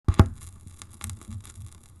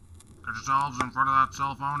Get yourselves in front of that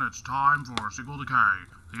cell phone. It's time for Sequel Decay,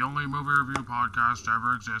 the only movie review podcast to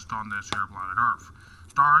ever exist on this here planet Earth.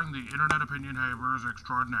 Starring the internet opinion havers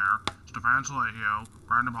extraordinaire, Stefan Salahio,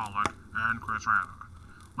 Brandon Pollock, and Chris Randall.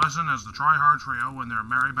 Listen as the try-hard trio and their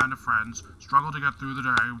merry band of friends struggle to get through the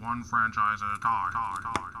day one franchise at a time.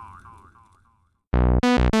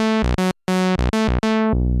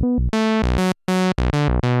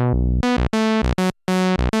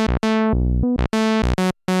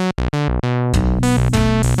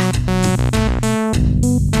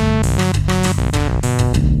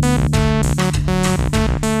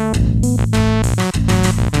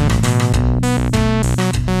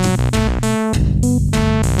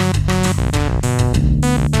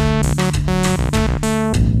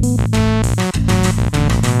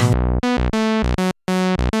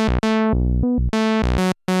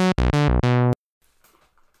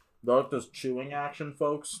 This chewing action,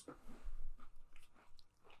 folks.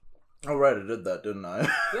 Oh, right, I did that, didn't I?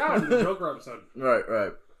 Yeah, the Joker episode.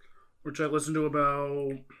 Right. Which I listened to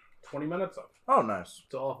about 20 minutes of. Oh, nice.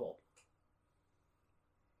 It's awful.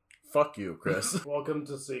 Fuck you, Chris. Welcome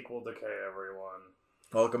to Sequel Decay, everyone.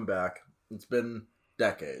 Welcome back. It's been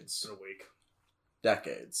decades. In a week.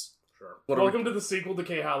 Decades. Sure. What Welcome to the Sequel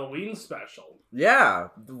Decay Halloween special. Yeah,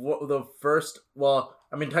 the first... Well,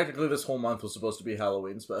 I mean, technically this whole month was supposed to be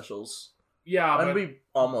Halloween specials. Yeah, and but... we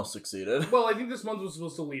almost succeeded. Well, I think this month was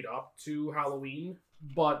supposed to lead up to Halloween,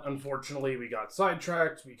 but unfortunately we got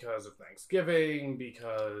sidetracked because of Thanksgiving,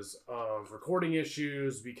 because of recording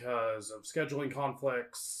issues, because of scheduling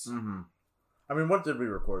conflicts. Mm-hmm. I mean, what did we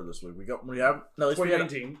record this week? We have... No, at least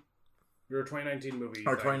 2019. We were a 2019 movie.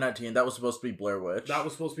 Or 2019. That was supposed to be Blair Witch. That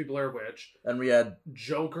was supposed to be Blair Witch. And we had...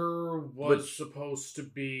 Joker was supposed to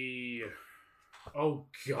be... Oh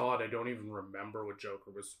god, I don't even remember what Joker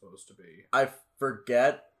was supposed to be. I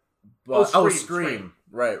forget, but... Scream.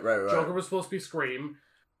 Right. Joker was supposed to be Scream.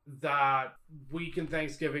 That week in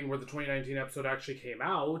Thanksgiving where the 2019 episode actually came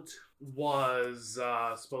out was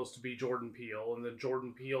supposed to be Jordan Peele, and the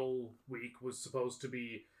Jordan Peele week was supposed to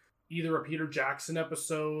be either a Peter Jackson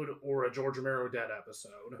episode or a George Romero Dead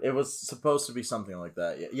episode. It was supposed to be something like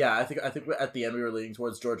that. Yeah, I think at the end we were leaning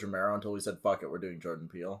towards George Romero until we said, fuck it, we're doing Jordan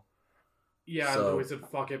Peele. Yeah, and then we said,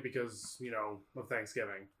 fuck it, because, of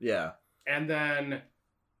Thanksgiving. Yeah. And then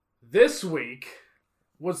this week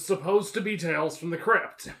was supposed to be Tales from the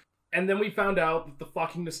Crypt. And then we found out that the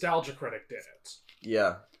fucking Nostalgia Critic did it.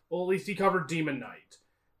 Yeah. Well, at least he covered Demon Knight.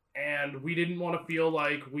 And we didn't want to feel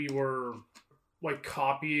like we were,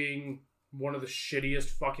 copying one of the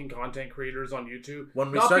shittiest fucking content creators on YouTube.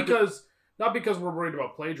 Not because we're worried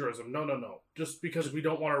about plagiarism. No. Just because we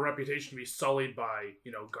don't want our reputation to be sullied by,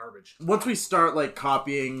 garbage. Once we start,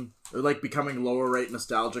 copying, or, becoming lower rate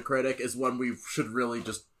Nostalgia Critic is when we should really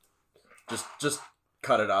just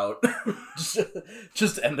cut it out.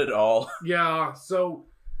 just end it all. Yeah, so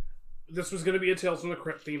this was going to be a Tales from the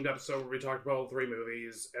Crypt themed episode where we talked about all 3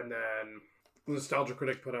 movies, and then Nostalgia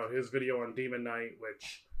Critic put out his video on Demon Knight,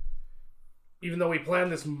 which, even though we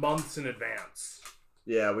planned this months in advance...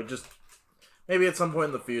 Yeah, we just... Maybe at some point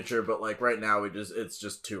in the future, but right now it's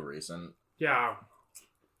just too recent. Yeah.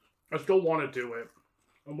 I still want to do it.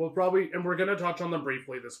 And we're going to touch on them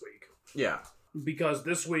briefly this week. Yeah. Because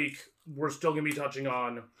this week, we're still going to be touching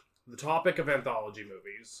on the topic of anthology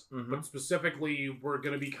movies. Mm-hmm. But specifically, we're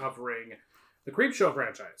going to be covering the Creepshow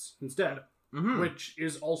franchise instead. Mm-hmm. Which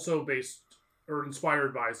is also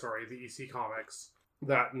inspired by the EC comics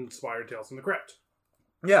that inspired Tales from the Crypt.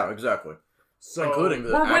 Yeah, exactly. So,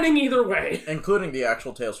 we're winning either way. Including the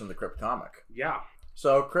actual Tales from the Crypt comic. Yeah.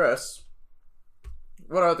 So, Chris,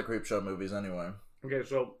 what are the Creepshow movies anyway? Okay,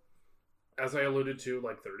 so, as I alluded to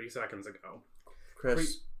 30 seconds ago.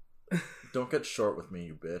 Chris, don't get short with me,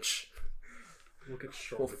 you bitch. We'll get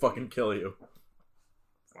short We'll fucking kill you.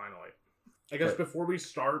 Finally. I guess before we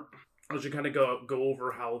start, I should kind of go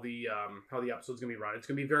over how the episode's going to be run. It's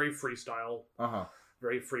going to be very freestyle. Uh-huh.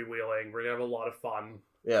 Very freewheeling. We're going to have a lot of fun.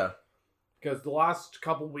 Yeah. Because the last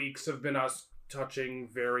couple weeks have been us touching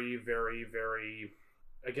very, very, very,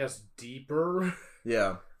 I guess, deeper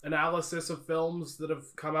analysis of films that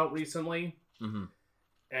have come out recently. Mm-hmm.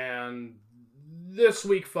 And this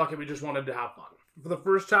week, fuck it, we just wanted to have fun. For the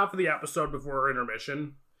first half of the episode before our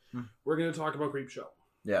intermission, we're going to talk about Creepshow.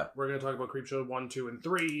 Yeah. We're going to talk about Creepshow 1, 2, and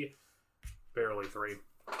 3. Barely 3.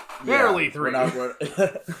 Barely 3.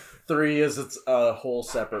 3 is its a whole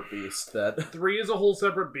separate beast. 3 is a whole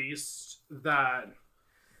separate beast that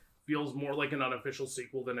feels more like an unofficial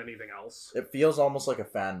sequel than anything else. It feels almost like a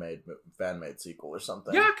fan-made sequel or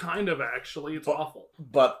something. Yeah, kind of, actually. It's awful.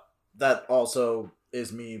 But that also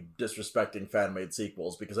is me disrespecting fan-made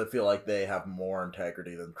sequels, because I feel like they have more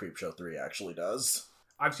integrity than Creepshow 3 actually does.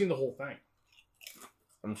 I've seen the whole thing.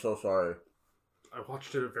 I'm so sorry. I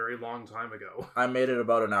watched it a very long time ago. I made it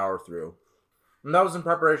about an hour through. And that was in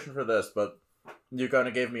preparation for this, but you kind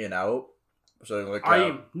of gave me an out. So like,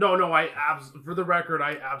 for the record,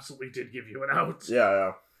 I absolutely did give you an out.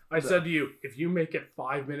 Yeah. I said to you, if you make it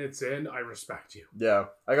 5 minutes in, I respect you. Yeah.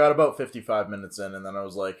 I got about 55 minutes in, and then I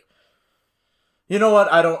was like, you know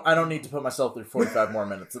what? I don't need to put myself through 45 more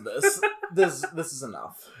minutes of this. This is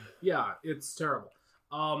enough. Yeah, it's terrible.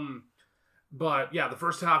 But yeah, the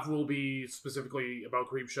first half will be specifically about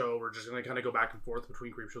Creepshow. We're just going to kind of go back and forth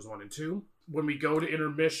between Creepshows 1 and 2. When we go to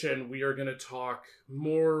intermission, we are going to talk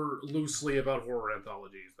more loosely about horror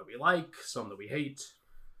anthologies that we like, some that we hate.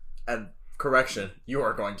 And correction, you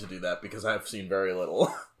are going to do that because I've seen very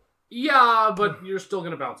little. Yeah, but you're still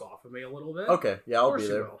going to bounce off of me a little bit. Okay, yeah, I'll be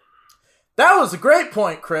there. Will. That was a great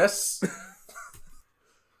point, Chris.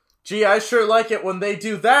 Gee, I sure like it when they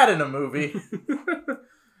do that in a movie.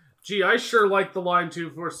 Gee, I sure like the line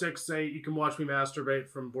 2468, you can watch me masturbate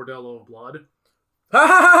from Bordello of Blood.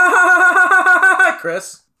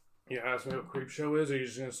 Chris? You ask me what Creepshow is, or are you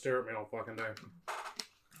just going to stare at me all fucking day?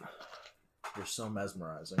 You're so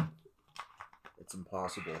mesmerizing. It's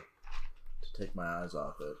impossible to take my eyes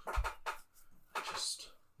off it. I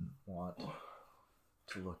just want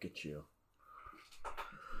to look at you.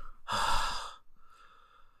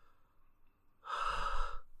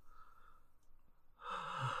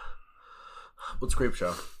 What's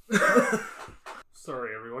Creepshow?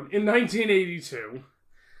 Sorry, everyone. In 1982,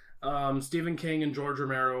 Stephen King and George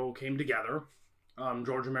Romero came together.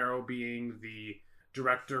 George Romero being the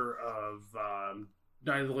director of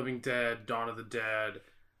Night of the Living Dead, Dawn of the Dead,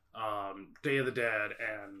 Day of the Dead,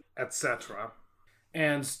 and etc.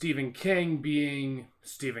 And Stephen King being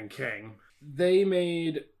Stephen King. They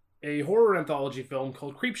made a horror anthology film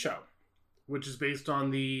called Creepshow, which is based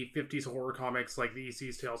on the 50s horror comics like the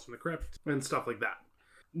EC's Tales from the Crypt and stuff like that.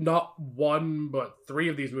 Not one, but 3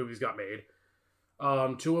 of these movies got made.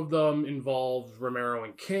 2 of them involved Romero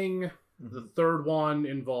and King. Mm-hmm. The 3rd one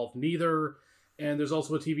involved neither. And there's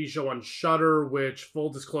also a TV show on Shudder, which,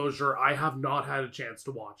 full disclosure, I have not had a chance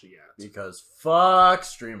to watch it yet. Because fuck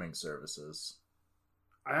streaming services.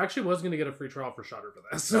 I actually was going to get a free trial for Shudder for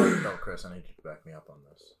this. No, Chris, I need you to back me up on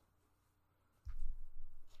this.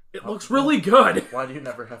 It looks really good. Why do you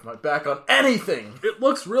never have my back on anything? It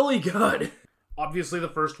looks really good. Obviously, the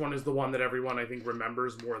first one is the one that everyone, I think,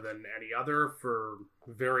 remembers more than any other for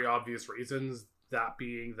very obvious reasons. That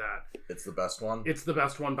being that... It's the best one? It's the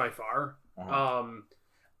best one by far. Uh-huh.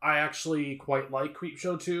 I actually quite like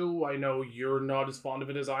Creepshow 2. I know you're not as fond of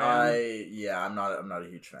it as I am. I'm not a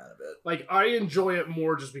huge fan of it. Like, I enjoy it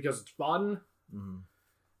more just because it's fun. Mm-hmm.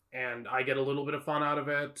 And I get a little bit of fun out of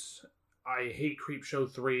it. I hate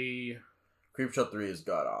Creepshow 3. Creepshow 3 is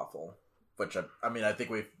god-awful. Which, I think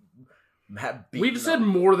we've said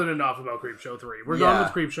more than enough about Creepshow 3. We're done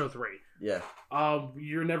with Creepshow 3. Yeah.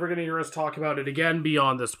 You're never going to hear us talk about it again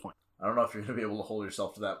beyond this point. I don't know if you're going to be able to hold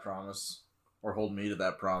yourself to that promise. Or hold me to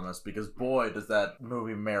that promise. Because, boy, does that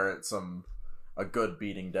movie merit a good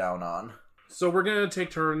beating down on. So we're going to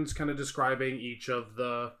take turns kind of describing each of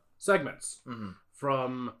the segments. Mm-hmm.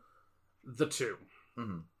 From the 2.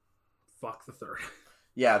 Mm-hmm. Fuck the 3rd.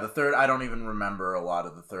 Yeah, the 3rd, I don't even remember a lot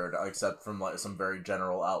of the 3rd, except from like some very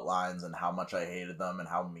general outlines and how much I hated them and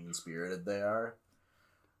how mean-spirited they are.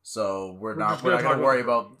 So we're not going to worry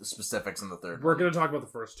about the specifics in the 3rd. We're going to talk about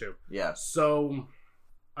the first 2. Yeah. So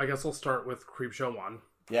I guess I'll start with Creepshow 1.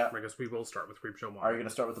 Yeah. I guess we will start with Creepshow 1. Are you going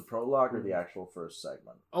to start with the prologue or the actual first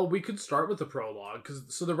segment? Oh, we could start with the prologue.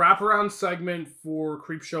 So the wraparound segment for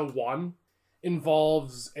Creepshow 1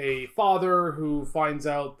 involves a father who finds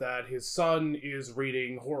out that his son is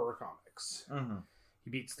reading horror comics. Mm-hmm.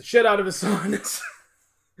 He beats the shit out of his son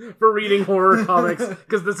for reading horror comics,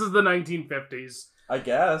 because this is the 1950s. I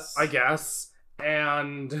guess.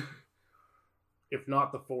 And if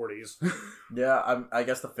not the 40s. Yeah, I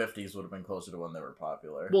guess the 50s would have been closer to when they were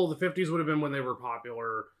popular. Well, the 50s would have been when they were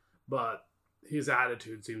popular, but his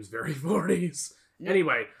attitude seems very 40s. Yeah.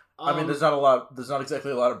 Anyway... there's not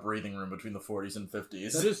exactly a lot of breathing room between the 40s and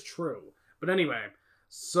 50s. That is true. But anyway,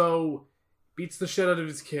 so beats the shit out of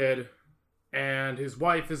his kid, and his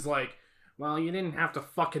wife is like, well, you didn't have to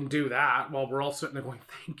fucking do that, while we're all sitting there going,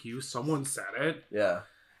 thank you, someone said it. Yeah.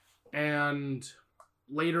 And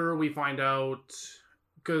later we find out,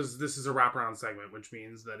 because this is a wraparound segment, which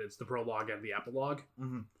means that it's the prologue and the epilogue.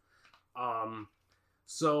 Mm-hmm.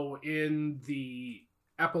 So in the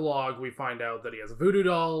epilogue, we find out that he has a voodoo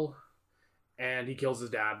doll, and he kills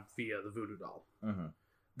his dad via the voodoo doll. Mm-hmm.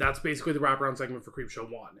 That's basically the wraparound segment for Creepshow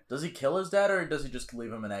 1. Does he kill his dad, or does he just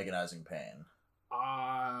leave him in agonizing pain?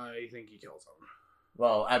 I think he kills him.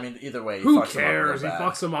 Well, I mean, either way, who cares? He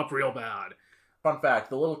fucks him up real bad. Fun fact: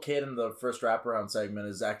 the little kid in the first wraparound segment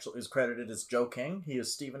is credited as Joe King. He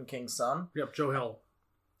is Stephen King's son. Yep, Joe Hill.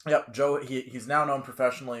 Yep, Joe. He's now known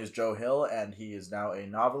professionally as Joe Hill, and he is now a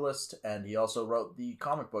novelist. And he also wrote the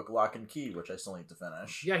comic book Lock and Key, which I still need to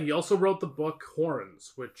finish. Yeah, he also wrote the book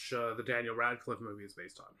Horns, which the Daniel Radcliffe movie is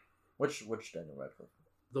based on. Which Daniel Radcliffe?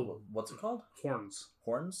 What's it called? Horns.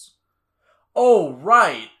 Horns? Oh,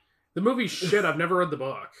 right. The movie's shit. I've never read the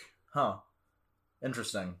book. Huh.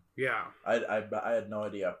 Interesting. Yeah. I had no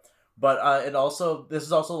idea. But this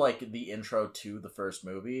is also like the intro to the first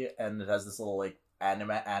movie, and it has this little like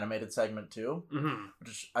animated segment too,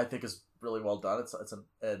 which I think is really well done.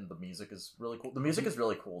 And the music is really cool. The music is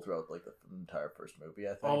really cool throughout like the entire first movie,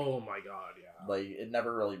 I think. Oh my god, yeah. Like it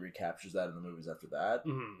never really recaptures that in the movies after that.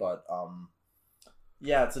 But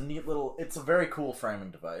yeah, it's a very cool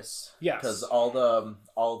framing device. Yes. Because all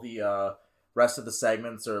the rest of the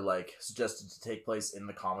segments are like suggested to take place in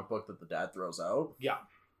the comic book that the dad throws out. Yeah.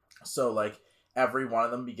 So like every one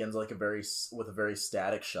of them begins with a very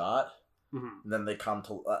static shot. And then they come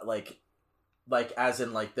to like as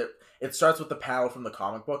in like it starts with the panel from the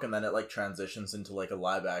comic book, and then it like transitions into like a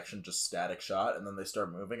live action just static shot, and then they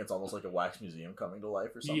start moving. It's almost like a wax museum coming to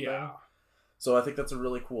life or something. Yeah. So I think that's a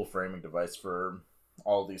really cool framing device for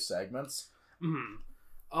all these segments.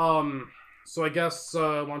 So I guess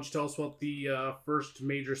why don't you tell us about the first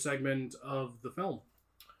major segment of the film?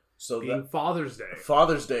 So being Father's Day.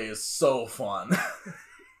 Father's Day is so fun.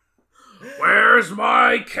 Where's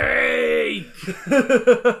my cake?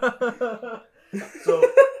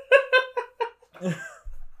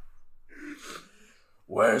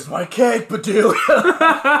 Where's my cake, Bedelia?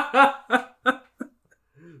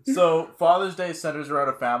 So Father's Day centers around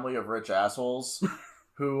a family of rich assholes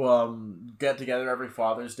who get together every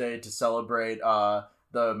Father's Day to celebrate the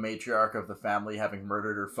matriarch of the family having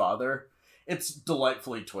murdered her father. It's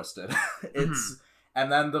delightfully twisted. And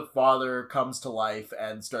then the father comes to life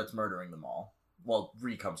and starts murdering them all. Well,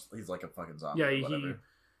 he's like a fucking zombie. Yeah,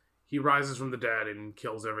 he rises from the dead and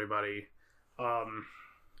kills everybody.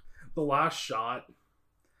 The last shot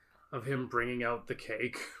of him bringing out the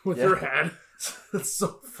cake with her head. It's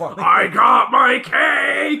so funny. I got my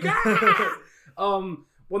cake!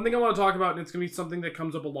 One thing I want to talk about, and it's going to be something that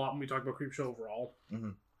comes up a lot when we talk about Creepshow overall,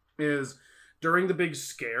 is during the big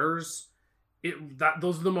scares,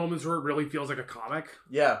 those are the moments where it really feels like a comic.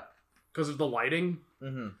 Yeah. Because of the lighting.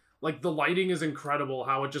 Like, the lighting is incredible,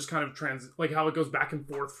 how it just kind of how it goes back and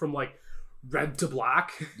forth from, like, red to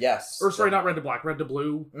black. Yes. Or, sorry, not red to black, red to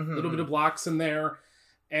blue. A little bit of blacks in there.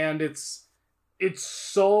 And it's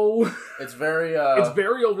so... It's very... it's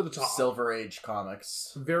very over the top. Silver Age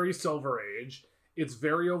comics. Very Silver Age. It's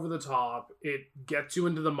very over the top. It gets you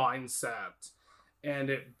into the mindset.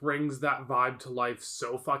 And it brings that vibe to life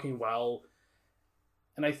so fucking well.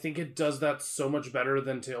 And I think it does that so much better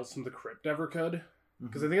than Tales from the Crypt ever could.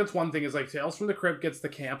 Because I think that's one thing, is like Tales from the Crypt gets the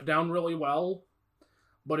camp down really well,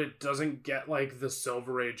 but it doesn't get like the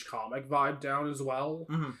Silver Age comic vibe down as well.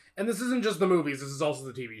 And this isn't just the movies, this is also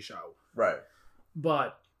the TV show. Right.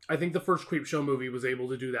 But I think the first Creepshow movie was able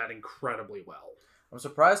to do that incredibly well. I'm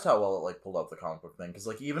surprised how well it like pulled off the comic book thing, because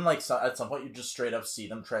like even like at some point you just straight up see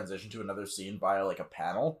them transition to another scene via like a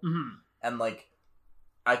panel, and like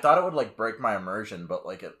I thought it would like break my immersion, but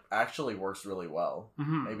like it actually works really well.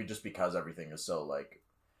 Maybe just because everything is so like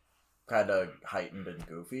kind of heightened and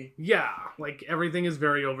goofy. Yeah, like everything is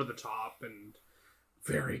very over the top and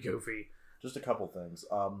very goofy. Just a couple things.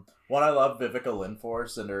 One, I love Vivica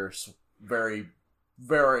Lindfors and her very,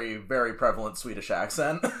 very, very prevalent Swedish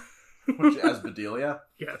accent, which as Bedelia.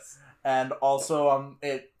 Yes. And also,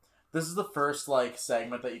 this is the first like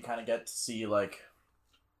segment that you kind of get to see like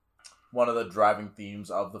one of the driving themes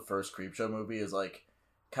of the first Creepshow movie is like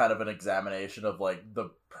kind of an examination of like the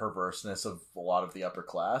perverseness of a lot of the upper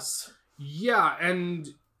class. Yeah, and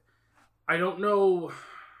I don't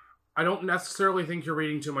necessarily think you're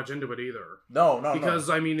reading too much into it either. No. Because,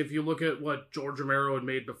 I mean, if you look at what George Romero had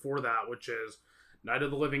made before that, which is Night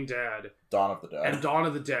of the Living Dead, Dawn of the Dead, and Dawn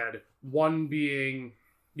of the Dead, one being,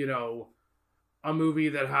 you know, a movie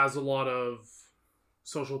that has a lot of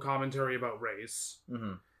social commentary about race,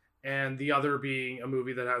 and the other being a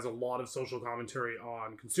movie that has a lot of social commentary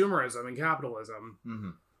on consumerism and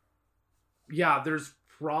capitalism. Yeah, there's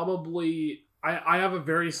probably... I have a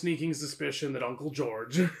very sneaking suspicion that Uncle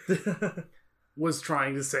George was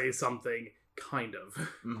trying to say something, kind of.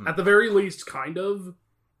 At the very least, kind of.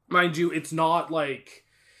 Mind you, it's not like...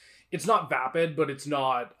 It's not vapid, but it's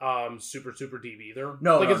not super deep either.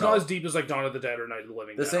 No, it's not as deep as like Dawn of the Dead or Night of the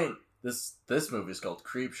Living Dead. This movie's called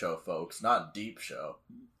Creep Show, folks, not Deep Show.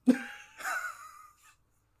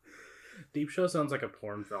 Deep Show sounds like a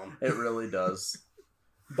porn film. It really does.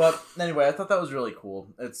 But anyway, I thought that was really cool.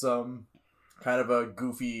 It's kind of a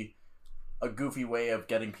goofy way of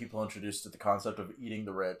getting people introduced to the concept of eating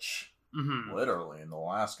the rich. Mm-hmm. Literally in the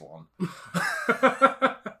last one.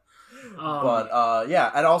 But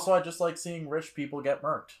yeah, and also I just like seeing rich people get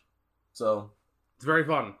murked. So it's very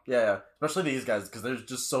fun. Yeah, especially these guys because they're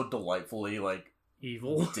just so delightfully like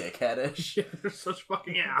evil, dickheadish. Yeah, they're such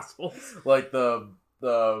fucking assholes. Like the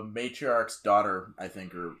matriarch's daughter, I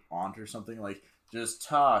think, or aunt or something, like just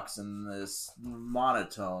talks in this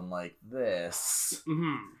monotone like this,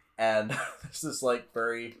 and there's this like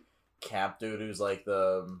very camp dude who's like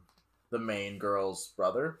the main girl's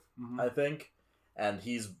brother, I think. And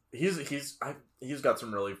he's got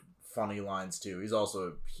some really funny lines too. He's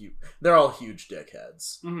also huge. They're all huge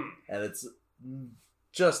dickheads, and it's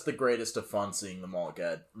just the greatest of fun seeing them all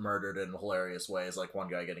get murdered in hilarious ways. Like one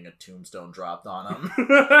guy getting a tombstone dropped on him,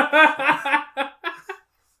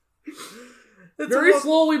 very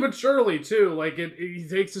slowly but surely too. Like he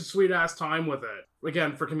takes his sweet ass time with it.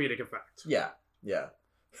 Again, for comedic effect. Yeah.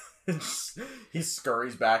 He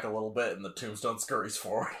scurries back a little bit, and the tombstone scurries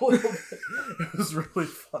forward a little bit. It was really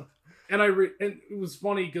fun. And and it was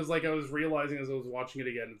funny because like I was realizing as I was watching it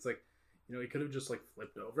again, it's like, you know, he could have just like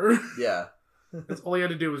flipped over. Yeah. That's all he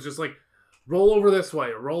had to do was just like roll over this way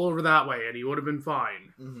or roll over that way, and he would have been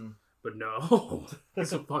fine. Mm-hmm. But no,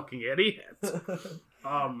 he's a fucking idiot.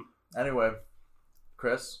 Anyway,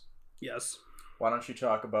 Chris. Yes. Why don't you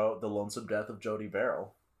talk about the lonesome death of Jody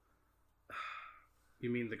Verrill? You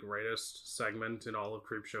mean the greatest segment in all of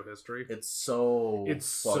Creepshow history? It's so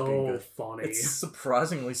good. Funny. It's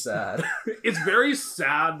surprisingly sad. It's very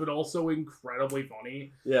sad, but also incredibly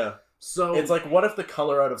funny. Yeah. So it's like, what if The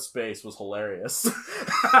Color Out of Space was hilarious?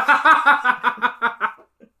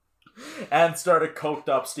 And started coked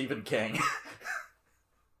up Stephen King.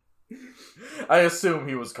 I assume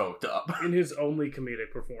he was coked up. In his only comedic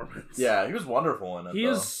performance. Yeah, he was wonderful in it. He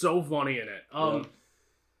is so funny in it.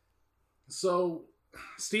 So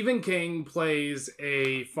Stephen King plays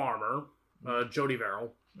a farmer, Jody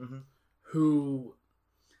Verrill, who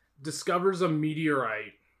discovers a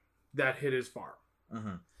meteorite that hit his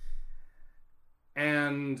farm.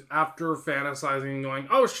 And after fantasizing and going,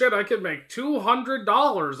 oh shit, I could make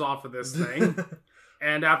 $200 off of this thing.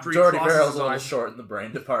 And after Jody Verrill's a little short in the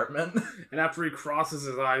brain department. And after he crosses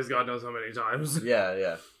his eyes, God knows how many times.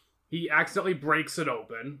 Yeah. He accidentally breaks it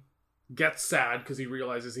open, gets sad because he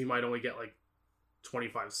realizes he might only get like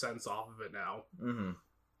 25 cents off of it now.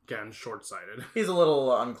 Again, short-sighted. He's a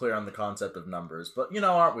little unclear on the concept of numbers, but you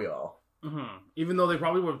know, aren't we all? Even though they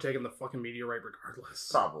probably would have taken the fucking meteorite regardless.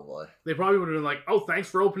 Probably. They probably would have been like, oh, thanks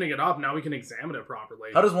for opening it up, now we can examine it properly.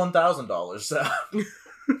 How does $1,000 sound?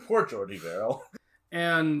 Poor Jody Verrill.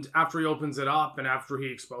 And after he opens it up, and after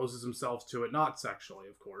he exposes himself to it, not sexually,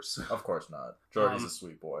 of course. Of course not. Jordy's a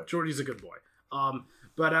sweet boy. Jordy's a good boy.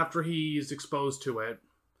 But after he's exposed to it,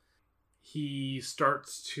 he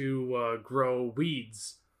starts to grow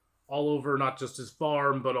weeds all over not just his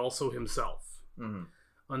farm, but also himself.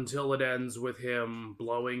 Until it ends with him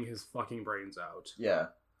blowing his fucking brains out. Yeah.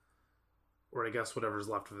 Or I guess whatever's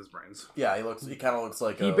left of his brains. Yeah, he kind of looks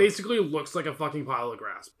like He basically looks like a fucking pile of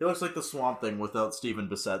grass. He looks like the Swamp Thing without Stephen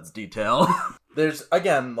Bissett's detail. There's,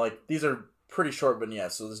 again, like, these are pretty short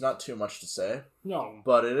vignettes, so there's not too much to say. No.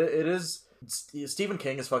 But it is... Stephen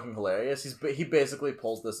King is fucking hilarious. He basically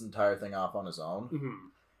pulls this entire thing off on his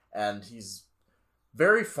own. And he's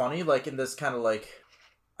very funny, like, in this kind of, like...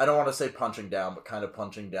 I don't want to say punching down, but kind of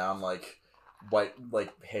punching down, like, white,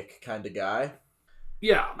 like, hick kind of guy.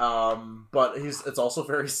 Yeah. But it's also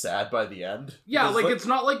very sad by the end. Yeah, like it's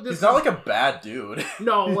not like this. He's not like a bad dude.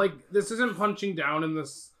 No, like, this isn't punching down in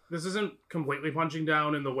this isn't completely punching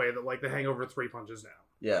down in the way that, like, The Hangover 3 punches down.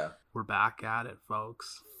 Yeah. We're back at it,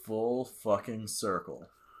 folks. Full fucking circle.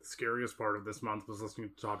 The scariest part of this month was listening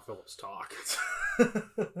to Todd Phillips talk. I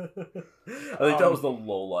think that was the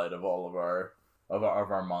low light of all of our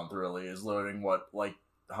month, really, is learning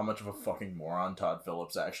how much of a fucking moron Todd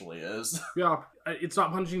Phillips actually is. Yeah, it's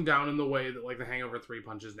not punching down in the way that, like, The Hangover 3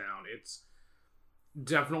 punches down. It's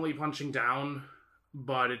definitely punching down,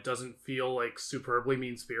 but it doesn't feel, like, superbly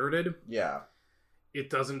mean-spirited. Yeah. It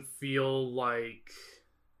doesn't feel like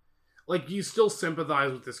like, you still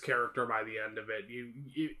sympathize with this character by the end of it.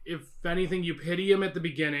 You if anything, you pity him at the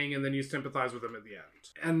beginning, and then you sympathize with him at the end.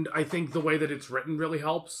 And I think the way that it's written really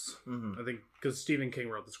helps. I think because Stephen King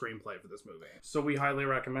wrote the screenplay for this movie, so we highly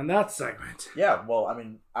recommend that segment. Yeah, well, I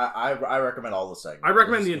mean, I recommend all the segments. I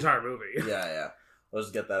recommend the entire movie. Yeah. Let's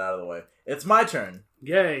get that out of the way. It's my turn.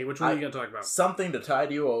 Yay! Which one are you gonna talk about? Something to tide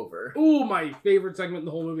you over. Ooh, my favorite segment in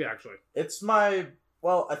the whole movie, actually. It's my...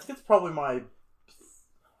 Well, I think it's probably my...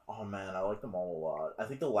 Oh, man, I like them all a lot. I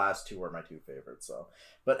think the last two are my two favorites, so...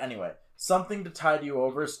 But anyway, Something to Tide You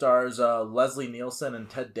Over stars Leslie Nielsen and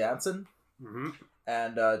Ted Danson.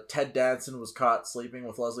 And Ted Danson was caught sleeping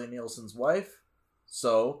with Leslie Nielsen's wife.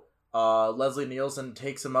 So, Leslie Nielsen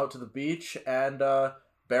takes him out to the beach and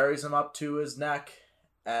buries him up to his neck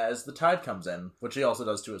as the tide comes in, which he also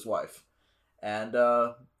does to his wife. And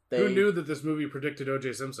they... Who knew that this movie predicted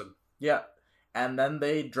O.J. Simpson? Yeah. And then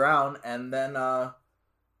they drown, and then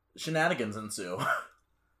shenanigans ensue.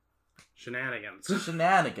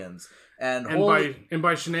 Shenanigans. And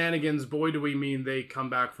by shenanigans, boy, do we mean they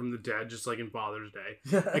come back from the dead, just like in Father's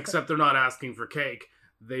Day. Except they're not asking for cake.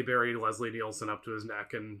 They bury Leslie Nielsen up to his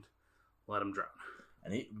neck and let him drown.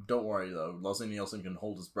 And don't worry, though. Leslie Nielsen can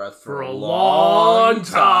hold his breath for a long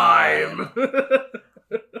time.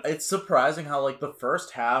 It's surprising how, like, the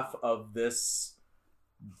first half of this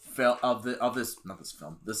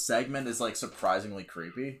this segment is, like, surprisingly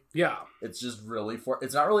creepy. Yeah. It's just really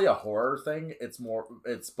it's not really a horror thing.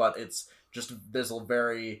 But it's just there's a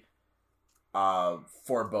very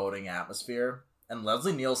foreboding atmosphere. And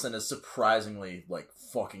Leslie Nielsen is surprisingly, like,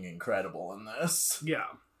 fucking incredible in this. Yeah.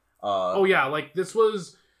 Like, this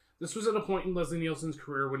was at a point in Leslie Nielsen's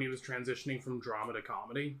career when he was transitioning from drama to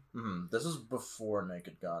comedy. This was before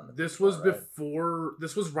Naked Gun. This was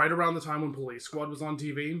right around the time when Police Squad was on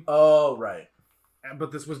TV. Oh, right.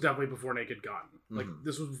 But this was definitely before Naked Gun. Like,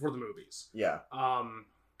 this was before the movies. Yeah.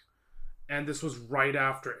 And this was right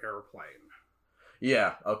after Airplane.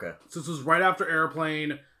 Yeah, okay. So this was right after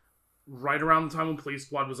Airplane, right around the time when Police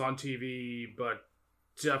Squad was on TV, but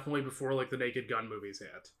definitely before, like, the Naked Gun movies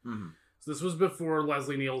hit. So this was before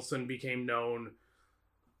Leslie Nielsen became known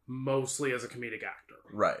mostly as a comedic actor.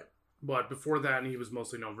 Right. But before that, he was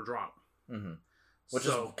mostly known for drama. Which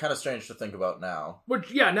is kind of strange to think about now.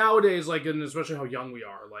 Which, yeah, nowadays, like, and especially how young we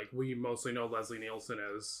are, like, we mostly know Leslie Nielsen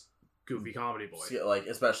as goofy comedy boy. Yeah, like,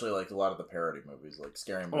 especially, like, a lot of the parody movies, like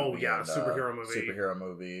Scary Movie. Oh, yeah, and, Superhero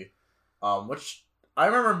Movie. Which I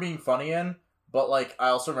remember being funny in. But, like, I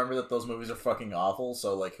also remember that those movies are fucking awful,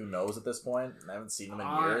 so, like, who knows at this point? I haven't seen them in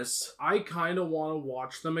years. I kind of want to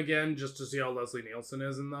watch them again just to see how Leslie Nielsen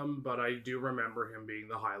is in them, but I do remember him being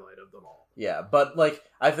the highlight of them all. Yeah, but, like,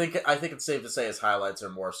 I think it's safe to say his highlights are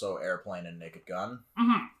more so Airplane and Naked Gun.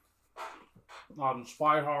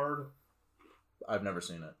 Spy Hard. I've never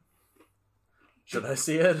seen it. Should I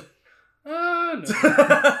see it? No.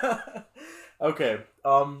 Okay,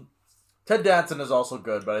 Ted Danson is also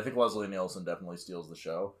good, but I think Leslie Nielsen definitely steals the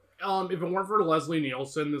show. If it weren't for Leslie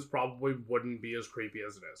Nielsen, this probably wouldn't be as creepy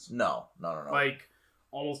as it is. No. Like,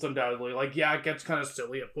 almost undoubtedly. Like, yeah, it gets kind of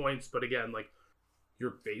silly at points, but again, like,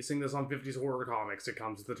 you're basing this on 50s horror comics. It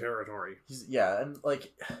comes with the territory. And,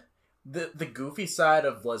 like, the goofy side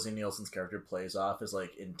of Leslie Nielsen's character plays off his,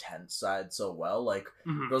 like, intense side so well. Like,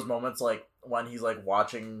 those moments, like, when he's, like,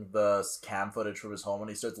 watching the cam footage from his home and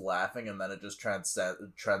he starts laughing and then it just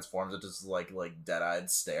transforms it to, like dead-eyed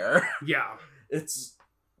stare. Yeah. It's...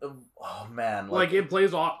 Oh, man. Like, it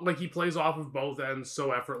plays off... Like, he plays off of both ends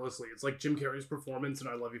so effortlessly. It's like Jim Carrey's performance in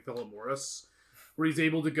I Love You, Philip Morris, where he's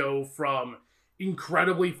able to go from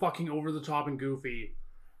incredibly fucking over-the-top and goofy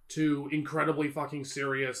to incredibly fucking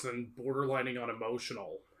serious and borderlining on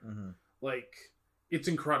emotional. Like, it's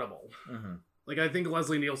incredible. Like, I think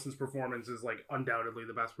Leslie Nielsen's performance is, like, undoubtedly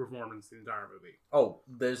the best performance in the entire movie. Oh,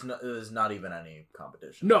 there's not even any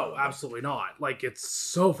competition. No, absolutely not. Like, it's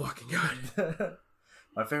so fucking good.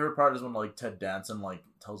 My favorite part is when, like, Ted Danson, like,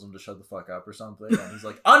 tells him to shut the fuck up or something, and he's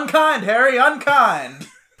like, "Unkind, Harry, unkind!"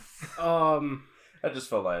 I just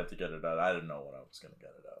felt I had to get it out. I didn't know when I was going to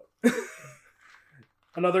get it out.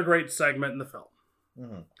 Another great segment in the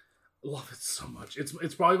film. Love it so much.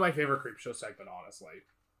 It's probably my favorite Creepshow segment, honestly.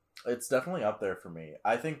 It's definitely up there for me.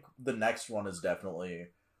 I think the next one is definitely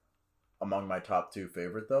among my top two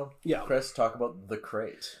favorite, though. Yeah. Chris, talk about The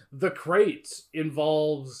Crate. The Crate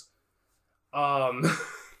involves...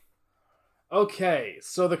 Okay,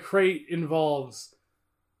 so The Crate involves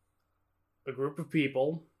a group of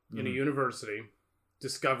people in a university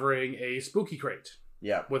discovering a spooky crate.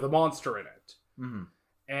 Yeah. With a monster in it.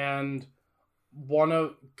 And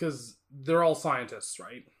because they're all scientists,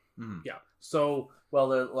 right? Yeah. So Well,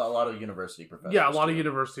 there are a lot of university professors. Yeah, a lot of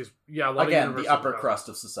universities. Yeah, a lot Again, of university the upper crust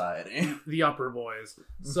of society. The upper boys.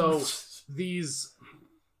 So these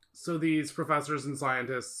professors and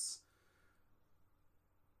scientists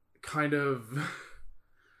kind of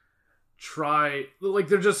try, like,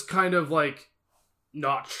 they're just kind of like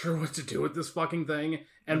not sure what to do with this fucking thing,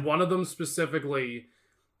 and one of them specifically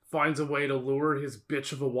finds a way to lure his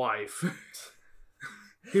bitch of a wife.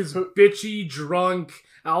 His bitchy, drunk,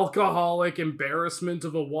 alcoholic embarrassment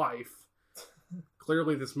of a wife.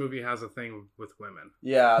 Clearly, this movie has a thing with women.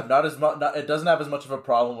 Yeah, not as much. It doesn't have as much of a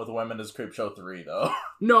problem with women as Creepshow 3, though.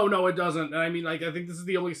 No, it doesn't. I mean, like, I think this is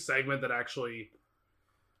the only segment that actually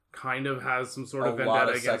kind of has some sort of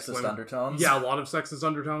vendetta against women. A lot of sexist undertones. Yeah, a lot of sexist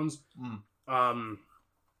undertones.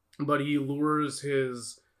 But he lures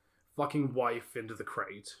his fucking wife into the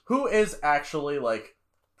crate. Who is actually, like,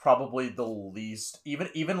 probably the least,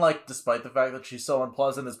 even like, despite the fact that she's so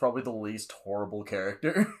unpleasant, is probably the least horrible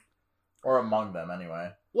character. Or among them,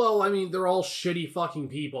 anyway. Well, I mean, they're all shitty fucking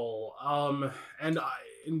people. And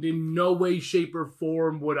in no way, shape, or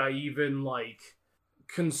form would I even, like,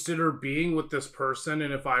 consider being with this person.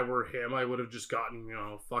 And if I were him, I would have just gotten,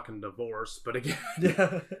 fucking divorced. But again,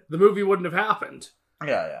 the movie wouldn't have happened.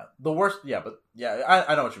 Yeah. The worst,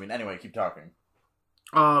 I know what you mean. Anyway, keep talking.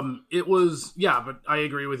 It was, but I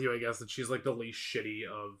agree with you, I guess, that she's, like, the least shitty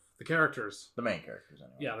of the characters. The main characters,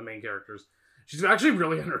 anyway. Yeah, the main characters. She's actually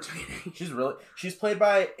really entertaining. She's played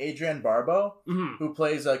by Adrienne Barbeau, who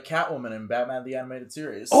plays a Catwoman in Batman the Animated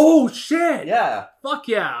Series. Oh, shit! Yeah. Fuck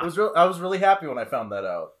yeah. I was really happy when I found that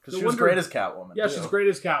out. Because she was great as Catwoman. Yeah, she's great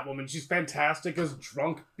as Catwoman. She's fantastic as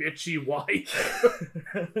drunk, bitchy wife.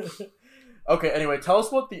 Okay, anyway, tell us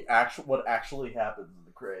what actually happens in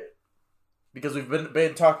the crate. Because we've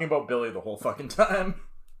been talking about Billy the whole fucking time.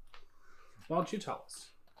 Why don't you tell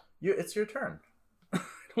us? It's your turn. I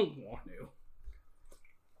don't want to.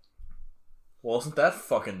 Well, isn't that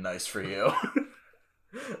fucking nice for you? I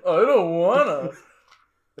don't wanna.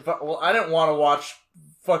 I didn't want to watch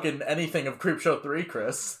fucking anything of Creepshow 3,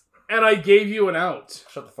 Chris. And I gave you an out.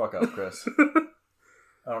 Shut the fuck up, Chris.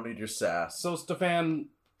 I don't need your sass. So, Stefan,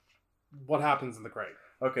 what happens in the crate?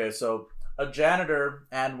 Okay, so a janitor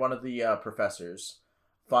and one of the professors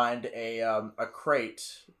find a crate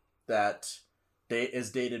that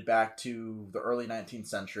is dated back to the early 19th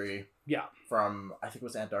century. Yeah. From, I think it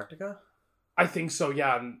was Antarctica? I think so,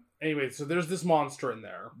 yeah. Anyway, so there's this monster in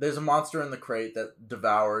there. There's a monster in the crate that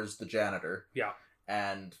devours the janitor. Yeah.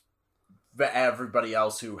 And everybody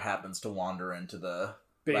else who happens to wander into the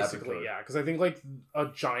laboratory. Yeah, because I think, like, a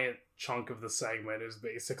giant chunk of the segment is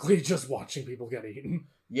basically just watching people get eaten.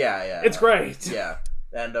 Yeah. It's great. Yeah.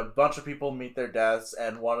 And a bunch of people meet their deaths,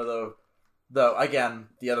 and one of the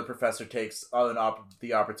other professor takes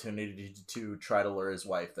the opportunity to try to lure his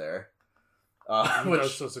wife there. He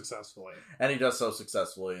does so successfully. And he does so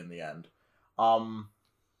successfully in the end.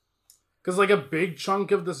 Because, like, a big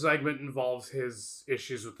chunk of the segment involves his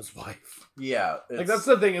issues with his wife. Yeah. Like, that's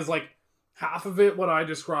the thing, is, like, half of it, what I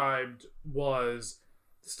described, was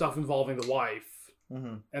stuff involving the wife.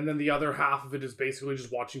 Mm-hmm. And then the other half of it is basically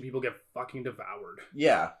just watching people get fucking devoured.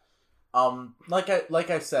 Yeah. Like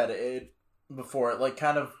I said before, it, like,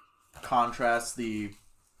 kind of contrasts the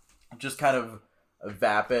just kind of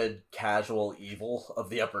vapid, casual evil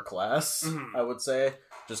of the upper class, I would say.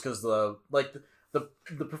 Just because the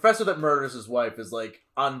professor that murders his wife is, like,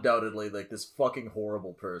 undoubtedly, like, this fucking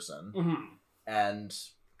horrible person. And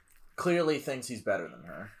clearly thinks he's better than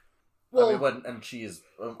her. Well, and she is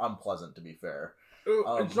unpleasant, to be fair.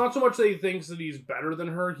 It's not so much that he thinks that he's better than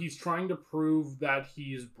her, he's trying to prove that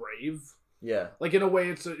he's brave. Yeah. Like, in a way,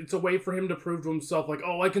 it's a way for him to prove to himself, like,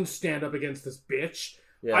 oh, I can stand up against this bitch.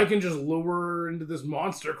 Yeah. I can just lure her into this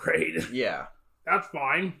monster crate. Yeah. That's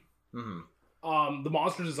fine. The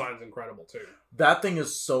monster design's incredible, too. That thing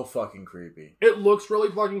is so fucking creepy. It looks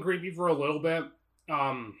really fucking creepy for a little bit.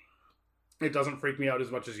 It doesn't freak me out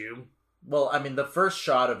as much as you. Well, I mean, the first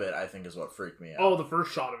shot of it, I think, is what freaked me out. Oh, the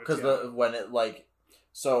first shot of it, because when it, like...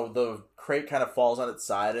 So the crate kind of falls on its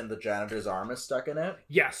side and the janitor's arm is stuck in it.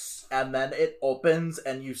 Yes. And then it opens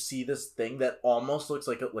and you see this thing that almost looks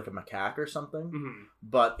like a macaque or something.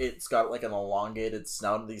 But it's got, like, an elongated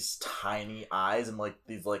snout and these tiny eyes and, like,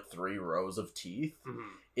 these, like, 3 rows of teeth.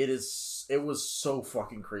 It was so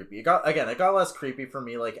fucking creepy. It got less creepy for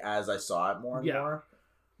me, like, as I saw it more and more.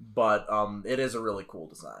 But it is a really cool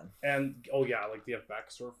design. And, oh yeah, like, the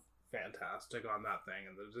effects are fantastic on that thing,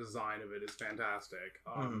 and the design of it is fantastic.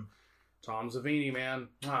 Tom Savini, man.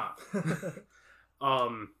 For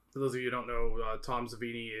those of you who don't know, Tom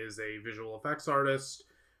Savini is a visual effects artist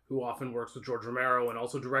who often works with George Romero and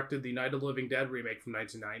also directed the Night of the Living Dead remake from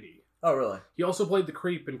 1990. Oh, really? He also played the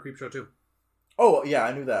Creep in Creepshow 2. Oh, yeah,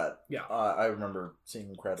 I knew that. Yeah. I remember seeing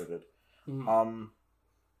him credited. Mm-hmm.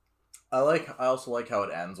 I also like how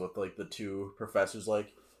it ends with, like, the two professors,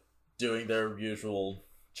 like, doing their usual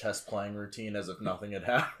chess playing routine as if nothing had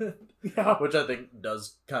happened. Yeah. Which I think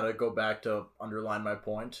does kind of go back to underline my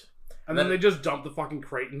point. And then they just dump the fucking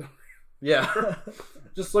crate in the... Yeah.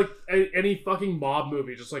 Just like any fucking mob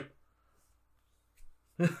movie, just like...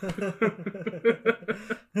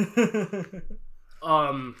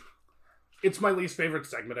 It's my least favorite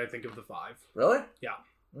segment, I think, of the 5. Really? Yeah.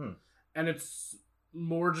 Mm. And it's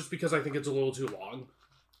more just because I think it's a little too long.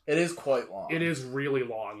 It is quite long. It is really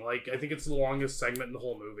long. Like, I think it's the longest segment in the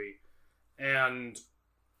whole movie. And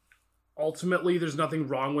ultimately, there's nothing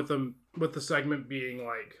wrong with the segment being,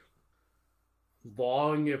 like,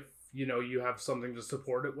 long if, you know, you have something to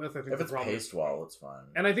support it with. I think if it's paced well, it's fine.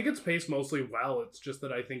 And I think it's paced mostly well. It's just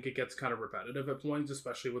that I think it gets kind of repetitive at points,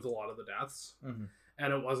 especially with a lot of the deaths. Mm-hmm.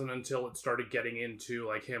 And it wasn't until it started getting into,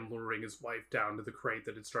 like, him luring his wife down to the crate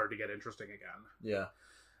that it started to get interesting again. Yeah.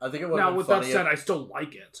 I think it would have been with funny that said, I still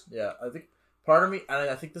like it. Yeah, I think part of me, and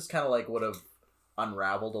I think this kind of, like, would have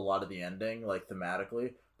unraveled a lot of the ending, like,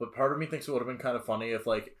 thematically. But part of me thinks it would have been kind of funny if,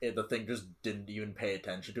 like, the thing just didn't even pay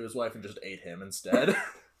attention to his wife and just ate him instead.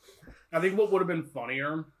 I think what would have been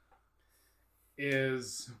funnier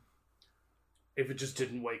is if it just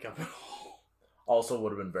didn't wake up at all. Also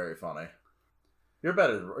would have been very funny. You're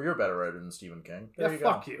better writer than Stephen King. There you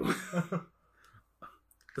fuck you.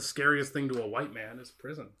 The scariest thing to a white man is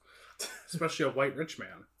prison. Especially a white rich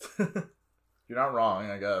man. You're not wrong,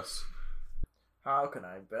 I guess. How can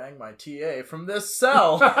I bang my TA from this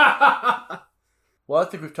cell? Well, I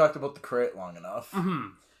think we've talked about the crate long enough. Mm-hmm.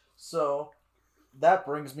 So, that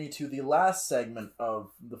brings me to the last segment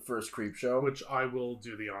of the first Creep Show. Which I will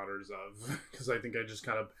do the honors of, because I think I just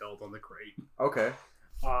kind of bailed on the crate. Okay.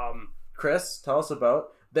 Chris, tell us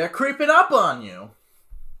about They're Creeping Up on You.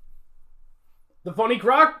 The funny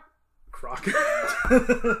crocodile.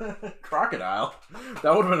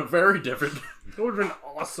 That would have been a very different... That would have been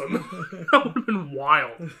awesome. That would have been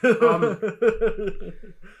wild.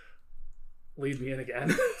 Lead me in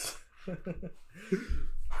again.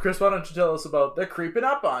 Chris, why don't you tell us about They're Creeping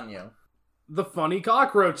Up on You? The funny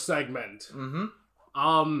cockroach segment.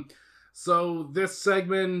 Mm-hmm. So this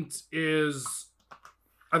segment is,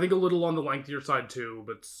 I think, a little on the lengthier side too,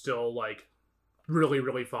 but still, like, really,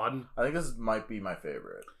 really fun. I think this might be my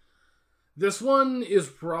favorite. This one is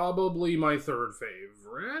probably my third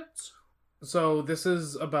favorite. So this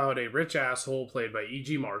is about a rich asshole played by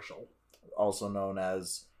E.G. Marshall. Also known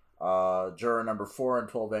as juror number 4 in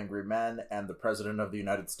 12 Angry Men and the President of the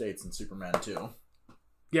United States in Superman 2.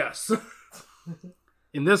 Yes.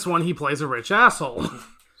 In this one, he plays a rich asshole.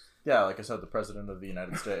 Yeah, like I said, the President of the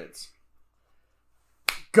United States.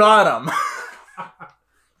 Got him!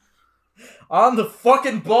 On the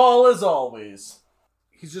fucking ball as always.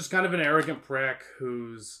 He's just kind of an arrogant prick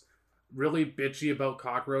who's really bitchy about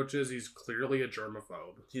cockroaches. He's clearly a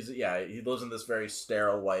germaphobe. He lives in this very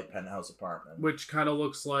sterile white penthouse apartment. Which kind of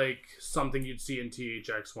looks like something you'd see in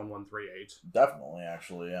THX 1138. Definitely,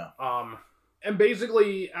 actually, yeah. And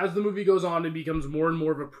basically, as the movie goes on, it becomes more and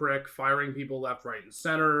more of a prick, firing people left, right, and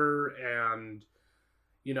center, and,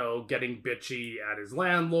 you know, getting bitchy at his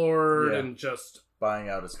landlord, and just... Buying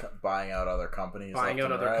out other companies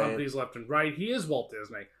left and right. He is Walt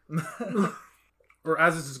Disney. Or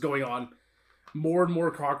as this is going on, more and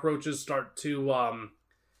more cockroaches start to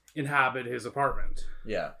inhabit his apartment.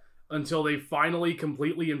 Yeah. Until they finally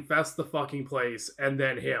completely infest the fucking place, and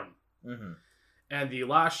then him. Mm-hmm. And the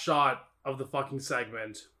last shot of the fucking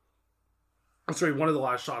segment... one of the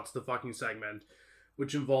last shots of the fucking segment,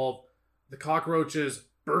 which involved the cockroaches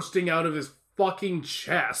bursting out of his fucking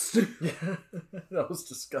chest. Yeah, that was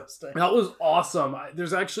disgusting. That was awesome.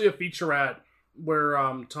 There's actually a featurette where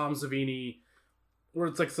Tom Savini, where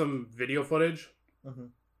it's like some video footage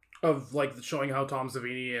of like showing how Tom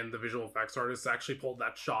Savini and the visual effects artists actually pulled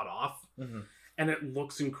that shot off, and it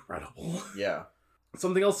looks incredible. Yeah.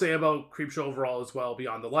 Something I'll say about Creepshow overall as well,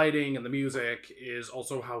 beyond the lighting and the music, is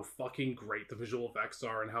also how fucking great the visual effects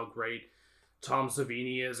are and how great Tom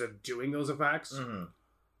Savini is at doing those effects. Mm-hmm.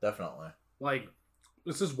 Definitely. Like,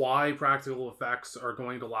 this is why practical effects are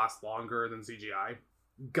going to last longer than CGI.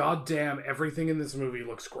 Goddamn, everything in this movie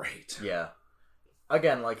looks great. Yeah.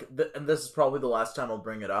 Again, like, and this is probably the last time I'll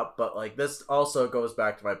bring it up, but, like, this also goes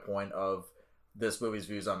back to my point of this movie's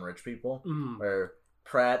views on rich people, where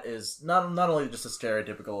Pratt is not only just a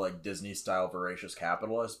stereotypical, like, Disney-style voracious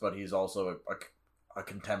capitalist, but he's also a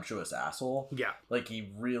contemptuous asshole. Yeah. Like,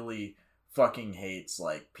 he really fucking hates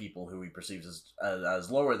like people who he perceives as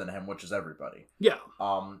lower than him, which is everybody. Yeah.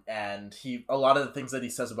 And a lot of the things that he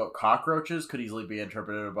says about cockroaches could easily be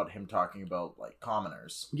interpreted about him talking about like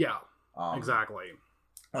commoners. Yeah. Exactly.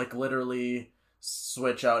 Like literally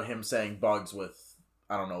switch out him saying bugs with,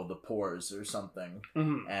 I don't know, the pores or something,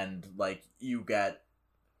 and like you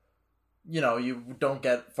don't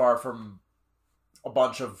get far from a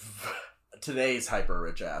bunch of today's hyper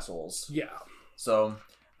rich assholes. Yeah. So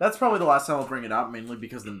that's probably the last time I'll bring it up, mainly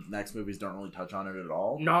because the next movies don't really touch on it at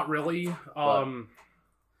all. Not really.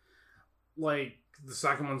 Like, the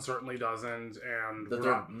second one certainly doesn't, and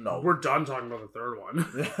we're done talking about the third one.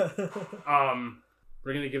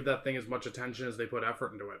 We're going to give that thing as much attention as they put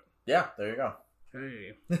effort into it. Yeah, there you go.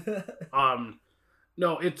 Hey.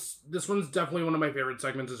 No, this one's definitely one of my favorite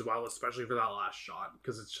segments as well, especially for that last shot,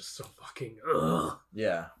 because it's just so fucking ugh.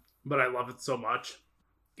 Yeah. But I love it so much.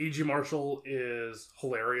 E.G. Marshall is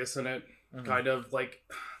hilarious in it. Kind of like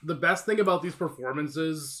the best thing about these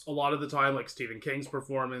performances a lot of the time, like Stephen King's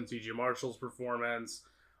performance, E.G. Marshall's performance,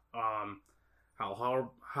 Hal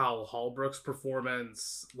Holbrook's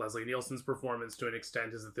performance, Leslie Nielsen's performance to an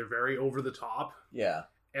extent, is that they're very over the top. Yeah.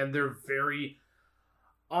 And they're very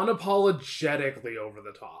unapologetically over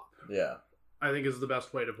the top. Yeah. I think is the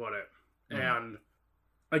best way to put it. And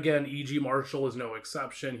again, E.G. Marshall is no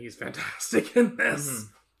exception. He's fantastic in this.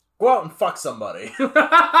 Go out and fuck somebody. Wear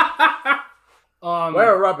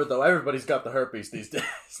a rubber, though. Everybody's got the herpes these days.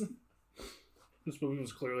 This movie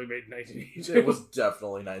was clearly made in 1982. It was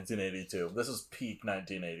definitely 1982. This is peak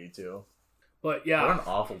 1982. But yeah. What an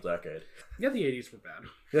awful decade. Yeah, the 80s were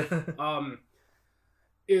bad.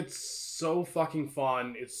 It's so fucking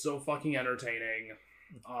fun. It's so fucking entertaining.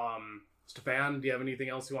 Stefan, do you have anything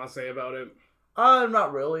else you want to say about it?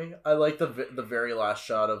 Not really. I like the very last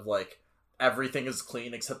shot of, like, everything is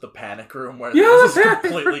clean except the panic room where it's just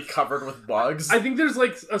completely covered with bugs. I think there's,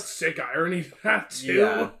 like, a sick irony to that, too.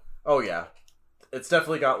 Yeah. Oh, yeah. It's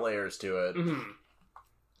definitely got layers to it.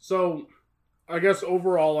 So, I guess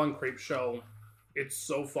overall on Creepshow, it's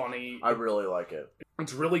so funny. I really like it.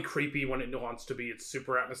 It's really creepy when it wants to be. It's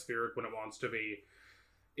super atmospheric when it wants to be.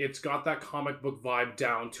 It's got that comic book vibe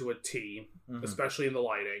down to a T, especially in the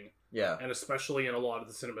lighting. Yeah. And especially in a lot of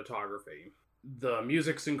the cinematography. The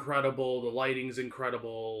music's incredible, the lighting's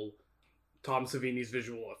incredible, Tom Savini's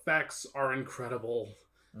visual effects are incredible,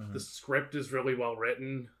 the script is really well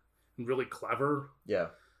written and really clever. Yeah.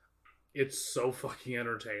 It's so fucking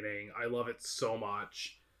entertaining. I love it so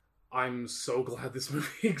much. I'm so glad this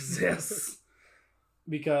movie exists.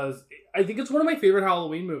 Because I think it's one of my favorite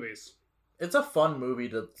Halloween movies. It's a fun movie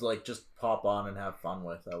to, like, just pop on and have fun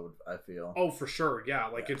with, I feel. Oh, for sure, yeah.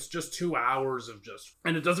 Like, it's just 2 hours of just...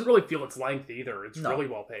 And it doesn't really feel its length either. It's really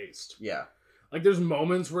well-paced. Yeah. Like, there's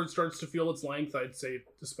moments where it starts to feel its length, I'd say,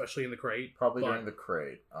 especially in The Crate. Probably during The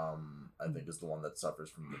Crate, I think is the one that suffers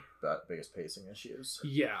from the biggest pacing issues.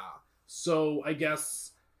 Yeah. So, I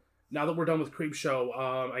guess, now that we're done with Creepshow,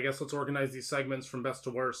 I guess let's organize these segments from best to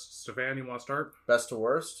worst. Stefan, you want to start? Best to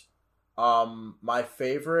worst? My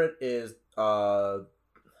favorite is...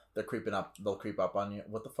 they'll creep up on you.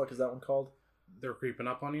 What the fuck is that one called? They're creeping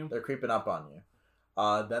up on you? They're creeping up on you.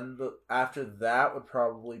 Then after that would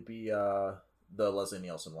probably be the Leslie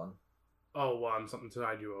Nielsen one. Oh, Something to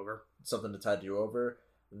Tide You Over. Something to Tide You Over.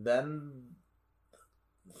 Then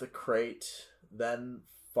The Crate. Then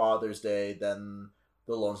Father's Day. Then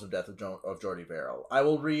The Lonesome Death of Jordy Verrill. I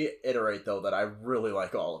will reiterate, though, that I really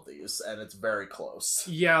like all of these, and it's very close.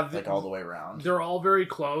 Yeah. Like, all the way around. They're all very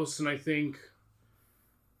close, and I think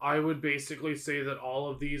I would basically say that all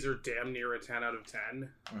of these are damn near a 10 out of 10.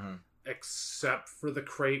 Except for The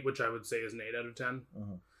Crate, which I would say is an 8 out of 10.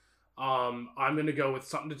 I'm going to go with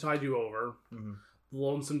Something to Tide You Over. The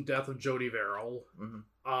Lonesome Death of Jody Verrill.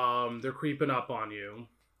 They're Creeping Up on You.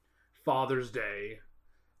 Father's Day.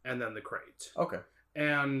 And then The Crate. Okay.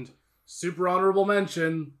 And super honorable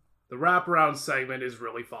mention, the wraparound segment is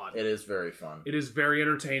really fun. It is very fun. It is very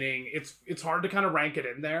entertaining. It's hard to kind of rank it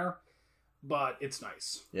in there, but it's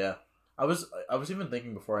nice. Yeah. I was even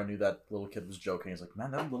thinking before I knew that little kid was joking. He's like,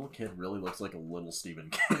 man, that little kid really looks like a little Stephen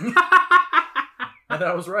King. And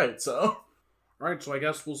I was right, so. Alright, so I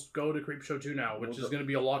guess we'll go to Creepshow 2 now, which is going to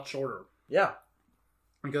be a lot shorter. Yeah.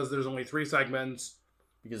 Because there's only 3 segments.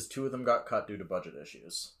 Because 2 of them got cut due to budget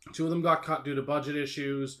issues. 2 of them got cut due to budget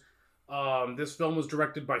issues. This film was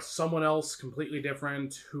directed by someone else, completely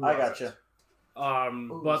different. I gotcha.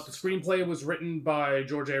 But the screenplay was written by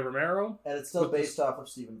George A. Romero. And it's still based off of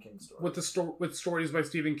Stephen King's story. With stories by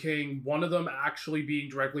Stephen King, one of them actually being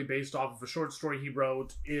directly based off of a short story he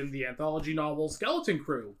wrote in the anthology novel Skeleton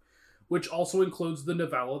Crew, which also includes the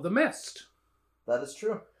novella The Mist. That is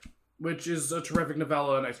true. which is a terrific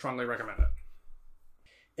novella, and I strongly recommend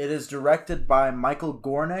it. It is directed by Michael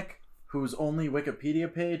Gornick, whose only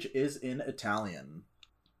Wikipedia page is in Italian.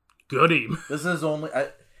 Goody. This is only...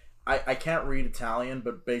 I can't read Italian,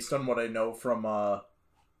 but based on what I know from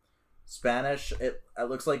Spanish, it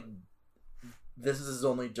looks like this is his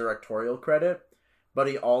only directorial credit. But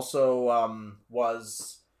he also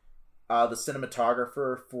was the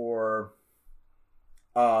cinematographer for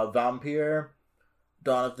Vampire,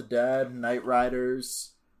 Dawn of the Dead, Night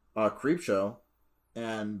Riders, Creepshow,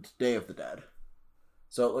 and Day of the Dead.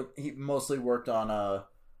 So he mostly worked on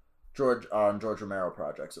George Romero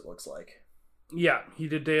projects, it looks like. Yeah, he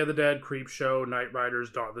did Day of the Dead, Creepshow, Night Riders,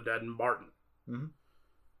 Dawn of the Dead, and Martin. Mm-hmm.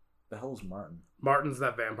 The hell is Martin? Martin's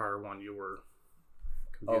that vampire one you were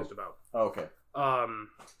confused about. Oh, okay.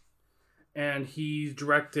 And he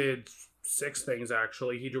directed 6 things,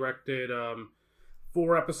 actually. He directed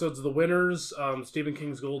 4 episodes of The Winners, Stephen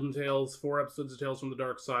King's Golden Tales, 4 episodes of Tales from the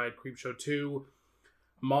Dark Side, Creepshow 2,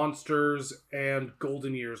 Monsters, and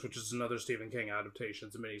Golden Years, which is another Stephen King adaptation.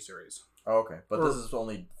 It's a miniseries. Oh, okay. But this is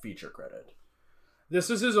only feature credit. This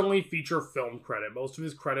is his only feature film credit. Most of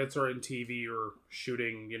his credits are in TV or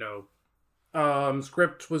shooting,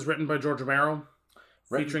 Script was written by George Romero,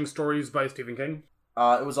 featuring stories by Stephen King.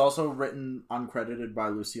 It was also written uncredited by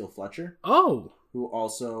Lucille Fletcher. Oh! Who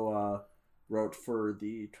also wrote for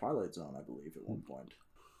the Twilight Zone, I believe, at one point.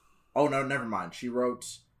 Oh, no, never mind. She wrote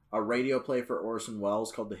a radio play for Orson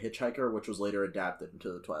Welles called The Hitchhiker, which was later adapted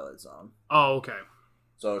into the Twilight Zone. Oh, okay.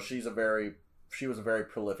 So she was a very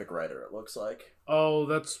prolific writer, it looks like. Oh,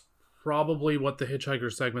 that's probably what the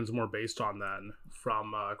Hitchhiker segment's more based on then,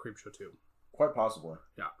 from Creepshow 2. Quite possibly.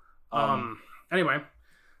 Yeah. Anyway,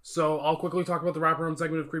 so I'll quickly talk about the wraparound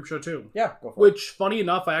segment of Creepshow 2. Yeah, go for it. Which, funny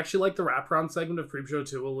enough, I actually like the wraparound segment of Creepshow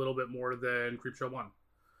 2 a little bit more than Creepshow 1.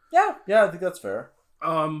 Yeah, I think that's fair.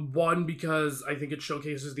 One, because I think it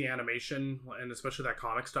showcases the animation, and especially that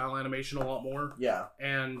comic style animation a lot more. Yeah.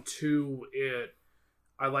 And 2,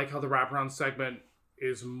 I like how the wraparound segment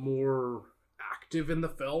is more active in the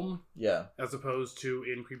film. Yeah. As opposed to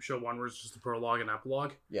in Creepshow 1 where it's just the prologue and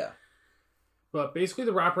epilogue. Yeah. But basically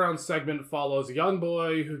the wraparound segment follows a young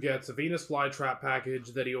boy who gets a Venus flytrap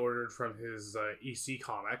package that he ordered from his EC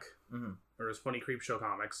comic. Mm-hmm. Or his Funny Creepshow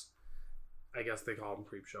comics. I guess they call him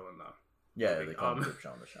Creepshow in the... Yeah, they call him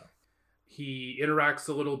Creepshow on the show. He interacts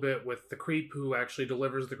a little bit with the Creep, who actually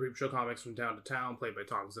delivers the Creepshow comics from town to town, played by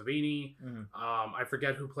Tom Savini. Mm-hmm. I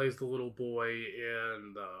forget who plays the little boy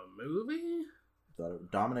in the movie.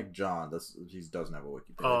 Dominic John. He doesn't have a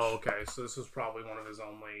wiki page. Oh, okay. So this was probably one of his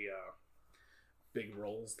only big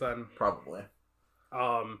roles then. Probably.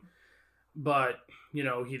 But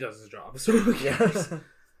he does his job. So who cares?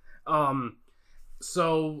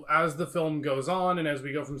 So, as the film goes on, and as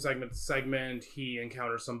we go from segment to segment, he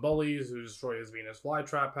encounters some bullies who destroy his Venus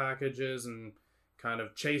flytrap packages and kind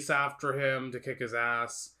of chase after him to kick his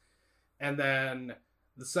ass. And then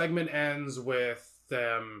the segment ends with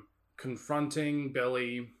them confronting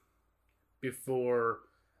Billy before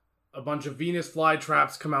a bunch of Venus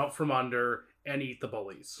flytraps come out from under and eat the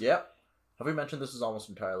bullies. Yep. Have we mentioned this is almost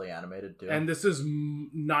entirely animated, too? And this is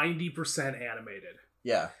 90% animated.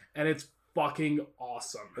 Yeah. And it's fucking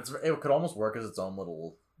awesome. It could almost work as its own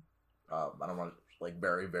little, I don't want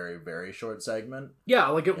very, very, very short segment.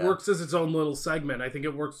 Yeah, it works as its own little segment. I think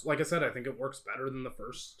it works, like I said, I think it works better than the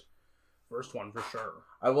first one for sure.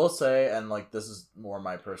 I will say, and this is more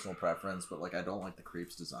my personal preference, but I don't like the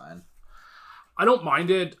Creeps design. I don't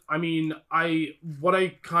mind it. I mean, what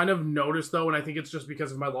I kind of noticed though, and I think it's just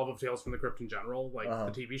because of my love of Tales from the Crypt in general,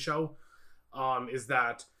 the TV show, is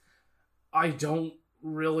that I don't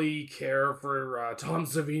really care for Tom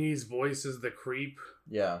Savini's voice as the Creep.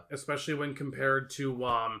 Yeah. Especially when compared to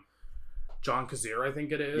John Kassir, I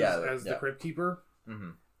think it is, as the Crypt Keeper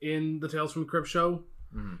in the Tales from the Crypt show.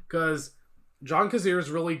 Because John Kassir is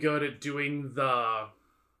really good at doing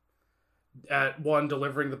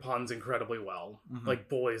delivering the puns incredibly well. Like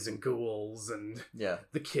boys and ghouls and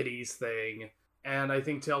the kitties thing. And I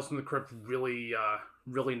think Tales from the Crypt really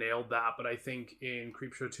nailed that, but I think in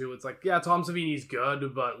Creepshow 2, it's Tom Savini's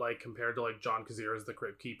good, but compared to John Kassir as the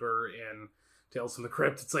Crypt Keeper in Tales from the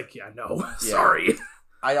Crypt, it's sorry.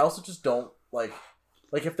 I also just don't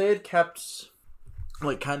if they had kept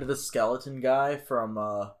kind of the skeleton guy from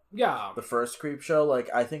the first Creepshow,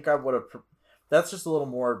 I think I would have. That's just a little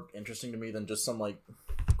more interesting to me than just some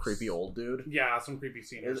creepy old dude. Yeah, some creepy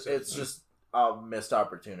senior. It's just a missed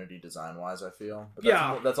opportunity design wise, I feel.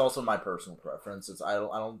 But that's also my personal preference. I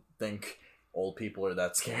don't think old people are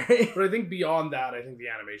that scary. But I think beyond that, I think the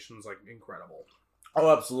animation's incredible.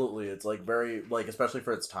 Oh, absolutely! It's very especially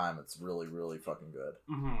for its time, it's really, really fucking good.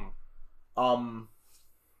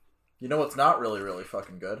 You know what's not really, really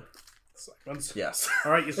fucking good? Segments. Yes.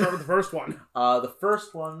 All right, you start with the first one. The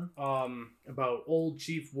first one... about Old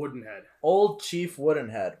Chief Woodenhead. Old Chief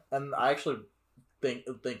Woodenhead. And I actually think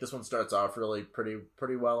this one starts off really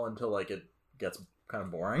pretty well until, like, it gets kind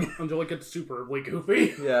of boring. Until it gets superbly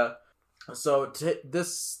goofy. Yeah. So,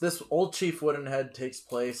 this Old Chief Woodenhead takes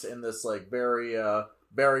place in this, like, very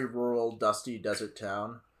rural, dusty desert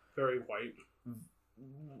town. Very white.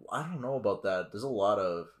 I don't know about that. There's a lot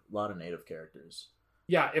of native characters.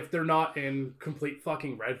 Yeah, if they're not in complete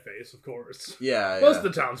fucking red face, of course. Yeah, Most of the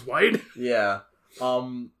town's white. Yeah.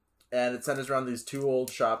 And it centers around these two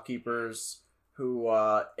old shopkeepers who,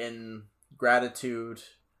 in gratitude,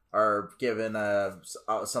 are given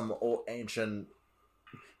some old ancient...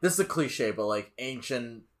 This is a cliche, but, like,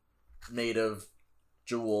 ancient native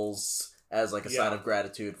jewels as, like, a sign of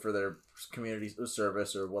gratitude for their community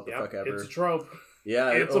service or what the fuck ever. It's a trope. Yeah.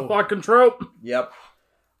 It's a fucking trope. Yep.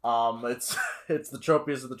 It's the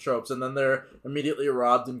tropiest of the tropes, and then they're immediately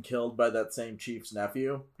robbed and killed by that same chief's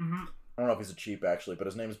nephew. Mm-hmm. I don't know if he's a chief actually, but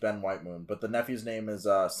his name's Ben Whitemoon. But the nephew's name is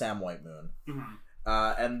Sam Whitemoon. Mm-hmm.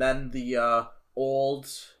 And then the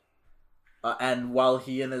and while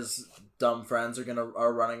he and his dumb friends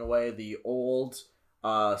are running away, the old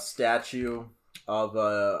statue of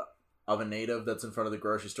a native that's in front of the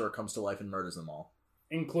grocery store comes to life and murders them all,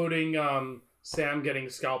 including Sam getting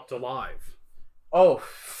scalped alive. Oh,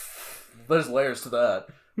 there's layers to that.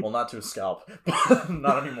 Well, not to a scalp.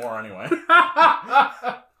 Not anymore, anyway.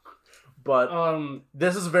 But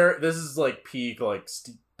this is like peak like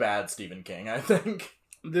bad Stephen King, I think.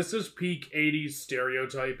 This is peak 80s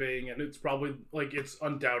stereotyping, and it's probably like it's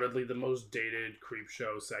undoubtedly the most dated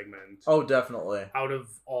Creepshow segment. Oh, definitely. Out of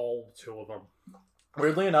all two of them.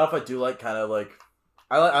 Weirdly enough, I do like kind of like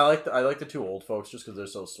I like the two old folks just because they're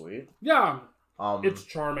so sweet. Yeah. It's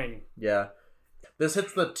charming. Yeah. This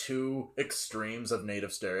hits the two extremes of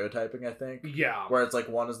native stereotyping, I think. Yeah. Where it's like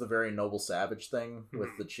one is the very noble savage thing with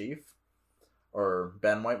the chief. Or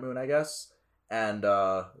Ben Whitemoon, I guess. And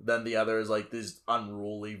then the other is like this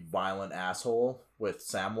unruly, violent asshole with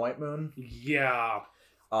Sam Whitemoon. Yeah.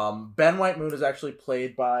 Ben Whitemoon is actually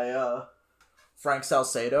played by Frank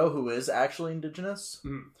Salcedo, who is actually indigenous.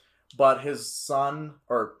 Mm. But his son,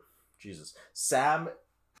 Sam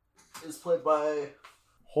is played by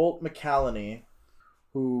Holt McCallany,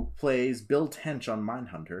 who plays Bill Tench on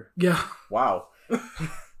Mindhunter. Yeah. Wow.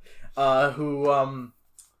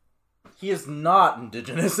 He is not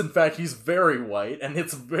indigenous. In fact, he's very white, and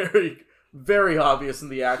it's very, very obvious in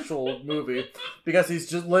the actual movie because he's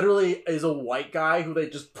just literally is a white guy who they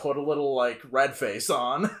just put a little like red face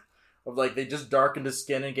on, of like they just darkened his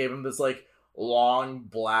skin and gave him this like long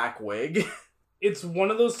black wig. It's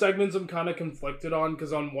one of those segments I'm kind of conflicted on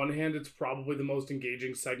because on one hand, it's probably the most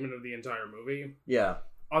engaging segment of the entire movie. Yeah.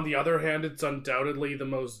 On the other hand, it's undoubtedly the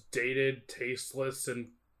most dated, tasteless, and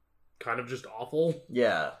kind of just awful.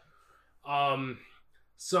 Yeah.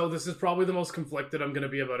 So this is probably the most conflicted I'm going to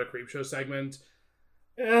be about a Creepshow segment.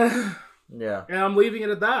 Yeah. And I'm leaving it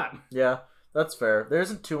at that. Yeah, that's fair. There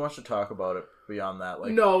isn't too much to talk about it beyond that.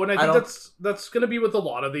 Like, no, and I think that's going to be with a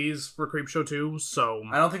lot of these for Creepshow 2, so...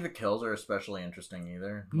 I don't think the kills are especially interesting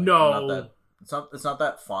either. Like, no. It's not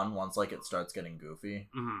that fun once like it starts getting goofy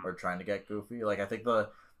or trying to get goofy. Like I think the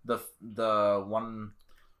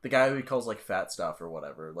guy who he calls like fat stuff or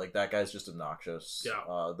whatever, like that guy's just obnoxious.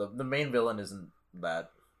 Yeah. The main villain isn't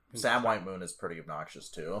that. Sam Whitemoon is pretty obnoxious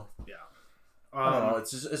too. Yeah. I don't know.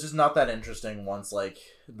 It's just not that interesting once like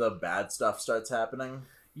the bad stuff starts happening.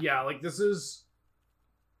 Yeah, like this is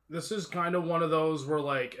kind of one of those where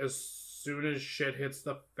like as soon as shit hits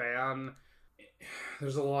the fan,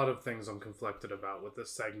 there's a lot of things I'm conflicted about with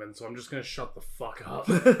this segment, so I'm just gonna shut the fuck up.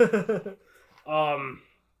 Because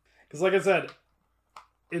like I said,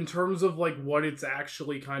 in terms of like what it's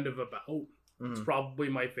actually kind of about, it's probably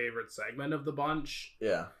my favorite segment of the bunch.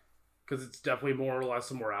 Yeah. Because it's definitely more or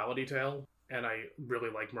less a morality tale. And I really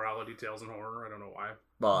like morality tales in horror. I don't know why.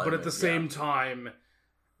 Well, but at the same time,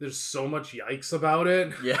 there's so much yikes about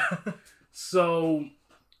it. Yeah. So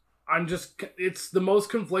it's the most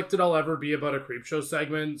conflicted I'll ever be about a Creepshow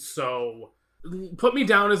segment. So put me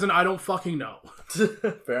down as an I don't fucking know.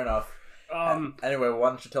 Fair enough. Anyway, why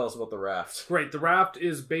don't you tell us about The Raft? Great. The Raft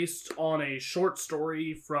is based on a short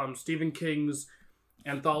story from Stephen King's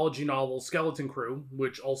anthology novel Skeleton Crew,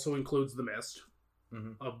 which also includes The Mist,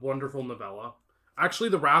 a wonderful novella. Actually,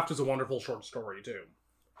 The Raft is a wonderful short story, too.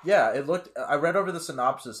 Yeah, I read over the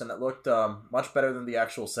synopsis, and it looked much better than the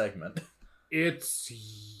actual segment.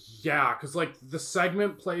 Yeah, because, like, the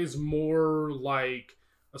segment plays more like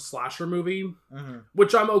a slasher movie,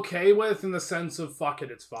 which I'm okay with in the sense of, fuck it,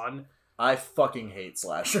 it's fun. I fucking hate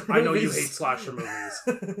slasher movies. I know you hate slasher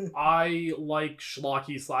movies. I like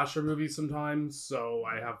schlocky slasher movies sometimes, so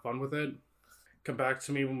I have fun with it. Come back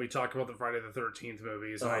to me when we talk about the Friday the 13th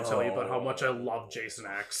movies, and I tell you about how much I love Jason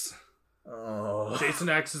X. Oh. Jason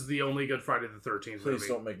X is the only good Friday the 13th movie. Please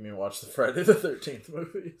don't make me watch the Friday the 13th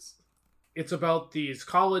movies. It's about these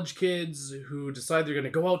college kids who decide they're going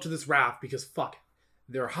to go out to this raft because fuck,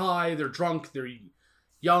 they're high, they're drunk, they're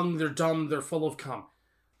young, they're dumb, they're full of cum.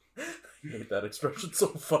 I hate that expression so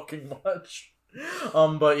fucking much.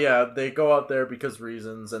 But yeah, they go out there because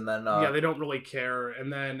reasons, and then yeah, they don't really care,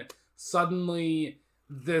 and then suddenly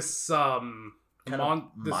this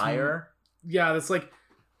mire. Yeah, this like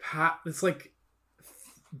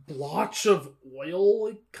blotch of oil.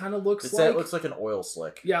 It kind of looks like. It looks like an oil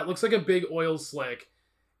slick. Yeah, it looks like a big oil slick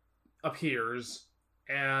appears,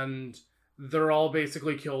 and they're all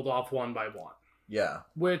basically killed off one by one. Yeah,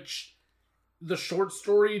 which the short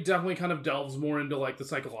story definitely kind of delves more into like the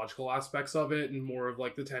psychological aspects of it and more of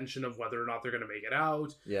like the tension of whether or not they're going to make it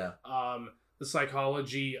out. Yeah. The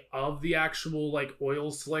psychology of the actual like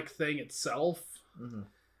oil slick thing itself.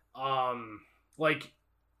 Mm-hmm. Like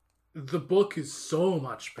the book is so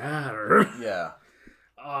much better. Yeah.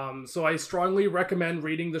 So I strongly recommend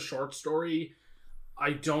reading the short story.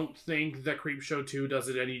 I don't think that Creepshow 2 does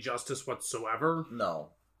it any justice whatsoever. No.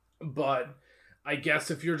 But I guess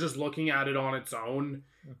if you're just looking at it on its own,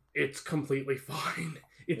 it's completely fine.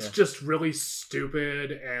 It's just really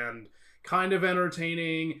stupid and kind of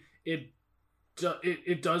entertaining. It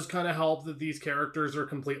does kind of help that these characters are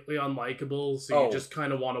completely unlikable, so you just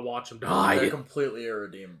kind of want to watch them die. They're completely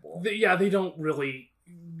irredeemable. They don't really...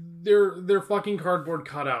 They're fucking cardboard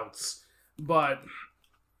cutouts. But...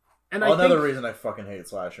 Another reason I fucking hate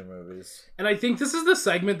slasher movies. And I think this is the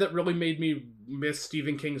segment that really made me miss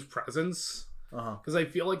Stephen King's presence. Because I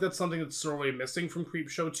feel like that's something that's sorely missing from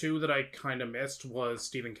Creepshow 2 that I kind of missed was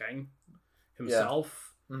Stephen King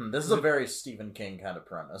himself. Yeah. This is a very Stephen King kind of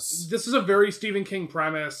premise. This is a very Stephen King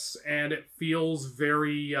premise, and it feels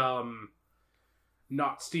very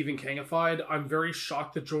not Stephen Kingified. I'm very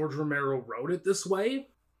shocked that George Romero wrote it this way,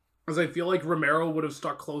 because I feel like Romero would have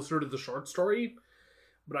stuck closer to the short story,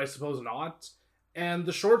 but I suppose not. And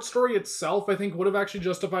the short story itself, I think, would have actually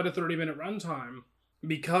justified a 30-minute runtime.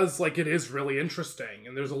 Because, like, it is really interesting,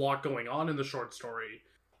 and there's a lot going on in the short story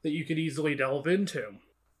that you could easily delve into.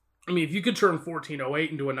 I mean, if you could turn 1408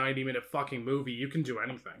 into a 90-minute fucking movie, you can do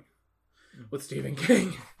anything with Stephen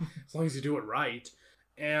King, as long as you do it right.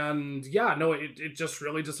 And, yeah, no, it just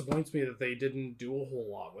really disappoints me that they didn't do a whole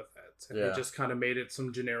lot with it. And they just kind of made it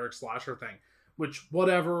some generic slasher thing. Which,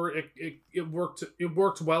 whatever, it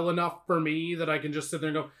worked well enough for me that I can just sit there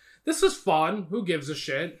and go, this is fun, who gives a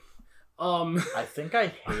shit? I think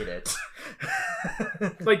I hate it.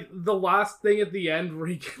 Like the last thing at the end where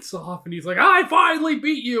he gets off and he's like, I finally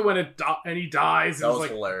beat you, and he dies. That was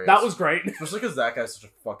like, hilarious. That was great. Especially because that guy's such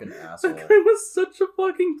a fucking asshole. That guy was such a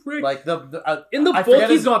fucking prick. Like in the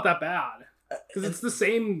book, he's not that bad because it's the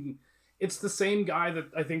same. It's the same guy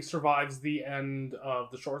that I think survives the end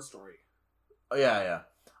of the short story. Yeah.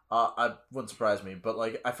 I wouldn't surprise me, but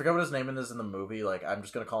like I forget what his name is in the movie. Like I'm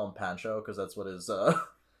just gonna call him Pancho because that's what his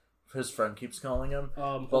friend keeps calling him.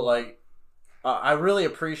 But like, I really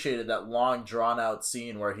appreciated that long drawn out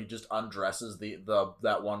scene where he just undresses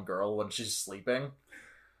that one girl when she's sleeping.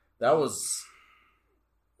 That was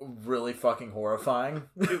really fucking horrifying.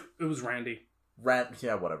 It was Randy.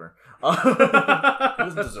 Yeah, whatever. He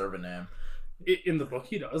doesn't deserve a name. In the book,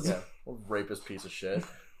 he does. Yeah, rapist piece of shit.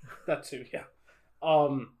 That too, yeah.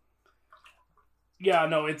 Yeah,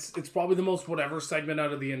 no, it's probably the most whatever segment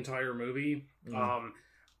out of the entire movie.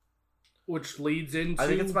 Which leads into... I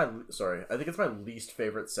think it's my least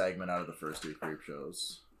favorite segment out of the first three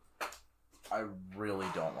Creepshows. I really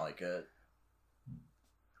don't like it.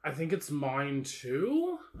 I think it's mine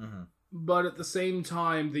too. But at the same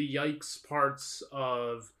time, the yikes parts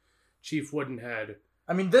of Chief Woodenhead...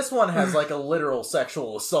 I mean, this one has like a literal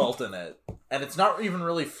sexual assault in it. And it's not even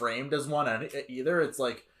really framed as one either. It's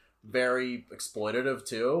like very exploitative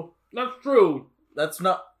too. That's true. That's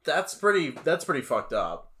pretty fucked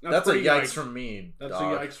up. That's a yikes from me, That's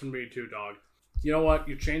dog. a yikes from me too, dog. You know what?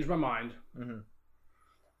 You changed my mind.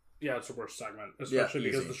 Yeah, it's the worst segment. Especially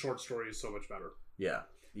because the short story is so much better. Yeah,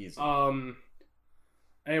 easy.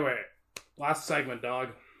 Anyway, last segment, dog.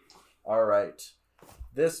 Alright.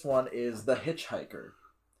 This one is The Hitchhiker.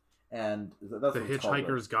 And that's The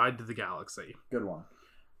Hitchhiker's Guide to the Galaxy. Good one.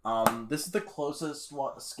 This is the closest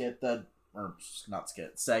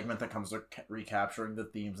segment that comes to recapturing the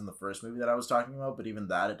themes in the first movie that I was talking about, but even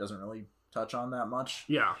that, it doesn't really touch on that much.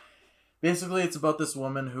 Yeah. Basically, it's about this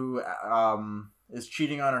woman who is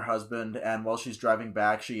cheating on her husband, and while she's driving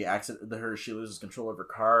back, she loses control of her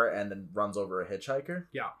car and then runs over a hitchhiker.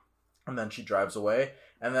 Yeah. And then she drives away,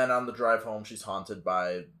 and then on the drive home, she's haunted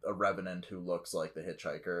by a revenant who looks like the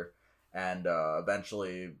hitchhiker, and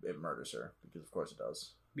eventually it murders her, because of course it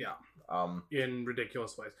does. Yeah. In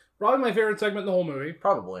ridiculous ways. Probably my favorite segment in the whole movie.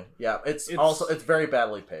 Probably. Yeah. It's also very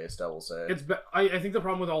badly paced, I will say. I think the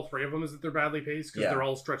problem with all three of them is that they're badly paced because they're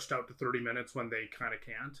all stretched out to 30 minutes when they kind of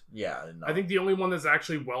can't. Yeah. No. I think the only one that's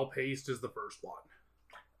actually well paced is the first one.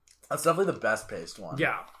 That's definitely the best paced one.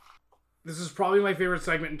 Yeah. This is probably my favorite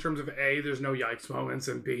segment in terms of A, there's no yikes moments,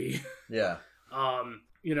 and B, yeah.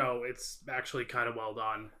 It's actually kind of well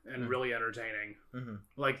done and really entertaining. Mm-hmm.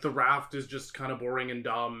 Like, the raft is just kind of boring and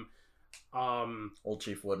dumb. Old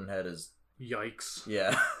Chief Woodenhead is... Yikes.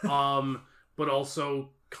 Yeah. But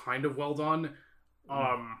also kind of well done.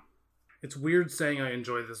 It's weird saying I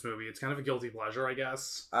enjoy this movie. It's kind of a guilty pleasure, I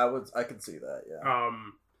guess. I could see that, yeah.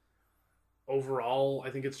 Overall,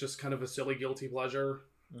 I think it's just kind of a silly guilty pleasure.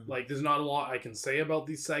 Mm-hmm. Like, there's not a lot I can say about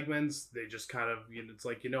these segments. They just kind of, it's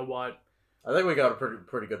like, you know what? I think we got a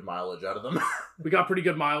pretty good mileage out of them. We got pretty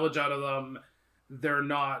good mileage out of them. They're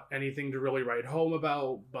not anything to really write home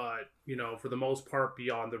about, but, for the most part,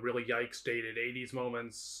 beyond the really yikes dated 80s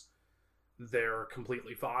moments, they're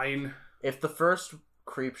completely fine. If the first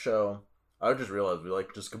Creep Show, I just realized we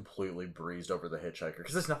just completely breezed over the hitchhiker,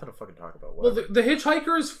 because there's nothing to fucking talk about. Whatever. Well, the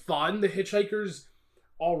hitchhiker is fun. The hitchhiker's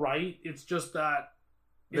alright. It's just that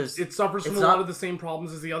it suffers from a lot of the same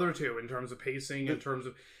problems as the other two in terms of pacing, in terms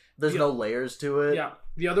of... There's no layers to it. Yeah.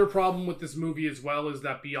 The other problem with this movie as well is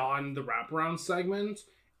that beyond the wraparound segment,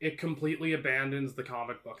 it completely abandons the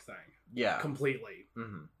comic book thing. Yeah. Completely.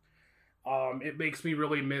 Mm-hmm. It makes me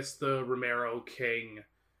really miss the Romero King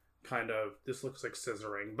kind of... This looks like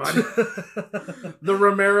scissoring, but... the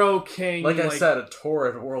Romero King... Like I said, a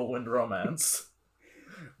torrid whirlwind romance.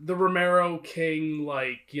 The Romero King,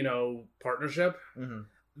 partnership. Mm-hmm.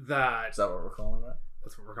 Is that what we're calling it?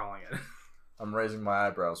 That's what we're calling it. I'm raising my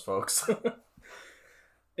eyebrows, folks.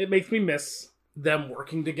 It makes me miss them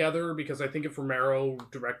working together, because I think if Romero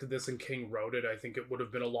directed this and King wrote it, I think it would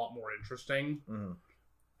have been a lot more interesting. Mm-hmm.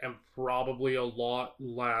 And probably a lot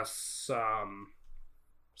less...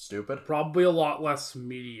 stupid? Probably a lot less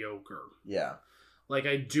mediocre. Yeah. Like,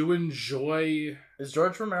 I do enjoy... Is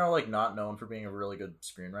George Romero, not known for being a really good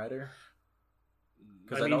screenwriter?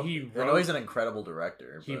 Because I know he's an incredible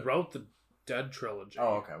director. He wrote the Dead trilogy.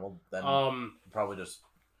 Oh, okay. Well, then probably just...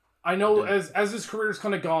 I know as his career's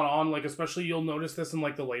kind of gone on, especially you'll notice this in,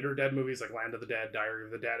 the later Dead movies, like Land of the Dead, Diary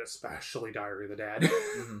of the Dead, especially Diary of the Dead,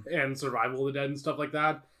 mm-hmm. and Survival of the Dead and stuff like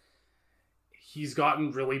that. He's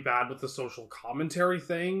gotten really bad with the social commentary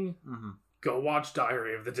thing. Mm-hmm. Go watch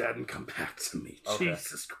Diary of the Dead and come back to me. Okay.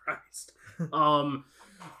 Jesus Christ.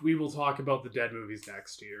 We will talk about the Dead movies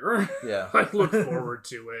next year. Yeah. I look forward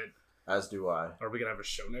to it. As do I. Are we going to have a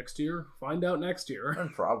show next year? Find out next year.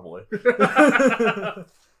 Probably.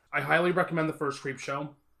 I highly recommend the first Creep Show.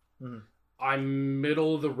 Mm-hmm. I'm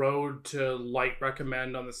middle of the road to light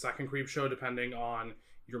recommend on the second Creep Show, depending on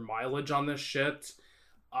your mileage on this shit.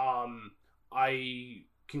 I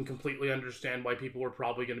can completely understand why people were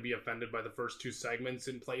probably going to be offended by the first two segments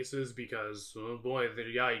in places, because, oh boy, they're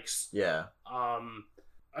yikes. Yeah.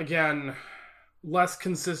 Again, less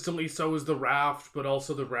consistently so is the Raft, but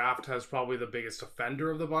also the Raft has probably the biggest offender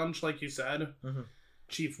of the bunch, like you said. Mm-hmm.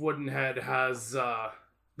 Chief Woodenhead has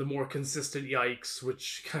the more consistent yikes,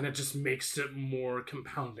 which kind of just makes it more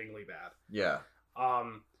compoundingly bad. Yeah.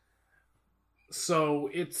 So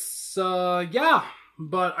it's, yeah,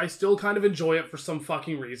 but I still kind of enjoy it for some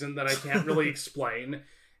fucking reason that I can't really explain.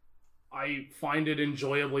 I find it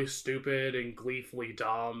enjoyably stupid and gleefully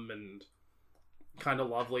dumb and kind of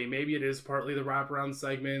lovely. Maybe it is partly the wraparound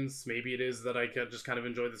segments. Maybe it is that I could just kind of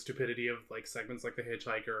enjoy the stupidity of segments like The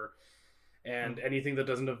Hitchhiker and anything that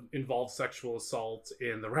doesn't involve sexual assault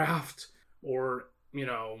in the Raft, or,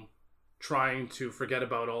 trying to forget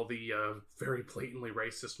about all the very blatantly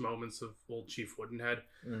racist moments of old Chief Woodenhead.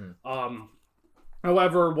 Mm.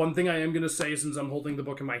 However, one thing I am going to say, since I'm holding the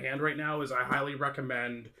book in my hand right now, is I highly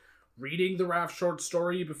recommend reading the Raft short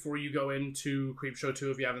story before you go into Creepshow 2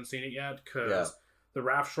 if you haven't seen it yet, because the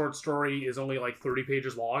Raft short story is only 30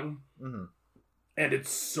 pages long, mm-hmm. and it's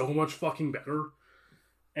so much fucking better.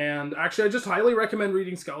 And actually, I just highly recommend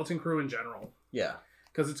reading Skeleton Crew in general. Yeah.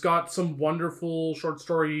 Because it's got some wonderful short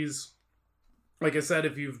stories. Like I said,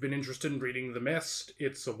 if you've been interested in reading The Mist,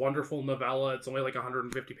 it's a wonderful novella. It's only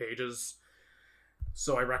 150 pages.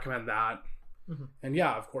 So I recommend that. Mm-hmm. And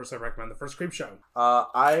yeah, of course, I recommend the first Creepshow.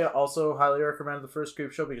 I also highly recommend the first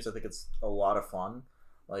Creepshow because I think it's a lot of fun.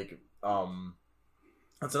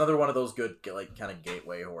 It's another one of those good, like, kind of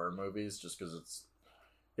gateway horror movies, just because it's,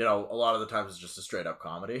 you know, a lot of the times it's just a straight up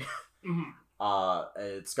comedy.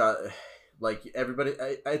 It's got, like, everybody,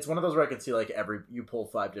 it's one of those where I can see, like, you pull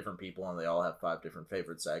 5 different people and they all have 5 different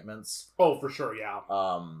favorite segments. Oh, for sure, yeah.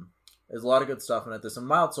 There's a lot of good stuff in it. There's some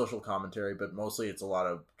mild social commentary, but mostly it's a lot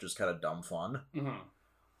of just kind of dumb fun.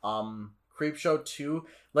 Creepshow 2,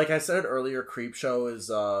 like I said earlier, Creepshow is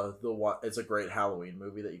it's a great Halloween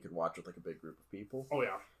movie that you could watch with like a big group of people. Oh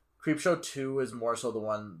yeah. Creepshow 2 is more so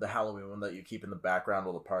the Halloween one that you keep in the background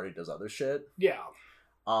while the party does other shit. Yeah.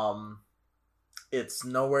 It's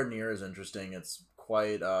nowhere near as interesting. It's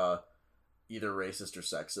quite either racist or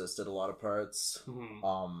sexist at a lot of parts.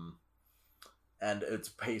 And it's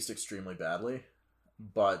paced extremely badly.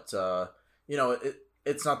 But you know,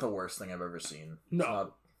 it's not the worst thing I've ever seen. No. It's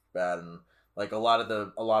not bad, and like a lot of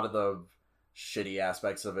the shitty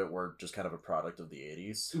aspects of it were just kind of a product of the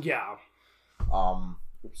 80s. Yeah.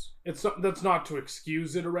 Oops. That's not to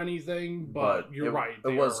excuse it or anything, but you're right.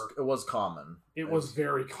 It was common. It was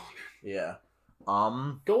very common. Yeah.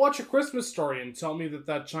 Go watch A Christmas Story and tell me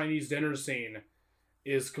that Chinese dinner scene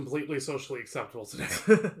is completely socially acceptable today.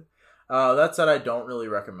 That said, I don't really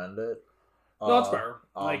recommend it. No, that's fair.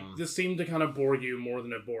 Like, this seemed to kind of bore you more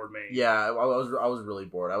than it bored me. Yeah, I was really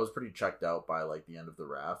bored. I was pretty checked out by, like, the end of the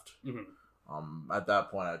raft. At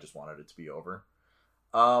that point, I just wanted it to be over.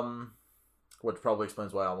 Which probably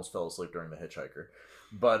explains why I almost fell asleep during The Hitchhiker.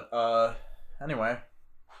 But, anyway.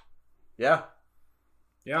 Yeah.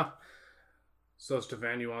 Yeah. So,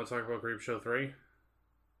 Stefan, you want to talk about Creepshow 3?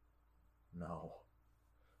 No.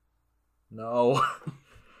 No!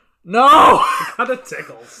 It kind of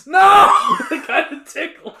tickles. No! It kind of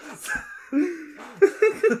tickles.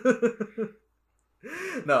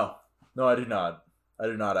 No, I do not. I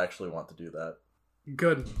do not actually want to do that.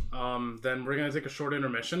 Good. Then we're gonna take a short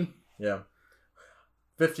intermission. Yeah.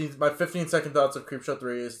 My 15-second thoughts of Creepshow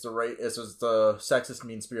 3 is the sexist,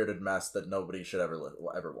 mean-spirited mess that nobody should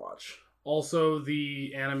ever watch. Also,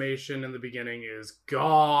 the animation in the beginning is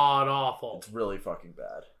god-awful. It's really fucking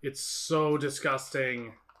bad. It's so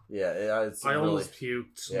disgusting. Yeah, I almost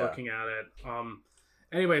puked looking at it.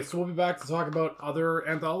 Anyway, so we'll be back to talk about other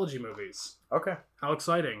anthology movies. Okay. How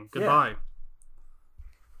exciting. Goodbye. Yeah.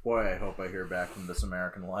 Boy, I hope I hear back from This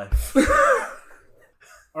American Life.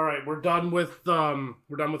 Alright, we're done with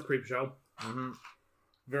Creepshow. Mm-hmm.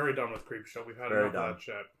 Very done with Creepshow. We've had enough of that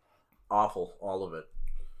shit. Awful. All of it.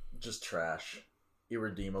 Just trash.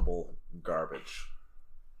 Irredeemable garbage.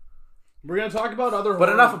 We're going to talk about other horror...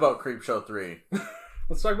 But enough about Creepshow 3.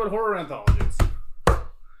 Let's talk about horror anthologies.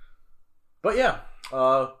 But yeah,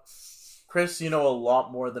 Chris, you know a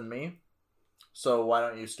lot more than me, so why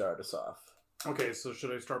don't you start us off? Okay, so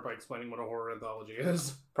should I start by explaining what a horror anthology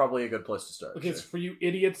is? Probably a good place to start. Okay, sure. It's for you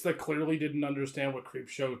idiots that clearly didn't understand what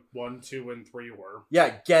Creepshow 1, 2, and 3 were.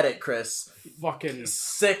 Yeah, get it, Chris. Fucking...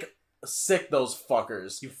 Sick those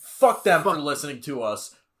fuckers. You fuck them for listening to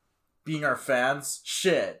us. Being our fans?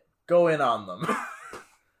 Shit. Go in on them.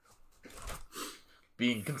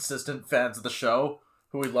 Being consistent fans of the show,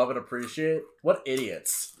 who we love and appreciate. What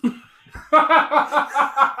idiots.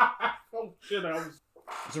 Oh, shit.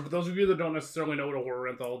 So for those of you that don't necessarily know what a horror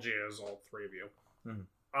anthology is, all 3 of you.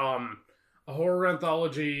 Mm-hmm. A horror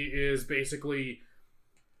anthology is basically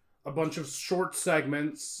a bunch of short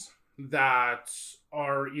segments that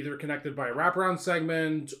are either connected by a wraparound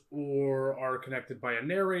segment, or are connected by a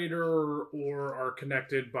narrator, or are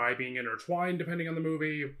connected by being intertwined depending on the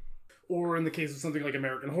movie. Or in the case of something like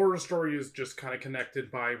American Horror Story, is just kind of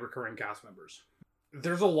connected by recurring cast members.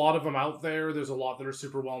 There's a lot of them out there. There's a lot that are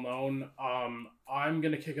super well known. I'm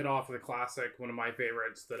going to kick it off with a classic, one of my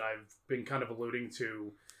favorites that I've been kind of alluding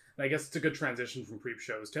to. And I guess it's a good transition from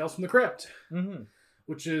Creepshows. Tales from the Crypt,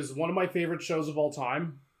 which is one of my favorite shows of all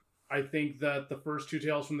time. I think that the first 2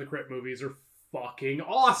 Tales from the Crypt movies are fucking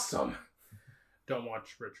awesome. Don't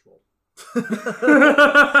watch Ritual.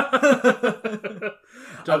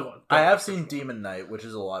 I have seen Demon Knight, which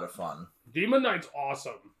is a lot of fun. Demon Knight's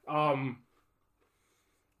awesome.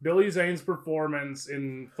 Billy Zane's performance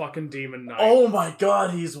in fucking Demon Knight. Oh my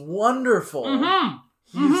god, he's wonderful.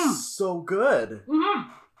 He's so good.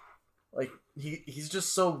 Like he's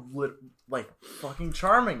just so fucking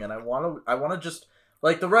charming, and I want to just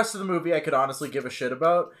like the rest of the movie I could honestly give a shit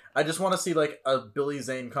about. I just want to see like a Billy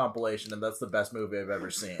Zane compilation, and that's the best movie I've ever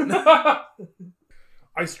seen.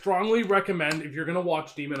 I strongly recommend, if you're gonna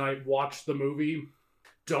watch Demon Knight, watch the movie.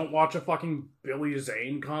 Don't watch a fucking Billy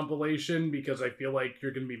Zane compilation, because I feel like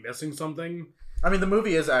you're gonna be missing something. I mean, the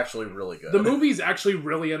movie is actually really good. The movie's actually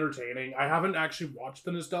really entertaining. I haven't actually watched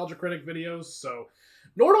the Nostalgia Critic videos, so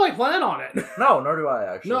nor do I plan on it. No, nor do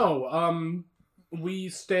I actually. No, we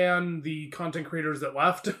stan the content creators that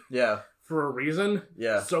left. Yeah. For a reason.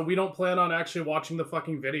 Yeah. So we don't plan on actually watching the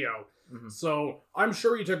fucking video. Mm-hmm. So I'm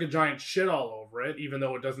sure he took a giant shit all over it, even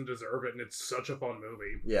though it doesn't deserve it, and it's such a fun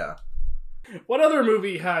movie. Yeah. What other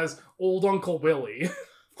movie has Old Uncle Willie?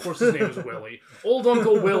 Of course his name is Willie. Old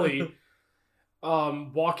Uncle Willie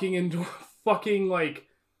walking into a fucking, like,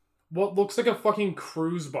 what looks like a fucking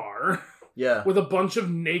cruise bar. Yeah. With a bunch of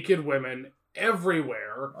naked women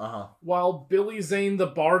everywhere. While Billy Zane the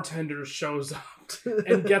bartender shows up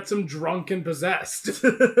and gets him drunk and possessed.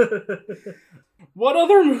 What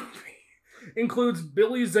other movie includes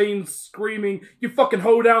Billy Zane screaming, "You fucking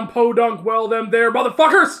hoedown podunk well them there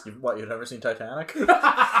motherfuckers!" You've never seen Titanic? You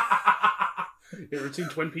ever seen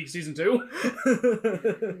Twin Peaks Season 2?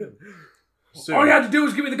 Soon. All you had to do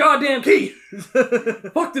was give me the goddamn key!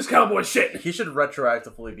 Fuck this cowboy shit! He should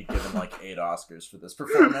retroactively be given like 8 Oscars for this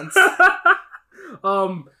performance.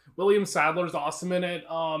 William Sadler's awesome in it.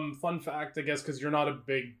 Fun fact, I guess, because you're not a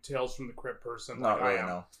big Tales from the Crypt person. Not really,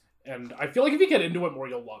 no. And I feel like if you get into it more,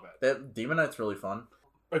 you'll love it. Demon Knight's really fun.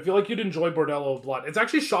 I feel like you'd enjoy Bordello of Blood. It's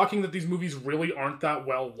actually shocking that these movies really aren't that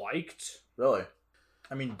well liked. Really?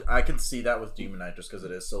 I mean, I can see that with Demon Knight just because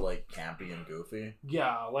it is so, like, campy and goofy.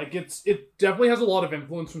 Yeah, like, it definitely has a lot of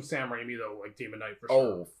influence from Sam Raimi, though, like Demon Knight, for sure.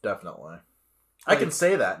 Oh, definitely. I can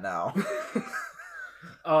say that now.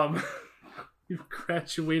 You've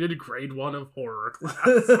graduated grade 1 of horror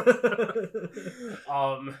class.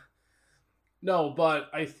 No, but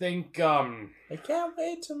I think, I can't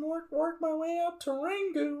wait to work my way up to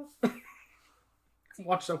Rangu.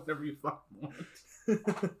 Watch that whenever you fucking want.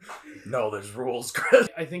 No, there's rules, Chris.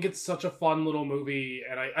 I think it's such a fun little movie,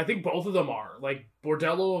 and I think both of them are. Like,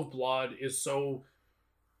 Bordello of Blood is so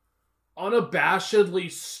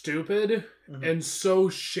unabashedly stupid and so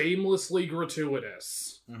shamelessly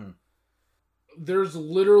gratuitous. There's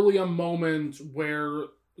literally a moment where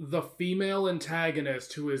the female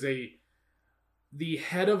antagonist, who is the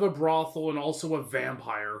head of a brothel and also a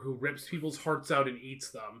vampire who rips people's hearts out and eats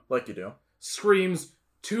them, like you do, screams,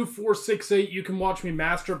 2468, you can watch me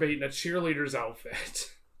masturbate in a cheerleader's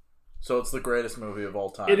outfit. So it's the greatest movie of all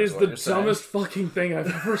time. It is the dumbest fucking thing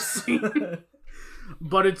I've ever seen.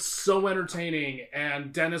 But it's so entertaining,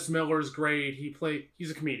 and Dennis Miller's great.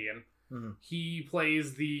 He's a comedian. He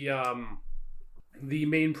plays the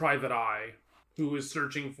main private eye who is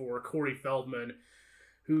searching for Corey Feldman,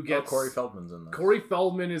 who gets... Corey Feldman's in this. Corey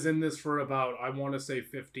Feldman is in this for about, I want to say,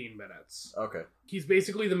 15 minutes. Okay. He's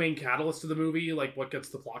basically the main catalyst of the movie, like what gets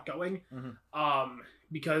the plot going.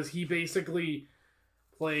 Because he basically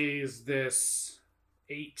plays this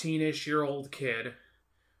 18-ish-year-old kid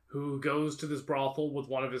who goes to this brothel with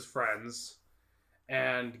one of his friends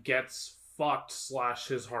and gets fucked /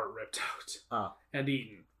 his heart ripped out and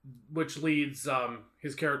eaten. Which leads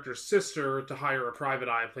his character's sister to hire a private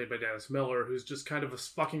eye played by Dennis Miller, who's just kind of a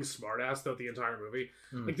fucking smartass throughout the entire movie.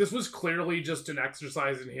 Like, this was clearly just an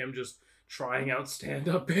exercise in him just trying out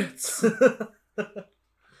stand-up bits.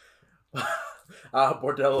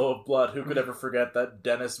 Bordello of Blood. Who could ever forget that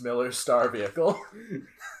Dennis Miller star vehicle?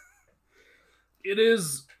 It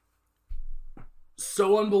is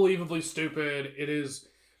so unbelievably stupid. It is...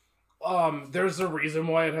 there's a reason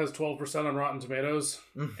why it has 12% on Rotten Tomatoes,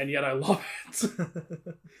 and yet I love it.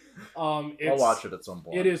 I'll watch it at some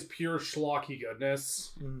point. It is pure schlocky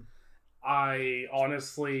goodness. I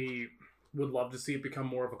honestly would love to see it become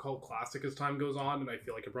more of a cult classic as time goes on, and I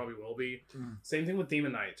feel like it probably will be. Same thing with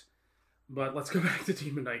Demon Knight. But let's go back to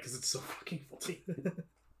Demon Knight, because it's so fucking funny.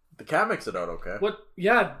 The cat makes it out okay.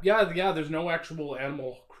 Yeah, there's no actual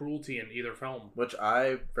animal cruelty in either film. Which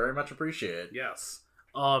I very much appreciate. Yes.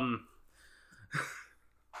 Am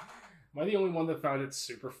I the only one that found it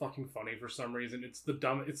super fucking funny for some reason? It's the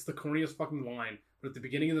corniest fucking line. But at the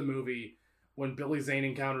beginning of the movie, when Billy Zane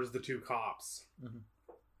encounters the 2 cops,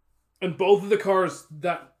 and both of the cars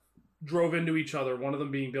that drove into each other, one of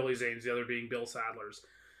them being Billy Zane's, the other being Bill Sadler's,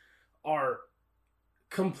 are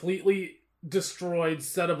completely destroyed,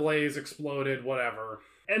 set ablaze, exploded, whatever.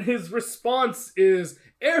 And his response is,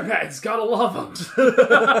 airbags, gotta love him.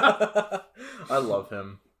 I love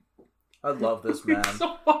him. I love this man.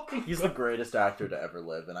 He's the greatest actor to ever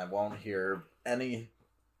live, and I won't hear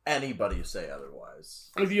anybody say otherwise.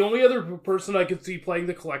 The only other person I could see playing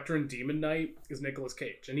the Collector in Demon Knight is Nicolas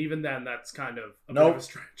Cage, and even then, that's kind of a bit of a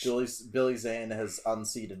stretch. Billy Zane has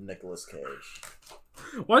unseated Nicolas Cage.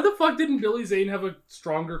 Why the fuck didn't Billy Zane have a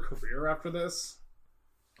stronger career after this?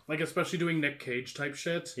 Like, especially doing Nick Cage type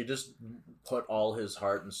shit. He just put all his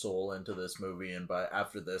heart and soul into this movie, and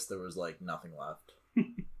after this, there was, like, nothing left.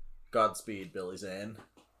 Godspeed, Billy Zane.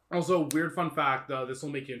 Also, weird fun fact, this will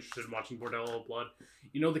make you interested in watching Bordello of Blood.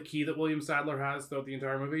 You know the key that William Sadler has throughout the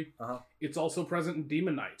entire movie? Uh-huh. It's also present in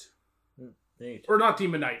Demon Knight. Neat. Or not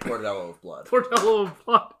Demon Knight. Bordello of Blood. Bordello of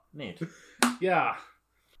Blood. Neat. Yeah.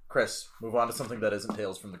 Chris, move on to something that isn't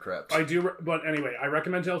Tales from the Crypt. I do, but anyway, I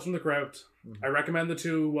recommend Tales from the Crypt. Mm-hmm. I recommend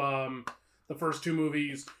the first two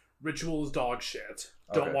movies. Ritual is dog shit.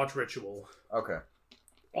 Don't Okay. watch Ritual. Okay.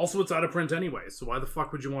 Also, it's out of print anyway, so why the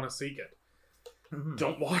fuck would you want to seek it? Mm-hmm.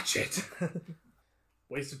 Don't watch it.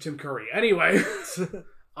 Waste of Tim Curry. Anyway. The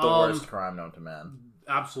worst crime known to man.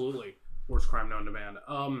 Absolutely. Worst crime known to man.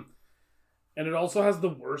 And it also has the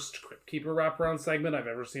worst Crypt Keeper wraparound segment I've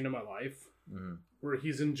ever seen in my life. Mm-hmm. Where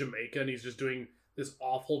he's in Jamaica and he's just doing this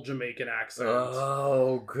awful Jamaican accent.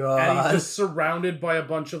 Oh, God. And he's just surrounded by a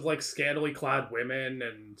bunch of, like, scantily clad women,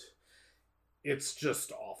 and it's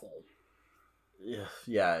just awful. Yeah.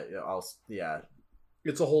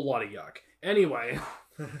 It's a whole lot of yuck. Anyway,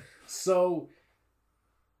 so...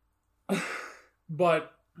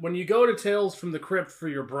 But when you go to Tales from the Crypt for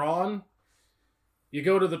your brawn, you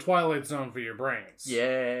go to the Twilight Zone for your brains.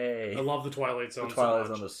 Yay. I love the Twilight Zone. The Twilight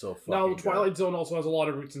so much. Zone is so fucking Now, the good. Twilight Zone also has a lot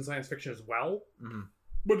of roots in science fiction as well,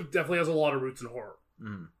 but it definitely has a lot of roots in horror.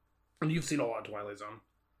 Mm-hmm. And you've seen a lot of Twilight Zone.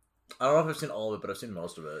 I don't know if I've seen all of it, but I've seen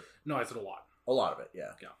most of it. No, I said a lot. A lot of it,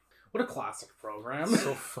 yeah. What a classic program.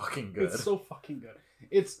 So fucking good. It's so fucking good.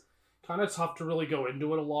 It's kind of tough to really go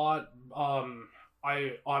into it a lot.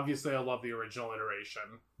 I love the original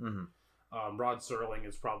iteration. Mm-hmm. Rod Serling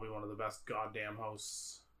is probably one of the best goddamn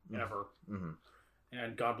hosts ever. Mm-hmm.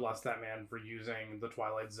 And God bless that man for using the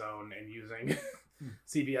Twilight Zone and using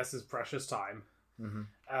CBS's precious time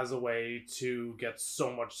as a way to get so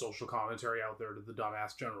much social commentary out there to the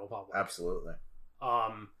dumbass general public. Absolutely.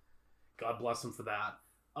 God bless him for that.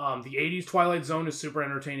 The 80s Twilight Zone is super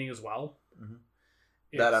entertaining as well. Mm-hmm.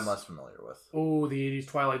 That I'm less familiar with. Oh, the 80s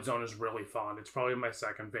Twilight Zone is really fun. It's probably my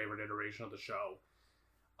second favorite iteration of the show.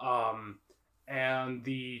 And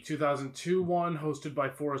the 2002 one, hosted by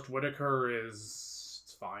Forrest Whitaker,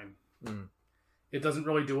 it's fine. Mm. It doesn't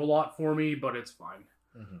really do a lot for me, but it's fine.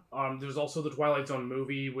 Mm-hmm. There's also the Twilight Zone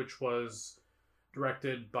movie, which was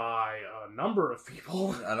directed by a number of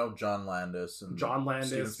people. I know John Landis and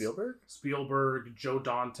Steven Spielberg, Joe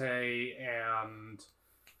Dante, and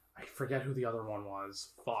I forget who the other one was.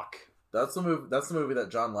 Fuck. That's the movie that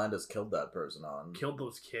John Landis killed that person on. Killed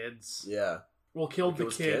those kids. Yeah. Well, killed the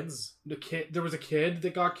kids. There was a kid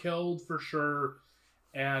that got killed for sure,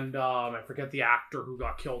 and I forget the actor who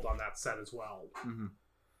got killed on that set as well. Mm-hmm.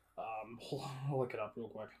 Hold on, I'll look it up real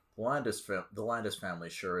quick. The Landis family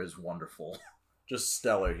sure is wonderful. Just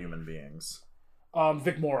stellar human beings.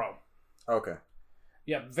 Vic Morrow. Okay.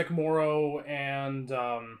 Yeah, Vic Morrow, and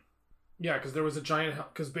yeah, because there was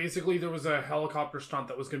basically there was a helicopter stunt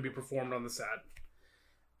that was going to be performed on the set.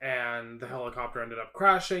 And the helicopter ended up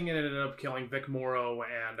crashing and it ended up killing Vic Morrow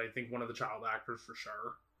and I think one of the child actors for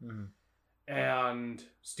sure. Mm-hmm. And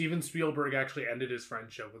Steven Spielberg actually ended his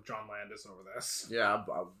friendship with John Landis over this. Yeah,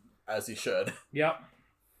 as he should. Yep.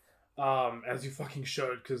 As you fucking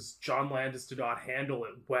should, because John Landis did not handle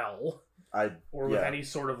it well. With any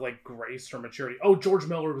sort of like grace or maturity. Oh, George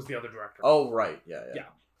Miller was the other director. Oh, right. Yeah.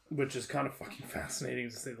 Which is kind of fucking fascinating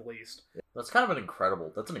to say the least. That's kind of an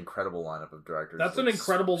incredible lineup of directors. That's an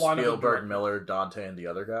incredible lineup of directors. Spielberg, Miller, Dante, and the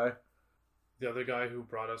other guy. The other guy who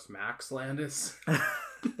brought us Max Landis.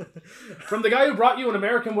 From the guy who brought you An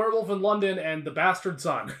American Werewolf in London and The Bastard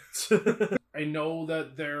Son. I know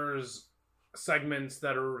that there's segments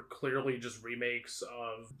that are clearly just remakes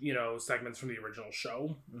of, segments from the original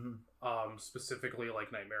show. Mm-hmm. Specifically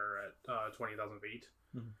like Nightmare at 20,000 Feet.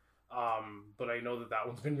 Mm-hmm. But I know that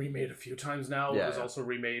one's been remade a few times now. Yeah, it was also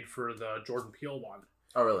remade for the Jordan Peele one.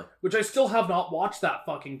 Oh, really? Which I still have not watched that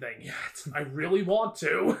fucking thing yet. I really want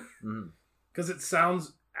to. Because it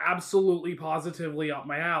sounds absolutely positively up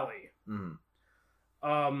my alley.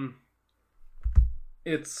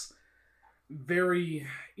 It's very...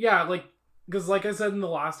 Yeah, because like I said in the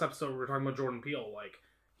last episode, we were talking about Jordan Peele,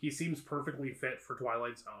 he seems perfectly fit for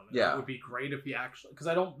Twilight Zone. And yeah. It would be great if he actually... Because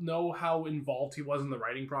I don't know how involved he was in the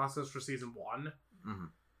writing process for season 1. Mm-hmm.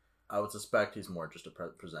 I would suspect he's more just a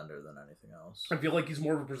presenter than anything else. I feel like he's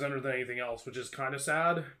more of a presenter than anything else, which is kind of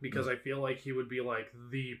sad, because I feel like he would be,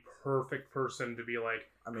 the perfect person to be,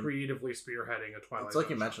 creatively spearheading a Twilight Zone. It's like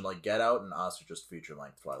you mentioned, Get Out and Us are just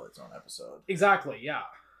feature-length Twilight Zone episode. Exactly, yeah.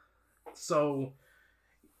 So,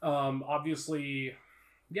 obviously,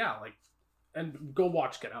 yeah, and go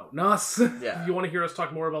watch Get Out. Us. Yeah. If you want to hear us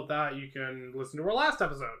talk more about that, you can listen to our last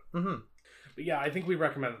episode. Mm-hmm. But yeah, I think we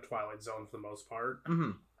recommend the Twilight Zone for the most part.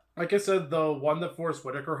 Mm-hmm. Like I said, the one that Forrest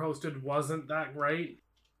Whitaker hosted wasn't that great.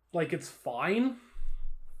 It's fine.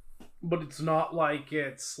 but it's not like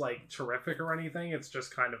it's like terrific or anything. It's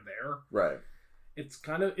just kind of there. Right. It's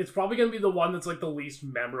probably going to be the one that's like the least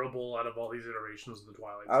memorable out of all these iterations of the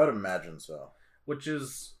Twilight Zone. I would imagine so. Which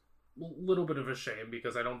is a little bit of a shame,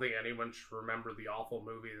 because I don't think anyone should remember the awful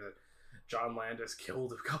movie that John Landis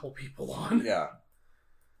killed a couple people on. Yeah.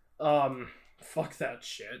 Fuck that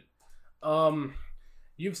shit.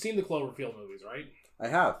 You've seen the Cloverfield movies, right? I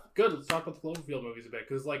have. Good. Let's talk about the Cloverfield movies a bit,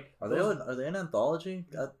 because like, are they an anthology?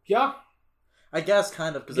 Yeah. I guess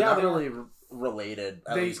kind of, because they're not really related,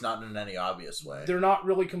 at least not in any obvious way. They're not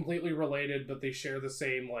really completely related, but they share the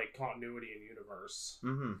same like continuity and universe.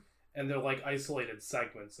 Mm-hmm. And they're like isolated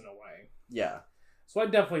segments in a way. Yeah. So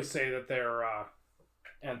I'd definitely say that they're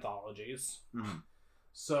anthologies. Mm-hmm.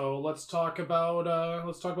 So let's talk about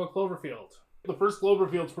Cloverfield. The first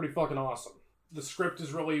Cloverfield's pretty fucking awesome. The script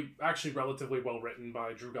is actually relatively well written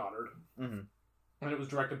by Drew Goddard. Mm-hmm. And it was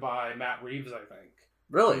directed by Matt Reeves, I think.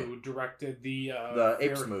 Really? Who directed the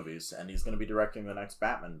Apes movies, and he's going to be directing the next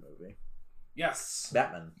Batman movie. Yes.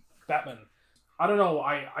 Batman. I don't know.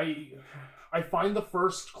 I find the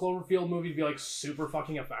first Cloverfield movie to be like super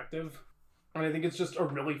fucking effective. And I think it's just a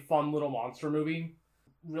really fun little monster movie.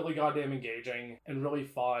 Really goddamn engaging and really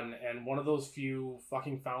fun, and one of those few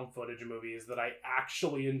fucking found footage movies that I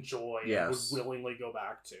actually enjoy and would willingly go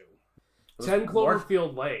back to. 10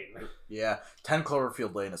 Cloverfield Lane. Yeah, 10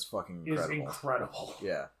 Cloverfield Lane is fucking incredible. Is incredible.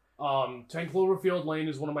 Yeah. 10 Cloverfield Lane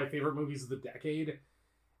is one of my favorite movies of the decade,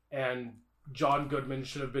 and John Goodman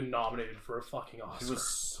should have been nominated for a fucking Oscar. He was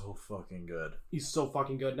so fucking good. He's so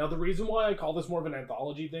fucking good. Now, the reason why I call this more of an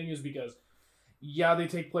anthology thing is because, yeah, they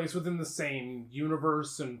take place within the same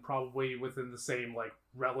universe and probably within the same, like,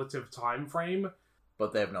 relative time frame.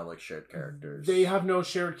 But they have no, like, shared characters. They have no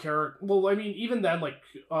shared character. Well, I mean, even then, like,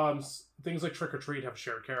 things like Trick or Treat have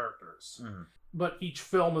shared characters. Mm-hmm. But each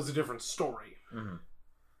film is a different story. Mm-hmm.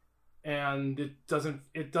 And it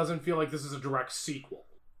doesn't feel like this is a direct sequel.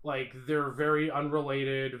 Like, they're very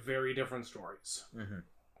unrelated, very different stories. Mm-hmm.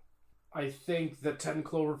 I think that 10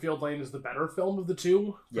 Cloverfield Lane is the better film of the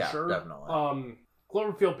two, for sure. Definitely.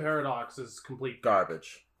 Cloverfield Paradox is complete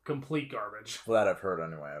garbage. Complete garbage. Well, that I've heard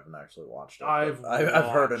anyway. I haven't actually watched it. I've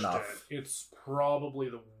heard enough. It's probably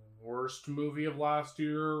the worst movie of last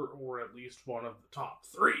year, or at least one of the top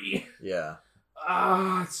 3. Yeah.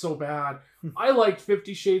 It's so bad. I liked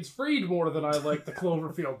 50 Shades Freed more than I liked the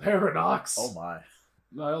Cloverfield Paradox. Oh my.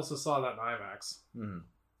 I also saw that in IMAX. Mm-hmm.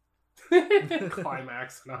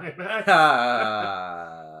 Climax and IMAX.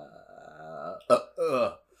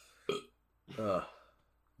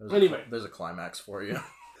 Anyway, there's a climax for you.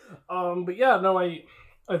 But yeah, no, I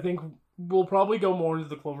think we'll probably go more into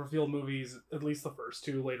the Cloverfield movies, at least the first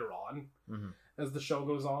 2 later on, as the show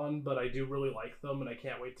goes on. But I do really like them, and I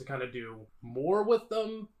can't wait to kind of do more with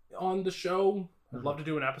them on the show. I'd love to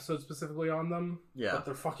do an episode specifically on them. Yeah, but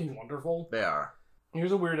they're fucking wonderful. They are.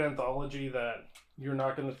 Here's a weird anthology that you're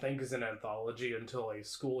not going to think is an anthology until I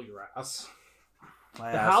school your ass. The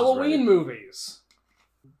Halloween movies.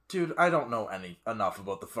 Dude, I don't know enough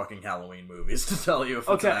about the fucking Halloween movies to tell you if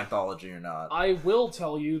it's an anthology or not. I will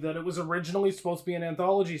tell you that it was originally supposed to be an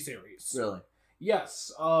anthology series. Really?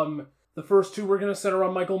 Yes. The first 2 were going to center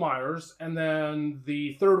on Michael Myers, and then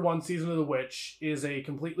the third one, Season of the Witch, is a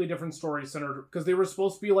completely different story centered, because they were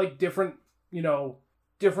supposed to be like different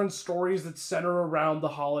stories that center around the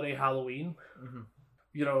holiday Halloween. Mm-hmm.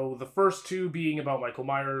 You know, the first 2 being about Michael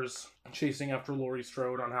Myers chasing after Laurie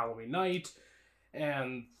Strode on Halloween night,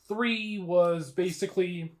 and 3 was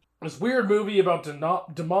basically this weird movie about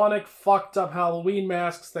demonic, fucked up Halloween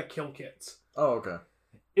masks that kill kids. Oh, okay.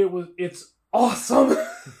 It's awesome.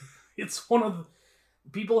 It's one of the...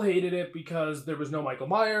 People hated it because there was no Michael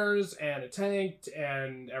Myers, and it tanked,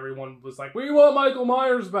 and everyone was like, we want Michael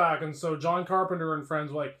Myers back. And so John Carpenter and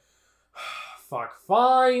friends were like, fuck,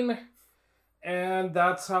 fine. And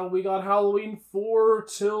that's how we got Halloween 4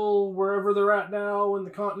 till wherever they're at now, and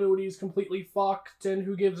the continuity is completely fucked, and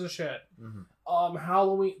who gives a shit. Mm-hmm.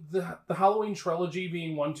 Halloween, the Halloween trilogy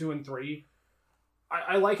being 1, 2, and 3.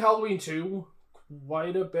 I like Halloween 2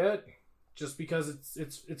 quite a bit, just because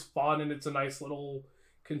it's fun and it's a nice little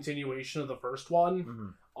continuation of the first one. Mm-hmm.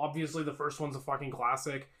 Obviously, the first one's a fucking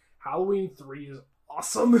classic. Halloween 3 is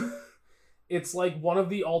awesome. It's like one of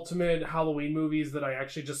the ultimate Halloween movies that I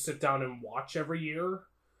actually just sit down and watch every year.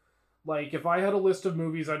 Like, if I had a list of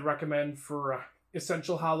movies I'd recommend for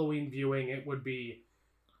essential Halloween viewing, it would be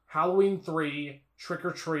Halloween 3, Trick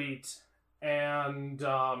or Treat, and,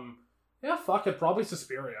 probably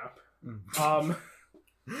Suspiria. Mm.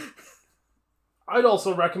 I'd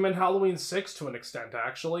also recommend Halloween 6 to an extent,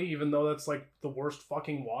 actually, even though that's, like, the worst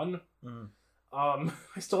fucking one. Mm. I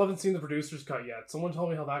still haven't seen the producer's cut yet. Someone tell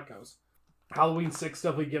me how that goes. Halloween 6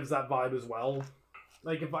 definitely gives that vibe as well.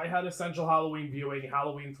 Like, if I had essential Halloween viewing,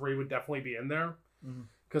 Halloween 3 would definitely be in there.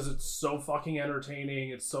 Because it's so fucking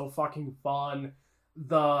entertaining. It's so fucking fun.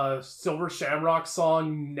 The Silver Shamrock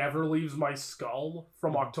song Never Leaves My Skull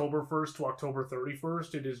from October 1st to October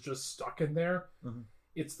 31st. It is just stuck in there.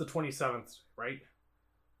 It's the 27th, right?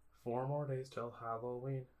 4 more days till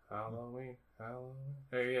Halloween. Halloween.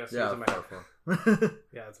 Hey, yes, yeah, it's in my head.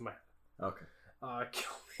 Yeah, it's in my head. Okay.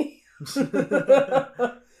 Kill me.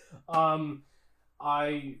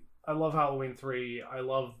 I love Halloween 3. I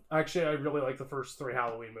really like the first 3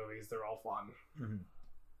 Halloween movies. They're all fun.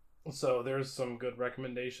 So there's some good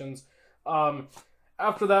recommendations.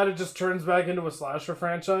 After that, it just turns back into a slasher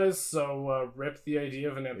franchise. So rip the idea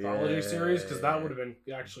of an anthology series, because that would have been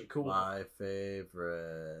actually cool. My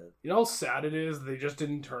favorite. You know how sad it is they just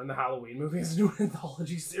didn't turn the Halloween movies into an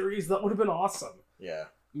anthology series? That would have been awesome. Yeah.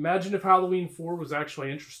 Imagine if Halloween 4 was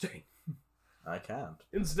actually interesting. I can't.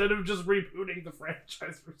 Instead of just rebooting the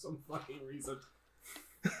franchise for some fucking reason.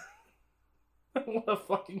 I want to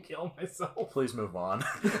fucking kill myself. Please move on.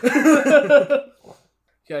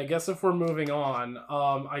 Okay, I guess if we're moving on,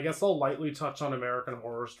 I guess I'll lightly touch on American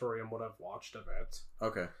Horror Story and what I've watched of it.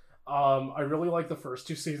 Okay. I really like the first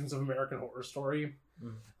 2 seasons of American Horror Story.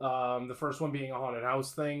 The first one being a haunted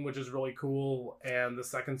house thing, which is really cool, and the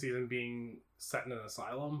second season being set in an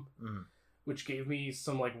asylum, which gave me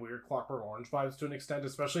some like weird Clockwork Orange vibes to an extent,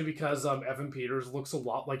 especially because Evan Peters looks a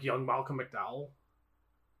lot like young Malcolm McDowell.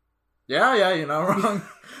 Yeah, you're not wrong.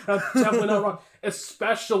 That's definitely not wrong.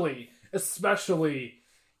 Especially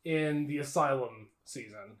in the Asylum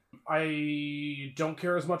season. I don't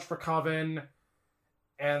care as much for Coven,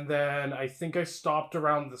 and then I think I stopped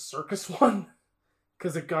around the circus one,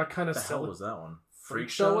 because it got kind of silly. What was that one? Freak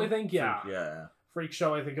Show, I think? Yeah. Yeah. Freak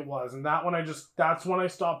Show, I think it was. And that one, that's when I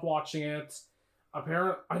stopped watching it. I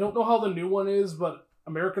don't know how the new one is, but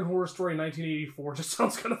American Horror Story 1984 just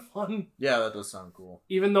sounds kind of fun. Yeah, that does sound cool.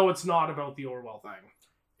 Even though it's not about the Orwell thing.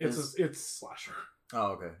 It's slasher.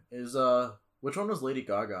 Oh, okay. Which one was Lady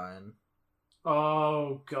Gaga in?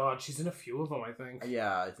 Oh, God. She's in a few of them, I think.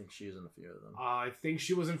 Yeah, I think she's in a few of them. I think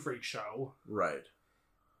she was in Freak Show. Right.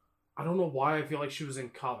 I don't know why I feel like she was in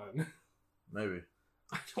Coven. Maybe.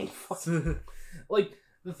 I don't fucking... Like,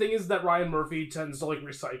 the thing is that Ryan Murphy tends to, like,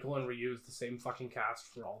 recycle and reuse the same fucking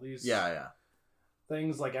cast for all these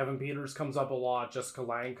things. Like, Evan Peters comes up a lot, Jessica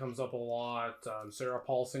Lange comes up a lot, Sarah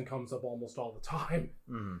Paulson comes up almost all the time.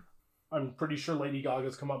 I'm pretty sure Lady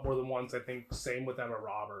Gaga's come up more than once. I think same with Emma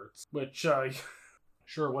Roberts. Which,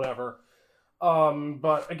 sure, whatever.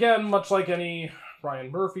 But again, much like any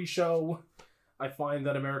Ryan Murphy show, I find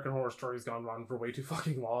that American Horror Story's gone on for way too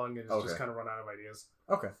fucking long, and it's just kind of run out of ideas.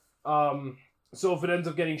 Okay. So if it ends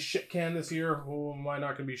up getting shit canned this year, who am I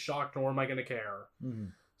not going to be shocked, nor am I going to care?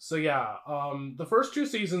 So yeah, the first 2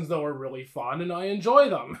 seasons, though, are really fun, and I enjoy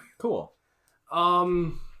them. Cool.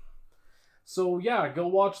 So yeah, go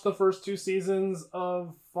watch the first 2 seasons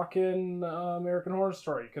of fucking American Horror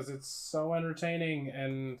Story, because it's so entertaining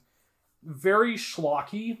and very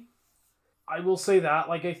schlocky. I will say that.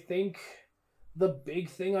 Like, I think the big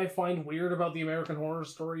thing I find weird about the American Horror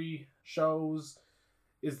Story shows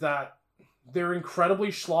is that they're incredibly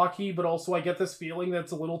schlocky, but also I get this feeling that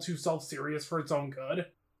it's a little too self-serious for its own good.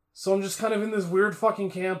 So I'm just kind of in this weird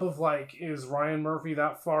fucking camp of, like, is Ryan Murphy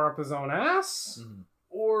that far up his own ass?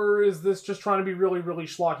 Or is this just trying to be really, really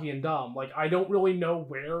schlocky and dumb? Like, I don't really know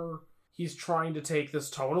where he's trying to take this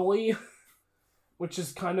tonally, which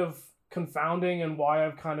is kind of confounding and why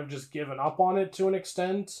I've kind of just given up on it to an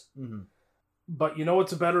extent. But you know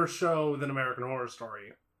it's a better show than American Horror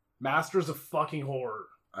Story? Masters of fucking Horror.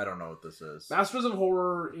 I don't know what this is. Masters of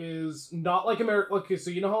Horror is not like American... Okay, so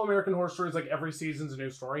you know how American Horror Story is like every season's a new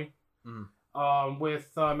story?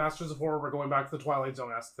 With Masters of Horror, we're going back to the Twilight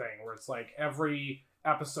Zone-esque thing, where it's like every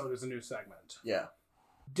episode is a new segment. Yeah.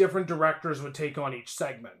 Different directors would take on each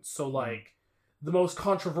segment. So, like, the most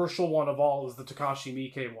controversial one of all is the Takashi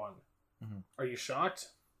Miike one. Are you shocked?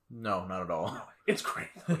 No, not at all. No, it's great.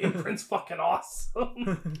 The imprint's fucking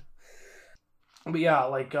awesome. But yeah,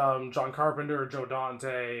 like, John Carpenter, Joe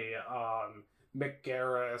Dante, Mick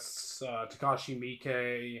Garris, Takashi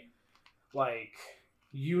Miike, like,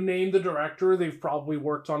 you name the director, they've probably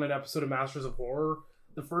worked on an episode of Masters of Horror.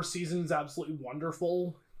 The first season is absolutely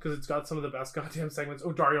wonderful, because it's got some of the best goddamn segments.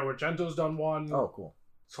 Oh, Dario Argento's done one. Oh, cool.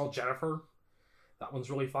 It's called Jennifer. That one's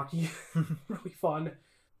really fucky. Really fun.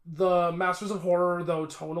 The Masters of Horror, though,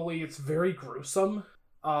 tonally, it's very gruesome.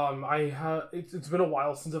 It's been a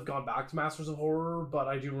while since I've gone back to Masters of Horror, but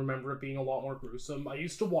I do remember it being a lot more gruesome. I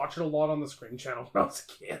used to watch it a lot on the Screen Channel when I was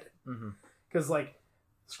a kid. Because, like,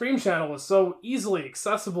 Scream Channel is so easily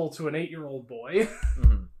accessible to an 8-year-old boy.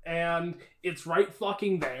 And it's right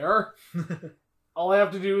fucking there. All I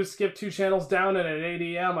have to do is skip 2 channels down, and at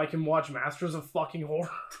 8 a.m. I can watch Masters of fucking Horror.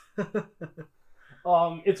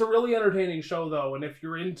 It's a really entertaining show, though, and if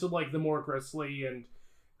you're into, like, the more grisly and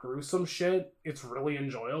gruesome shit, it's really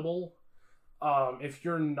enjoyable. If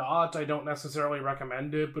you're not, I don't necessarily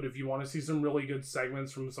recommend it, but if you want to see some really good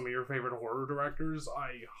segments from some of your favorite horror directors,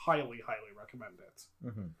 I highly, highly recommend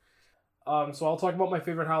it. So I'll talk about my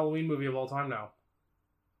favorite Halloween movie of all time now.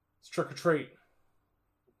 It's Trick or Treat.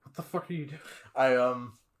 What the fuck are you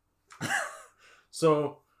doing?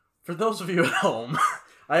 So, for those of you at home,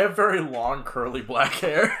 I have very long, curly black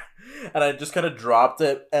hair, and I just kind of dropped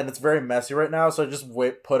it, and it's very messy right now, so I just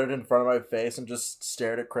put it in front of my face and just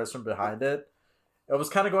stared at Chris from behind it. I was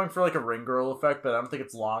kind of going for, like, a ring girl effect, but I don't think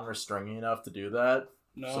it's long or stringy enough to do that.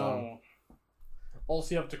 No. So.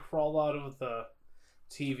 Also, you have to crawl out of the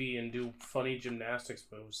TV and do funny gymnastics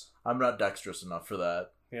moves. I'm not dexterous enough for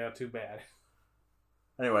that. Yeah, too bad.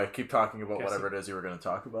 Anyway, keep talking about whatever it is you were going to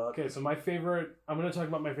talk about. Okay, so I'm going to talk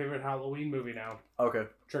about my favorite Halloween movie now. Okay.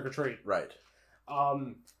 Trick or Treat. Right.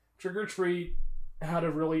 Trick or Treat had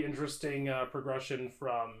a really interesting progression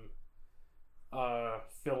from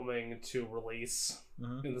filming to release,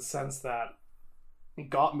 in the sense that it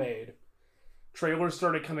got made. Trailers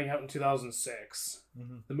started coming out in 2006.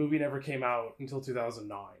 The movie never came out until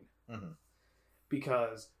 2009.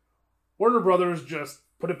 Because Warner Brothers just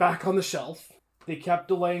put it back on the shelf. They kept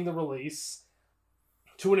delaying the release.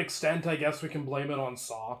 To an extent, I guess we can blame it on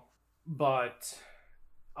Saw. But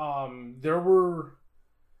there were,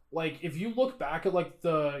 like, if you look back at, like,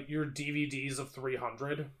 your DVDs of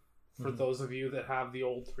 300, for those of you that have the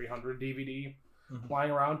old 300 DVD lying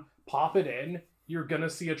around, pop it in. You're gonna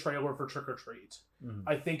see a trailer for Trick or Treat.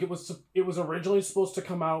 I think it was originally supposed to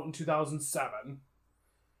come out in 2007,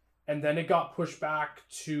 and then it got pushed back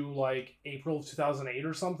to, like, April of 2008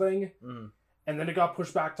 or something. And then it got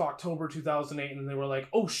pushed back to October 2008, and they were like,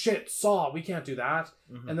 oh shit, Saw, we can't do that.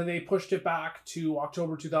 And then they pushed it back to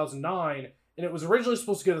October 2009, and it was originally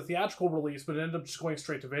supposed to get a theatrical release, but it ended up just going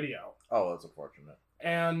straight to video. Oh, that's unfortunate.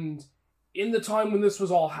 And in the time when this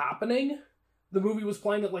was all happening, the movie was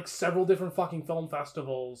playing at, like, several different fucking film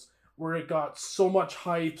festivals, where it got so much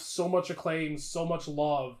hype, so much acclaim, so much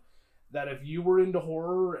love, that if you were into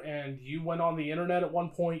horror and you went on the internet at one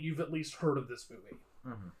point, you've at least heard of this movie.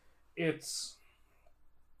 It's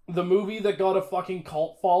the movie that got a fucking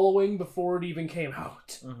cult following before it even came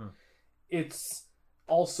out. It's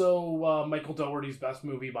also Michael Dougherty's best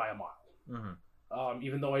movie by a mile.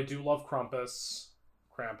 Even though I do love Krampus,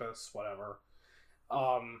 whatever.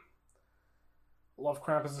 Love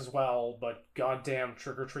Krampus as well, but goddamn,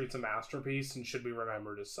 Trick or Treat's a masterpiece and should be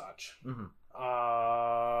remembered as such.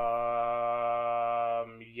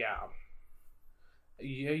 Yeah.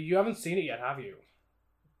 You haven't seen it yet, have you?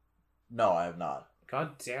 No, I have not.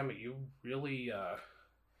 God damn it, you really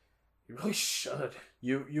should.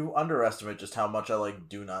 You underestimate just how much I, like,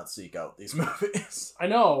 do not seek out these movies. I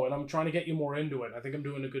know, and I'm trying to get you more into it. I think I'm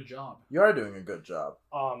doing a good job. You are doing a good job.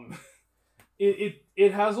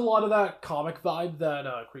 It has a lot of that comic vibe that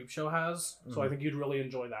Creepshow has, so I think you'd really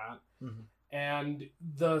enjoy that. And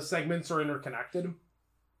the segments are interconnected.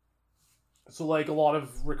 So, like, a lot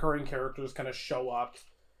of recurring characters kind of show up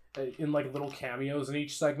in, like, little cameos in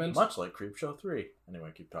each segment. Much like Creepshow 3.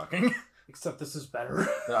 Anyway, keep talking. Except this is better.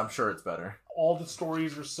 I'm sure it's better. All the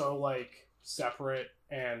stories are so, like, separate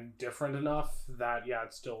and different enough that, yeah,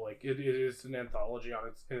 it's still, like, it is an anthology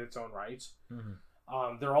in its own right.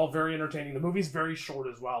 They're all very entertaining. The movie's very short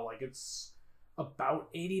as well. Like, it's about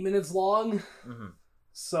 80 minutes long.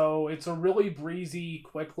 So it's a really breezy,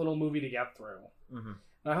 quick little movie to get through. And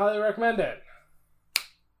I highly recommend it.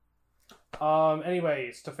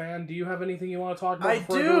 Anyway, Stefan, do you have anything you want to talk about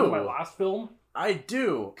before I go to my last film? I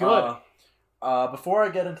do. Good. Before I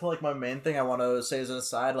get into, like, my main thing, I want to say as an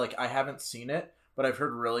aside, like, I haven't seen it, but I've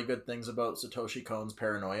heard really good things about Satoshi Kon's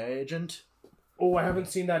Paranoia Agent. Oh, I haven't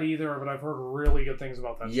seen that either, but I've heard really good things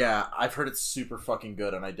about that. Yeah, I've heard it's super fucking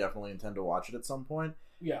good, and I definitely intend to watch it at some point.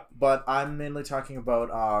 Yeah. But I'm mainly talking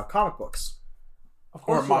about comic books. Of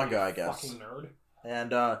course. Or manga, I guess. Fucking nerd.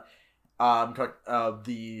 And I'm talking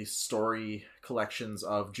the story collections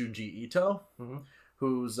of Junji Ito,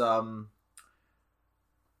 who's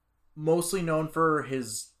mostly known for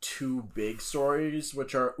his 2 big stories,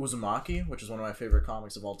 which are Uzumaki, which is one of my favorite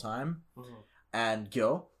comics of all time, and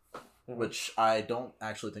Gyo, which I don't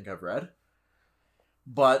actually think I've read.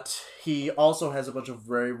 But he also has a bunch of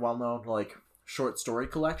very well-known, like, short story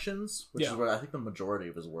collections, which is what I think the majority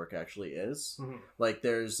of his work actually is. Mm-hmm. Like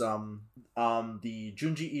there's the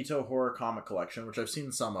Junji Ito horror comic collection, which I've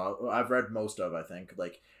seen some of. I've read most of, I think.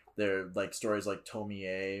 Like they're like stories like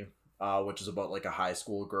Tomie, which is about like a high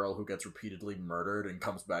school girl who gets repeatedly murdered and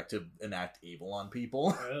comes back to enact evil on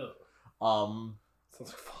people. Oh.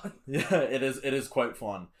 Sounds like fun. Yeah, it is quite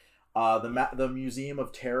fun. The Museum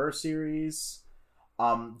of Terror series.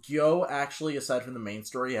 Gyo actually, aside from the main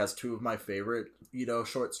story, has two of my favorite Ito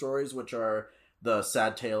short stories, which are The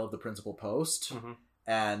Sad Tale of the Principal Post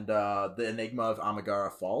and The Enigma of Amigara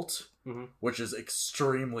Fault, which is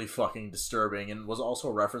extremely fucking disturbing and was also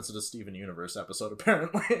a reference to the Steven Universe episode,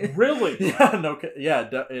 apparently. Really?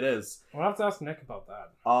 It is. I'll have to ask Nick about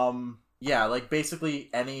that. Yeah, like basically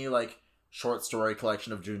any like short story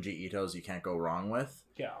collection of Junji Ito's you can't go wrong with.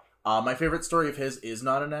 Yeah. My favorite story of his is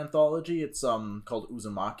not an anthology. It's called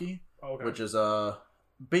Uzumaki, which is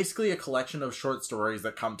basically a collection of short stories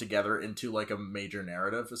that come together into like a major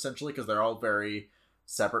narrative, essentially, because they're all very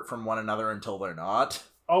separate from one another until they're not.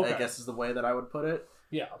 I guess is the way that I would put it.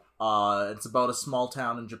 Yeah. It's about a small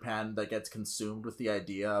town in Japan that gets consumed with the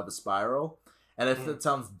idea of a spiral, and if it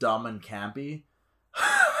sounds dumb and campy,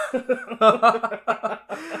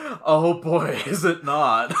 oh boy, is it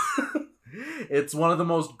not? It's one of the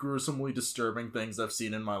most gruesomely disturbing things I've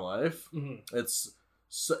seen in my life. It's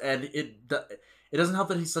so, and it doesn't help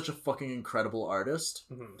that he's such a fucking incredible artist.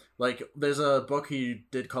 Like, there's a book he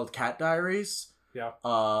did called Cat Diaries. Yeah.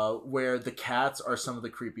 Where the cats are some of the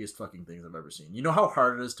creepiest fucking things I've ever seen. You know how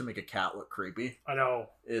hard it is to make a cat look creepy? I know.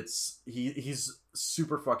 He's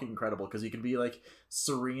super fucking incredible because he can be like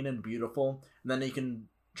serene and beautiful, and then he can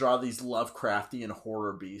draw these Lovecraftian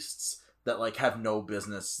horror beasts that like have no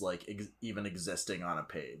business like even existing on a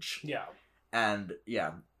page. Yeah. And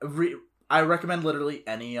yeah, I recommend literally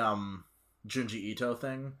any Junji Ito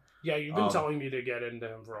thing. Yeah, you've been telling me to get into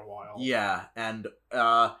him for a while. Yeah, and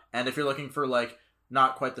if you're looking for like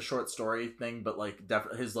not quite the short story thing, but like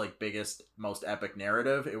his like biggest, most epic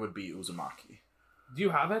narrative, it would be Uzumaki. Do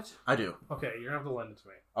you have it? I do. Okay, you're gonna have to lend it to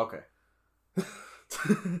me. Okay.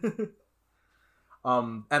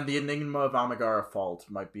 And The Enigma of Amigara Fault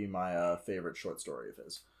might be my favorite short story of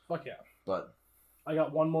his. Fuck yeah. But I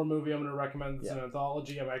got one more movie I'm going to recommend that's an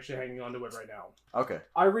anthology. I'm actually hanging on to it right now. Okay.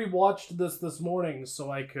 I rewatched this morning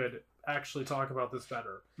so I could actually talk about this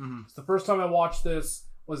better. So the first time I watched this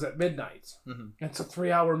was at midnight. It's a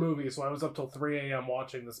 3-hour movie, so I was up till 3 a.m.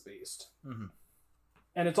 watching this beast.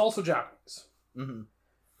 And it's also Japanese.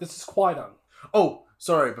 This is Kwaidan. Oh,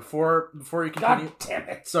 sorry, before you continue... God damn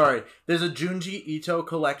it. Sorry. There's a Junji Ito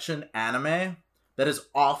collection anime that is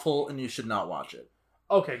awful and you should not watch it.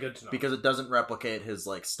 Okay, good to know. Because it doesn't replicate his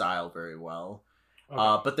like style very well.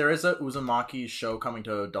 Okay. But there is a Uzumaki show coming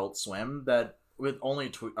to Adult Swim that with only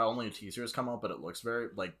a teaser has come out, but it looks very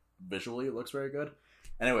like visually it looks very good.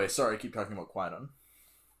 Anyway, sorry, I keep talking about Kwaidan.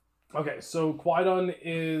 Okay, so Kwaidan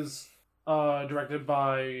is directed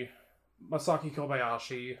by Masaki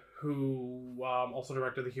Kobayashi, who also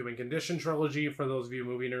directed the Human Condition trilogy, for those of you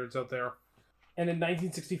movie nerds out there. And in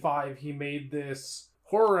 1965, he made this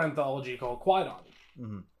horror anthology called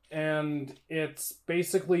Kwaidan. And it's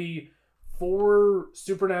basically 4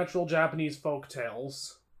 supernatural Japanese folk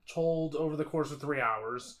tales told over the course of 3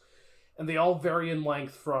 hours. And they all vary in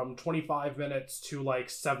length from 25 minutes to like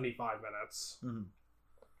 75 minutes.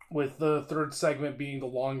 With the third segment being the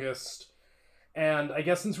longest. And I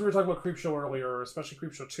guess since we were talking about Creepshow earlier, especially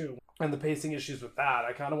Creepshow 2, and the pacing issues with that,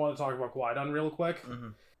 I kind of want to talk about Kwaidan real quick.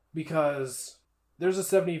 Because there's a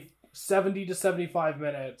 70 to 75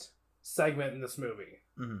 minute segment in this movie.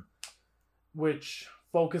 Which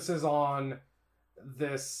focuses on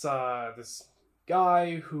this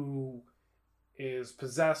guy who is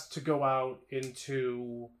possessed to go out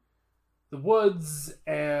into the woods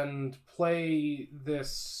and play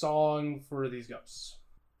this song for these ghosts.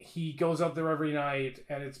 He goes out there every night,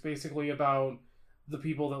 and it's basically about the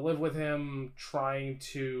people that live with him trying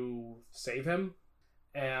to save him.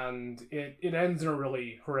 And it ends in a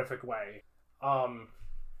really horrific way.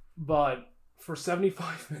 But for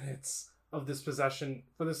 75 minutes of this possession,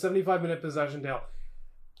 for the 75-minute possession tale,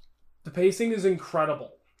 the pacing is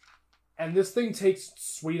incredible. And this thing takes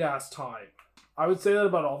sweet-ass time. I would say that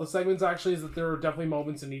about all the segments, actually, is that there are definitely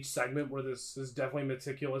moments in each segment where this is definitely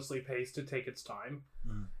meticulously paced to take its time.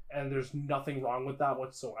 And there's nothing wrong with that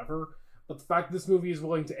whatsoever. But the fact that this movie is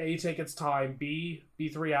willing to A, take its time, B, be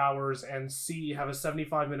 3 hours, and C, have a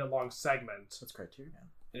 75-minute long segment. That's Criterion.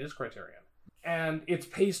 It is Criterion. And it's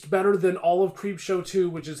paced better than all of Creepshow 2,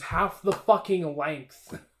 which is half the fucking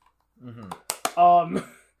length.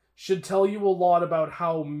 Should tell you a lot about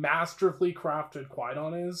how masterfully crafted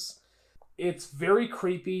Kwaidan is. It's very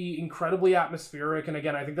creepy, incredibly atmospheric, and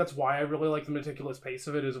again, I think that's why I really like the meticulous pace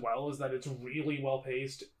of it as well, is that it's really well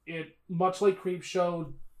paced. It, much like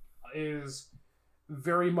Creepshow, is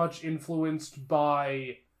very much influenced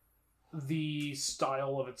by the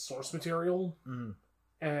style of its source material.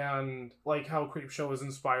 And like how Creepshow is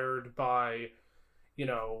inspired by, you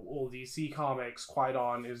know, old DC comics,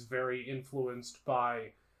 Qui-Gon is very influenced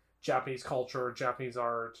by Japanese culture, Japanese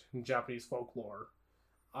art, and Japanese folklore.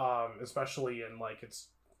 Especially in like its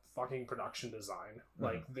fucking production design.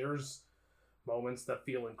 Like there's moments that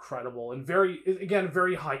feel incredible and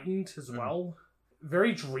very heightened as well.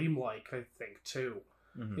 Very dreamlike, I think, too,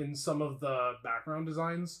 in some of the background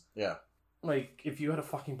designs. Yeah. Like, if you had a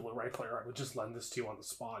fucking Blu-ray player, I would just lend this to you on the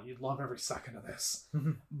spot. You'd love every second of this.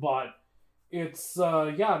 But it's,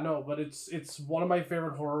 it's one of my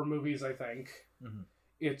favorite horror movies, I think.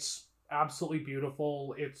 It's absolutely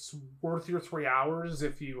beautiful. It's worth your 3 hours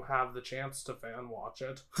if you have the chance to fan watch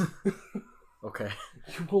it. Okay.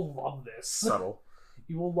 You will love this. Subtle.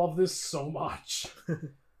 You will love this so much.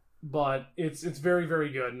 But it's very,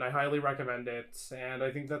 very good, and I highly recommend it. And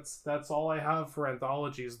I think that's all I have for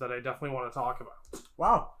anthologies that I definitely want to talk about.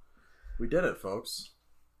 Wow. We did it, folks.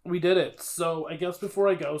 We did it. So I guess before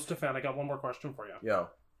I go, Stefan, I got one more question for you. Yo.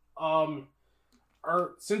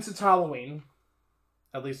 Since it's Halloween,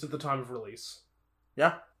 at least at the time of release.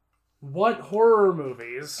 Yeah. What horror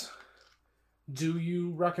movies do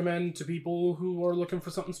you recommend to people who are looking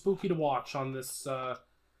for something spooky to watch on this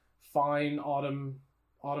fine autumn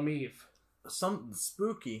eve? Something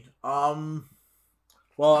spooky. Well,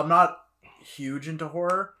 I'm not huge into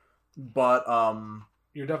horror, but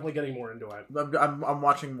you're definitely getting more into it. I'm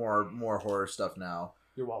watching more horror stuff now.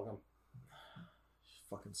 You're welcome.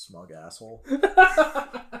 Fucking smug asshole.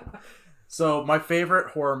 So my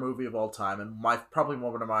favorite horror movie of all time, and probably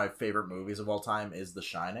one of my favorite movies of all time, is The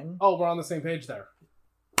Shining. Oh, we're on the same page there.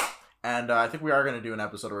 And I think we are going to do an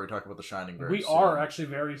episode where we talk about The Shining very soon. Are actually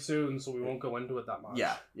very soon, so we won't go into it that much.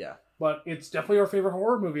 Yeah. But it's definitely our favorite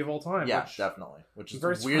horror movie of all time. Yeah, definitely. Which is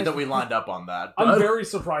weird that we lined up on that. I'm very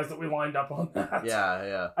surprised that we lined up on that.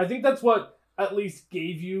 Yeah. I think that's what at least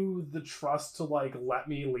gave you the trust to, like, let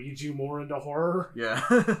me lead you more into horror. Yeah.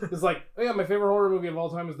 It's like, oh yeah, my favorite horror movie of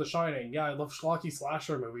all time is The Shining. Yeah, I love schlocky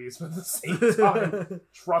slasher movies, but at the same time,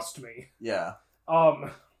 trust me. Yeah.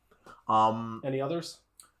 Any others?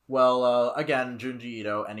 Well, again, Junji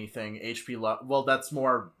Ito, anything. H.P. Well, that's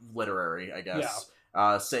more literary, I guess.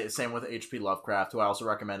 Yeah. Same with H.P. Lovecraft, who I also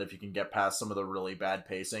recommend if you can get past some of the really bad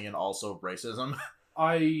pacing and also racism.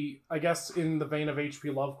 I guess in the vein of H.P.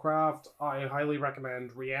 Lovecraft, I highly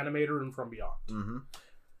recommend Reanimator and From Beyond,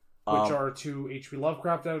 which are 2 H.P.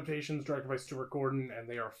 Lovecraft adaptations directed by Stuart Gordon, and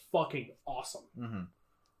they are fucking awesome.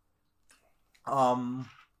 Have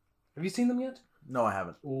you seen them yet? No, I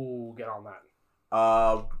haven't. Ooh, get on that.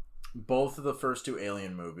 Both of the first 2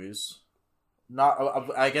 Alien movies. Not,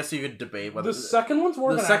 I guess you could debate whether the second one's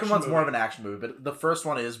more. More of an action movie, but the first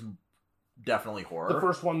one is definitely horror. The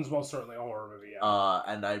first one's most certainly a horror movie. Yeah.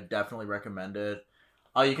 And I definitely recommend it.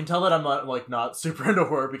 You can tell that I'm not super into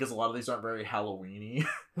horror because a lot of these aren't very Halloween-y.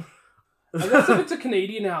 I guess if it's a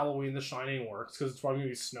Canadian Halloween, The Shining works because it's probably going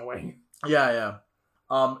to be snowing. Yeah.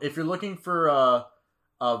 If you're looking for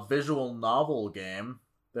a visual novel game,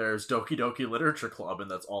 there's Doki Doki Literature Club, and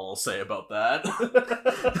that's all I'll say about that.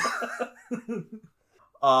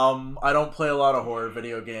 I don't play a lot of horror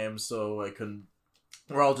video games, so I couldn't.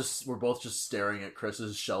 We're both just staring at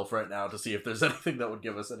Chris's shelf right now to see if there's anything that would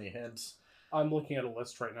give us any hints. I'm looking at a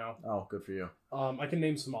list right now. Oh, good for you. I can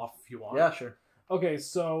name some off if you want. Yeah, sure. Okay,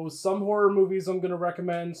 so some horror movies I'm going to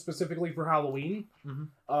recommend specifically for Halloween.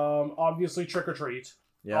 Obviously Trick or Treat.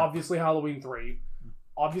 Yeah. Obviously Halloween 3.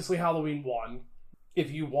 Obviously Halloween 1. If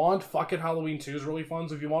you want, fuck it, Halloween 2 is really fun.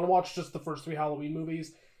 So if you want to watch just the first 3 Halloween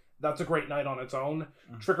movies, that's a great night on its own.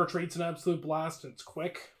 Trick or Treat's an absolute blast, and it's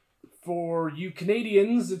quick. For you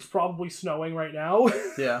Canadians, it's probably snowing right now.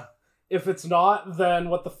 Yeah. If it's not, then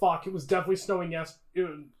what the fuck? It was definitely snowing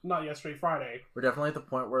not yesterday, Friday. We're definitely at the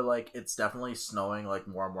point where, like, it's definitely snowing, like,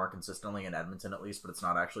 more and more consistently in Edmonton, at least, but it's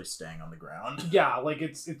not actually staying on the ground. Yeah, like,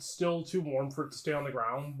 it's still too warm for it to stay on the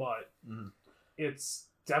ground, but it's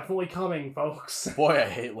definitely coming, folks. Boy, I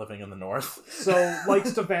hate living in the north. So, like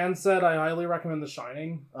Stefan said, I highly recommend The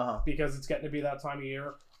Shining, because it's getting to be that time of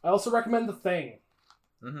year. I also recommend The Thing,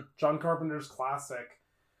 John Carpenter's classic,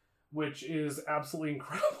 which is absolutely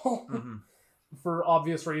incredible for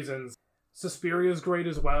obvious reasons. Suspiria is great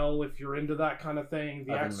as well if you're into that kind of thing.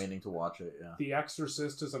 I've been meaning to watch it, yeah. The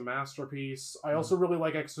Exorcist is a masterpiece. I also really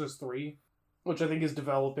like Exorcist 3. which I think is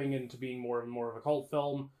developing into being more and more of a cult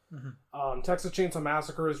film. Mm-hmm. Texas Chainsaw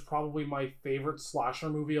Massacre is probably my favorite slasher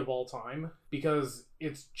movie of all time because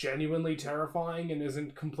it's genuinely terrifying and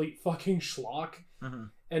isn't complete fucking schlock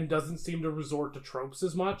and doesn't seem to resort to tropes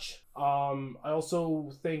as much. I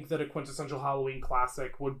also think that a quintessential Halloween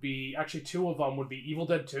classic would be, actually two of them would be Evil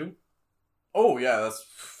Dead 2. Oh yeah, that's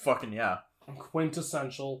fucking yeah.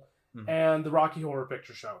 Quintessential. And the Rocky Horror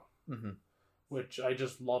Picture Show. Mm-hmm. Which I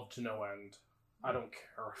just love to no end. I don't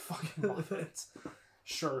care. I fucking love it.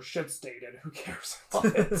 Sure, shit's dated. Who cares? I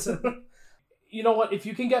love it. You know what? If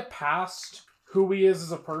you can get past who he is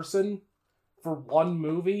as a person for one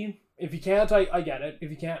movie, if you can't, I get it. If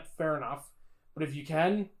you can't, fair enough. But if you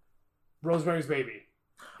can, Rosemary's Baby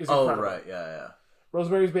is incredible. Oh, right. Yeah.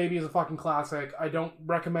 Rosemary's Baby is a fucking classic. I don't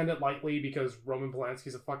recommend it lightly because Roman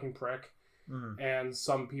Polanski's a fucking prick. And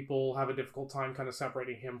some people have a difficult time kind of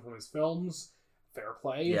separating him from his films. Fair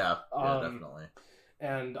play. Yeah, definitely.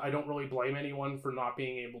 And I don't really blame anyone for not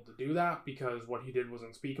being able to do that because what he did was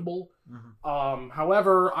unspeakable.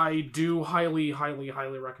 However, I do highly, highly,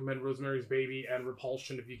 highly recommend Rosemary's Baby and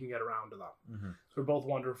Repulsion if you can get around to them. They're both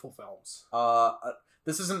wonderful films.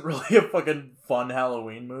 This isn't really a fucking fun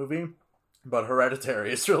Halloween movie, but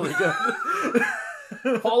Hereditary is really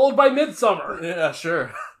good. Followed by Midsommar. Yeah,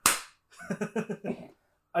 sure.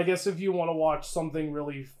 I guess if you want to watch something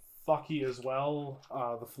really fucky as well,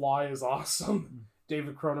 The Fly is awesome.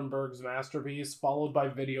 David Cronenberg's masterpiece, followed by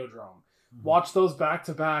Videodrome. Watch those back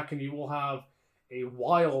to back and you will have a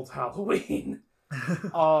wild Halloween.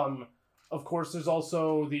 Of course, there's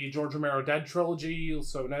also the George Romero Dead trilogy,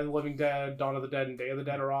 so Night of the Living Dead, Dawn of the Dead, and Day of the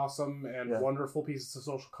Dead are awesome and wonderful pieces of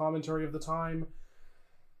social commentary of the time.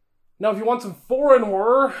 Now, if you want some foreign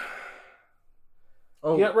horror,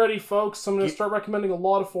 get ready, folks. I'm going to start recommending a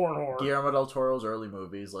lot of foreign horror. Guillermo del Toro's early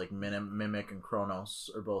movies, like Mimic and Kronos,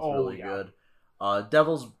 are both really good.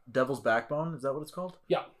 Devil's Backbone, is that what it's called?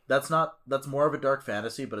 Yeah. That's more of a dark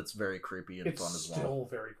fantasy, but it's very creepy and fun as well. It's still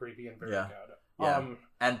very creepy and very good. Yeah.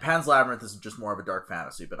 And Pan's Labyrinth is just more of a dark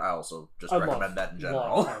fantasy, but I also just recommend that in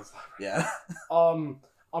general. Yeah. I'm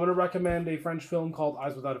going to recommend a French film called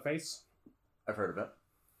Eyes Without a Face. I've heard of it.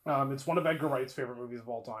 It's one of Edgar Wright's favorite movies of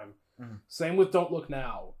all time. Same with Don't Look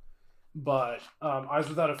Now. But Eyes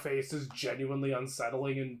Without a Face is genuinely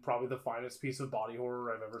unsettling and probably the finest piece of body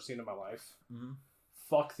horror I've ever seen in my life.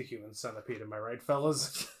 Fuck the human centipede, am I right,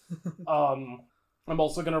 fellas? I'm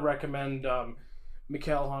also going to recommend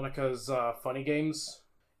Mikhail Haneke's Funny Games.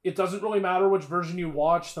 It doesn't really matter which version you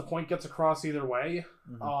watch. The point gets across either way.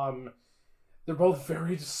 They're both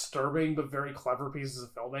very disturbing but very clever pieces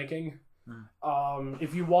of filmmaking.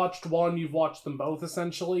 If you watched one, you've watched them both,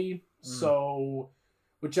 essentially. So,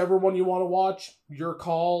 whichever one you want to watch, your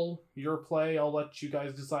call, your play. I'll let you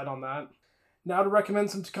guys decide on that. Now to recommend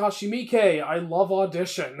some Takashi Miike. I love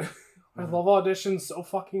Audition. I love Audition so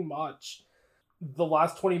fucking much. The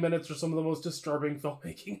last 20 minutes are some of the most disturbing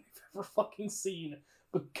filmmaking I've ever fucking seen.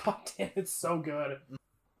 But goddamn, it's so good.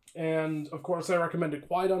 And, of course, I recommended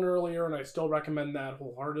Kwaidan earlier, and I still recommend that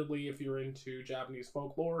wholeheartedly if you're into Japanese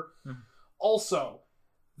folklore. Also,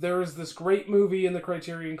 there is this great movie in the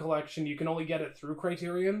Criterion Collection. You can only get it through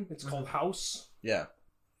Criterion. It's called House. Yeah.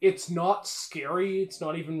 It's not scary. It's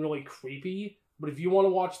not even really creepy. But if you want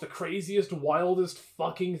to watch the craziest, wildest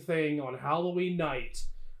fucking thing on Halloween night,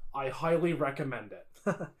 I highly recommend it.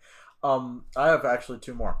 I have actually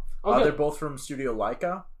two more. Okay. They're both from Studio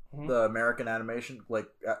Laika, the American animation,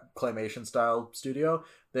 claymation style studio.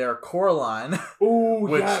 They are Coraline,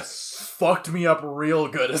 which fucked me up real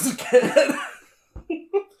good as a kid.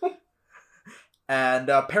 And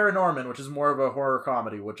Paranorman, which is more of a horror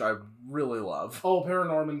comedy, which I really love. Oh,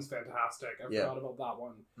 Paranorman's fantastic. I forgot about that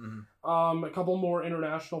one. A couple more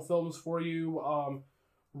international films for you.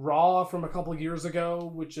 Raw from a couple years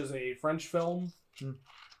ago, which is a French film.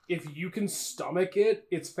 If you can stomach it,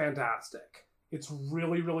 it's fantastic. It's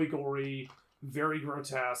really, really gory, very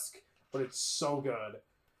grotesque, but it's so good.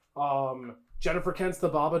 Jennifer Kent's The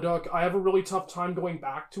Babadook. I have a really tough time going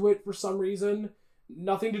back to it for some reason.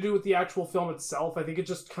 Nothing to do with the actual film itself. I think it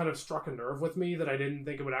just kind of struck a nerve with me that I didn't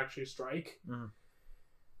think it would actually strike.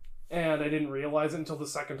 And I didn't realize it until the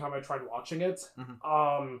second time I tried watching it.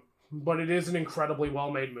 But it is an incredibly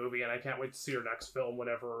well-made movie, and I can't wait to see her next film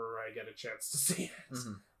whenever I get a chance to see it.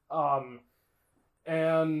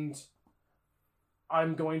 And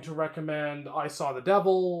I'm going to recommend I Saw the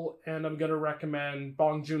Devil, and I'm going to recommend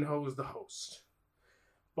Bong Joon-ho's The Host.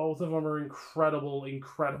 Both of them are incredible,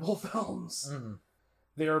 incredible films.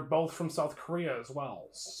 They are both from South Korea as well,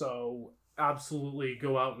 so absolutely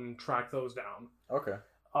go out and track those down. Okay.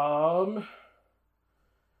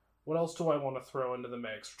 What What else do I want to throw into the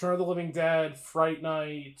mix? Return of the Living Dead, Fright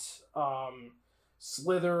Night,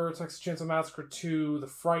 Slither, Texas Chainsaw Massacre 2, The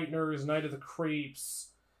Frighteners, Night of the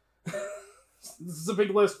Creeps. This is a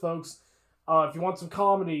big list, folks. If you want some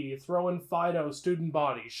comedy, throw in Fido, Student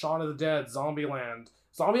Body, Shaun of the Dead, Zombieland.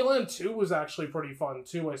 Zombieland 2 was actually pretty fun,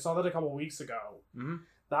 too. I saw that a couple weeks ago. Mm-hmm.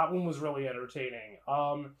 That one was really entertaining.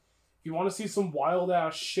 If you want to see some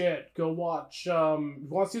wild-ass shit, go watch... if you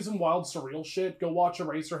want to see some wild, surreal shit, go watch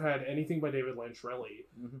Eraserhead, anything by David Lynch, really.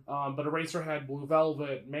 Mm-hmm. But Eraserhead, Blue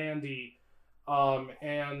Velvet, Mandy,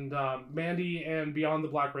 Mandy and Beyond the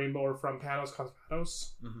Black Rainbow are from Panos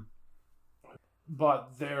Cosmatos. Mm-hmm.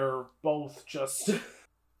 But they're both just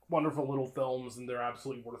wonderful little films, and they're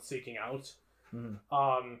absolutely worth seeking out.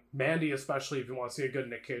 Mm-hmm. Mandy, especially if you want to see a good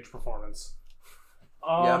Nick Cage performance.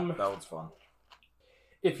 Yeah, that was fun.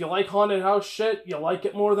 If you like haunted house shit, you like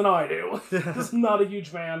it more than I do. I'm not a huge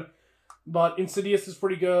fan. But Insidious is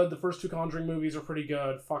pretty good. The first 2 Conjuring movies are pretty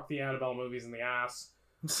good. Fuck the Annabelle movies in the ass.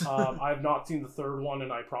 I've not seen the third one,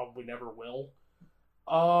 and I probably never will.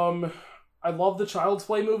 I love the Child's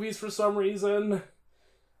Play movies for some reason.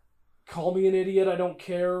 Call me an idiot, I don't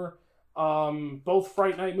care. Both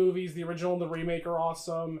Fright Night movies, the original and the remake, are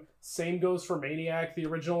awesome. Same goes for Maniac. The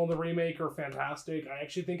original and the remake are fantastic. I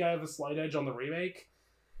actually think I have a slight edge on the remake.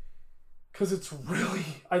 Because it's really...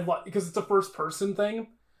 because it's a first-person thing.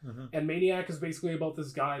 Mm-hmm. And Maniac is basically about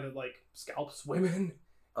this guy that, like, scalps women.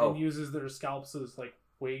 And uses their scalps as, like,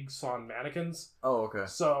 wigs on mannequins. Oh, okay.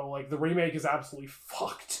 So, like, the remake is absolutely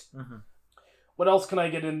fucked. Mm-hmm. What else can I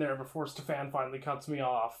get in there before Stefan finally cuts me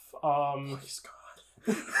off? Please,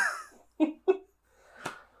 God.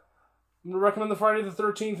 I'm going to recommend the Friday the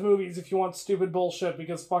 13th movies if you want stupid bullshit,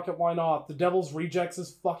 because fuck it, why not? The Devil's Rejects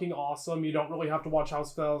is fucking awesome. You don't really have to watch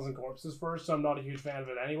House of a Thousand Corpses first, so I'm not a huge fan of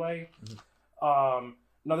it anyway. Mm-hmm.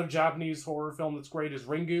 Another Japanese horror film that's great is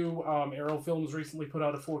Ringu. Arrow Films recently put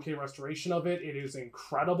out a 4K restoration of it. It is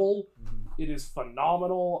incredible. Mm-hmm. It is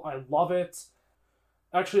phenomenal. I love it.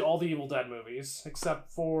 Actually, all the Evil Dead movies,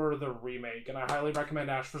 except for the remake, and I highly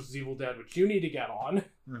recommend Ash vs. Evil Dead, which you need to get on.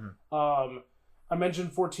 Mm-hmm. I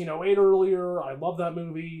mentioned 1408 earlier. I love that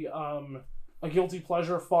movie. A guilty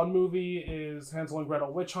pleasure fun movie is Hansel and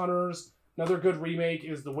Gretel Witch Hunters. Another good remake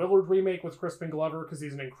is the Willard remake with Crispin Glover, because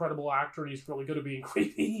he's an incredible actor and he's really good at being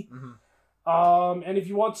creepy. Mm-hmm. And if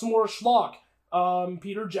you want some more schlock,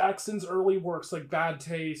 Peter Jackson's early works like Bad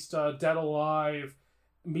Taste, Dead Alive,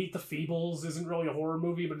 Meet the Feebles isn't really a horror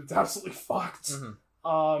movie, but it's absolutely fucked.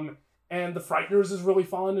 Mm-hmm. And The Frighteners is really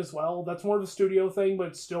fun as well. That's more of a studio thing, but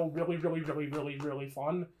it's still really, really, really, really, really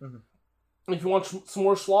fun. Mm-hmm. If you want some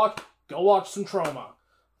more schlock, go watch some Trauma.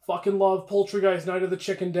 Fucking love Poultrygeist Night of the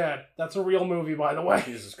Chicken Dead. That's a real movie, by the way.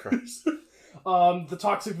 Jesus Christ. The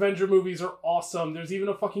Toxic Avenger movies are awesome. There's even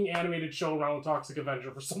a fucking animated show around the Toxic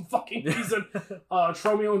Avenger for some fucking reason.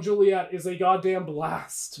 Tromeo and Juliet is a goddamn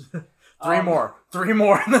blast. Three more,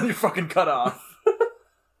 and then you're fucking cut off.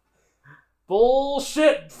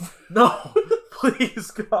 Bullshit! No,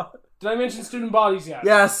 please, God. Did I mention Student Bodies yet?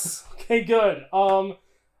 Yes. Okay, good.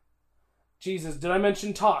 Jesus, did I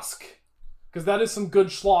mention Tusk? Because that is some good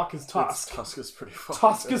schlock as Tusk. Tusk is pretty fucking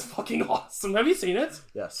Tusk is fucking awesome. Have you seen it?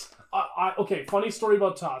 Yes. Okay, funny story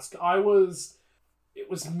about Tusk. It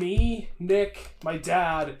was me, Nick, my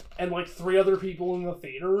dad, and like 3 other people in the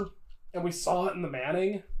theater, and we saw it in the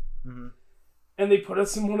Manning. Mm-hmm. And they put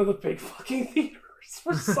us in one of the big fucking theaters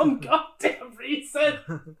for some goddamn reason.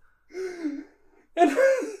 And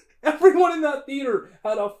everyone in that theater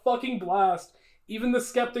had a fucking blast. Even the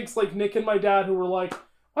skeptics like Nick and my dad who were like,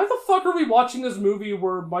 why the fuck are we watching this movie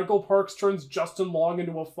where Michael Parks turns Justin Long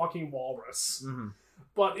into a fucking walrus? Mm-hmm.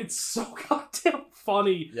 But it's so goddamn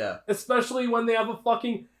funny. Yeah. Especially when they have a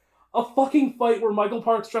fucking fight where Michael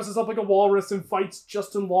Parks dresses up like a walrus and fights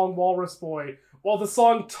Justin Long Walrus Boy, while the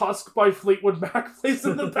song Tusk by Fleetwood Mac plays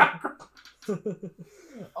in the background.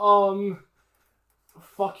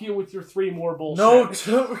 Fuck you with your 3 more bullshit.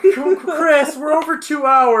 No, Chris, we're over 2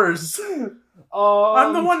 hours.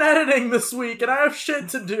 I'm the one editing this week, and I have shit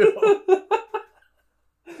to do.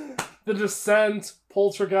 The Descent,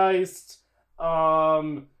 Poltergeist,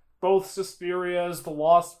 both Suspirias, The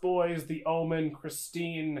Lost Boys, The Omen,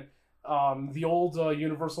 Christine. The old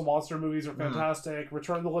Universal Monster movies are fantastic.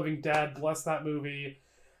 Return of the Living Dead, bless that movie.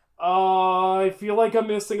 I feel like I'm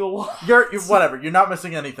missing a lot. You're whatever. You're not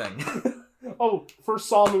missing anything. Oh, first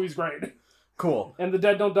Saw movie's great. Cool. And The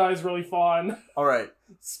Dead Don't Die is really fun. All right.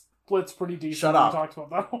 Split's pretty decent. Shut up. We talked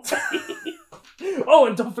about that already. Oh,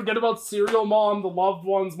 and don't forget about Serial Mom, The Loved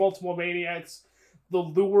Ones, Multiple Maniacs. The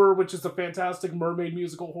Lure, which is a fantastic mermaid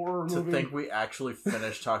musical horror movie. To think we actually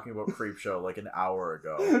finished talking about Creepshow like an hour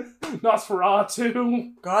ago.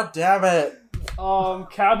 Nosferatu. God damn it.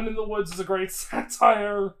 Cabin in the Woods is a great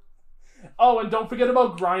satire. Oh, and don't forget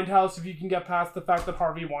about Grindhouse if you can get past the fact that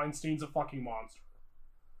Harvey Weinstein's a fucking monster.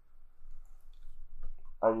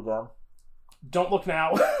 Are you done? Don't look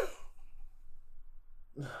now.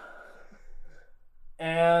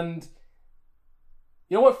 And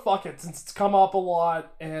you know what? Fuck it. Since it's come up a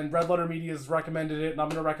lot and Red Letter Media has recommended it, and I'm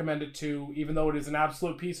going to recommend it too, even though it is an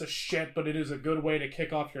absolute piece of shit, but it is a good way to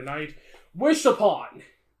kick off your night. Wish Upon!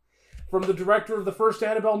 From the director of the first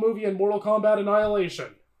Annabelle movie and Mortal Kombat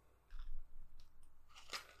Annihilation.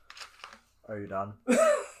 Are you done?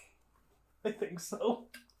 I think so.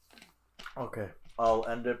 Okay. I'll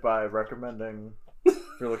end it by recommending, if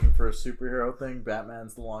you're looking for a superhero thing,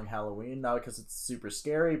 Batman's The Long Halloween. Not because it's super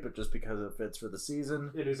scary, but just because it fits for the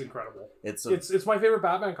season. It is incredible. It's my favorite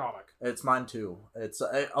Batman comic. It's mine too. It's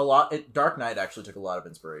a lot. Dark Knight actually took a lot of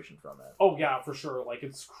inspiration from it. Oh yeah, for sure. Like,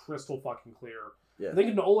 it's crystal fucking clear. Yeah. I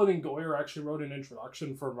think Nolan and Goyer actually wrote an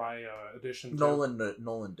introduction for my edition too.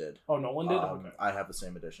 Nolan did. Oh, Nolan did? Okay. I have the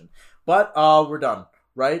same edition. But we're done.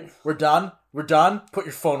 Right? We're done. Put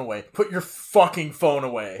your phone away. Put your fucking phone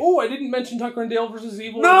away. Oh, I didn't mention Tucker and Dale versus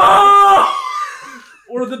Evil. No!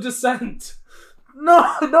 Or The Descent.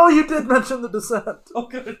 No, you did mention The Descent. Oh,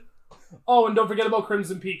 good. Oh, and don't forget about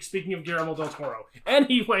Crimson Peak, speaking of Guillermo del Toro.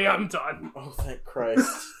 Anyway, I'm done. Oh, thank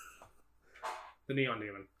Christ. The Neon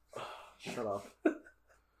Demon. Shut up.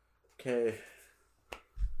 Okay.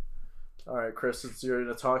 Alright, Chris, since you're in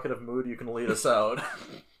a talkative mood, you can lead us out.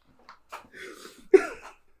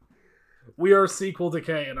 We are Sequel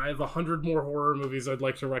Decay, and I have 100 more horror movies I'd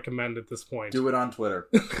like to recommend at this point. Do it on Twitter.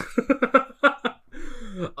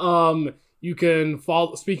 You can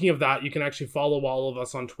follow. Speaking of that, you can actually follow all of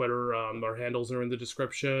us on Twitter. Our handles are in the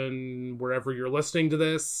description wherever you're listening to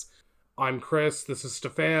this. I'm Chris. This is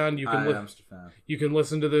Stefan. I am Stefan. You can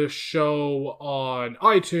listen to this show on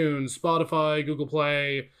iTunes, Spotify, Google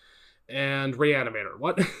Play, and Reanimator.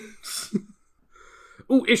 What?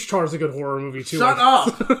 Ooh, Ishtar's a good horror movie too. Shut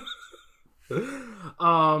up!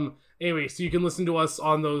 Anyway, so you can listen to us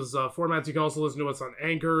on those formats. You can also listen to us on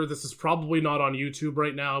Anchor. This is probably not on YouTube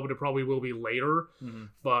right now, but it probably will be later. Mm-hmm.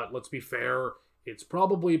 But let's be fair, it's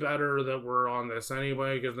probably better that we're on this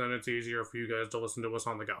anyway, because then it's easier for you guys to listen to us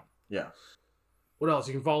on the go. Yeah. What else?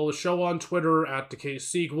 You can follow the show on Twitter at Decay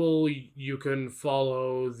Sequel. You can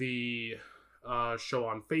follow the show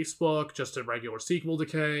on Facebook, just a regular Sequel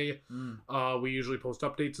Decay. We usually post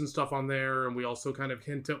updates and stuff on there, and we also kind of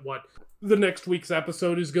hint at what the next week's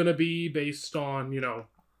episode is going to be based on,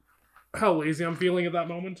 how lazy I'm feeling at that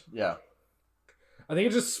moment. Yeah. I think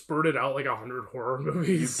it just spurted out like 100 horror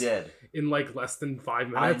movies. You did. In like less than 5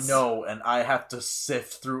 minutes. I know, and I have to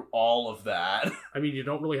sift through all of that. I mean, you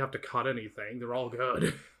don't really have to cut anything. They're all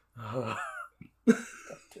good. God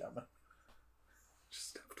damn it.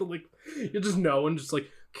 Just have to you just know and just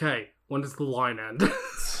okay, when does the line end?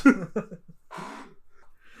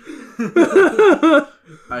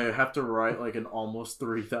 I have to write an almost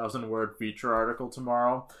 3,000 word feature article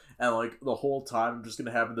tomorrow, and the whole time I'm just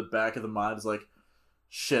gonna have in the back of the mind is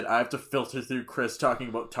shit, I have to filter through Chris talking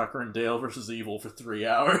about Tucker and Dale versus Evil for 3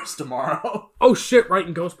 hours tomorrow. Oh shit, right,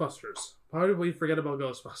 in Ghostbusters. Why did we forget about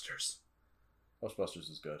Ghostbusters? Ghostbusters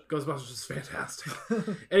is good. Ghostbusters is fantastic.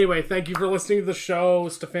 Anyway, thank you for listening to the show.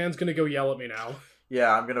 Stefan's gonna go yell at me now.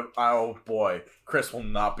 Yeah, I'm gonna... Oh, boy. Chris will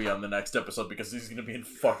not be on the next episode because he's gonna be in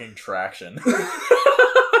fucking Traction.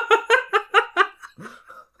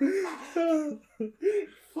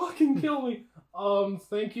 Fucking kill me.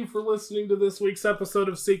 Thank you for listening to this week's episode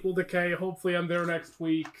of Sequel Decay. Hopefully I'm there next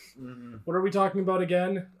week. Mm-hmm. What are we talking about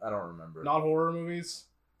again? I don't remember. Not horror movies?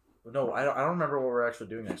 No, I don't remember what we're actually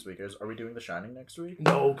doing next week. Are we doing The Shining next week?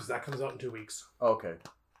 No, because that comes out in 2 weeks. Oh, okay.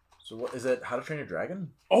 So what is it? How to Train Your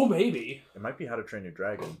Dragon? Oh, maybe. It might be How to Train Your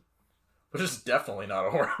Dragon. Which is definitely not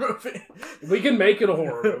a horror movie. We can make it a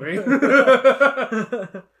horror movie.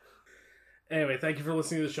 Anyway, thank you for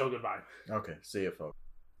listening to the show. Goodbye. Okay, see you, folks.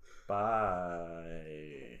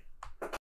 Bye.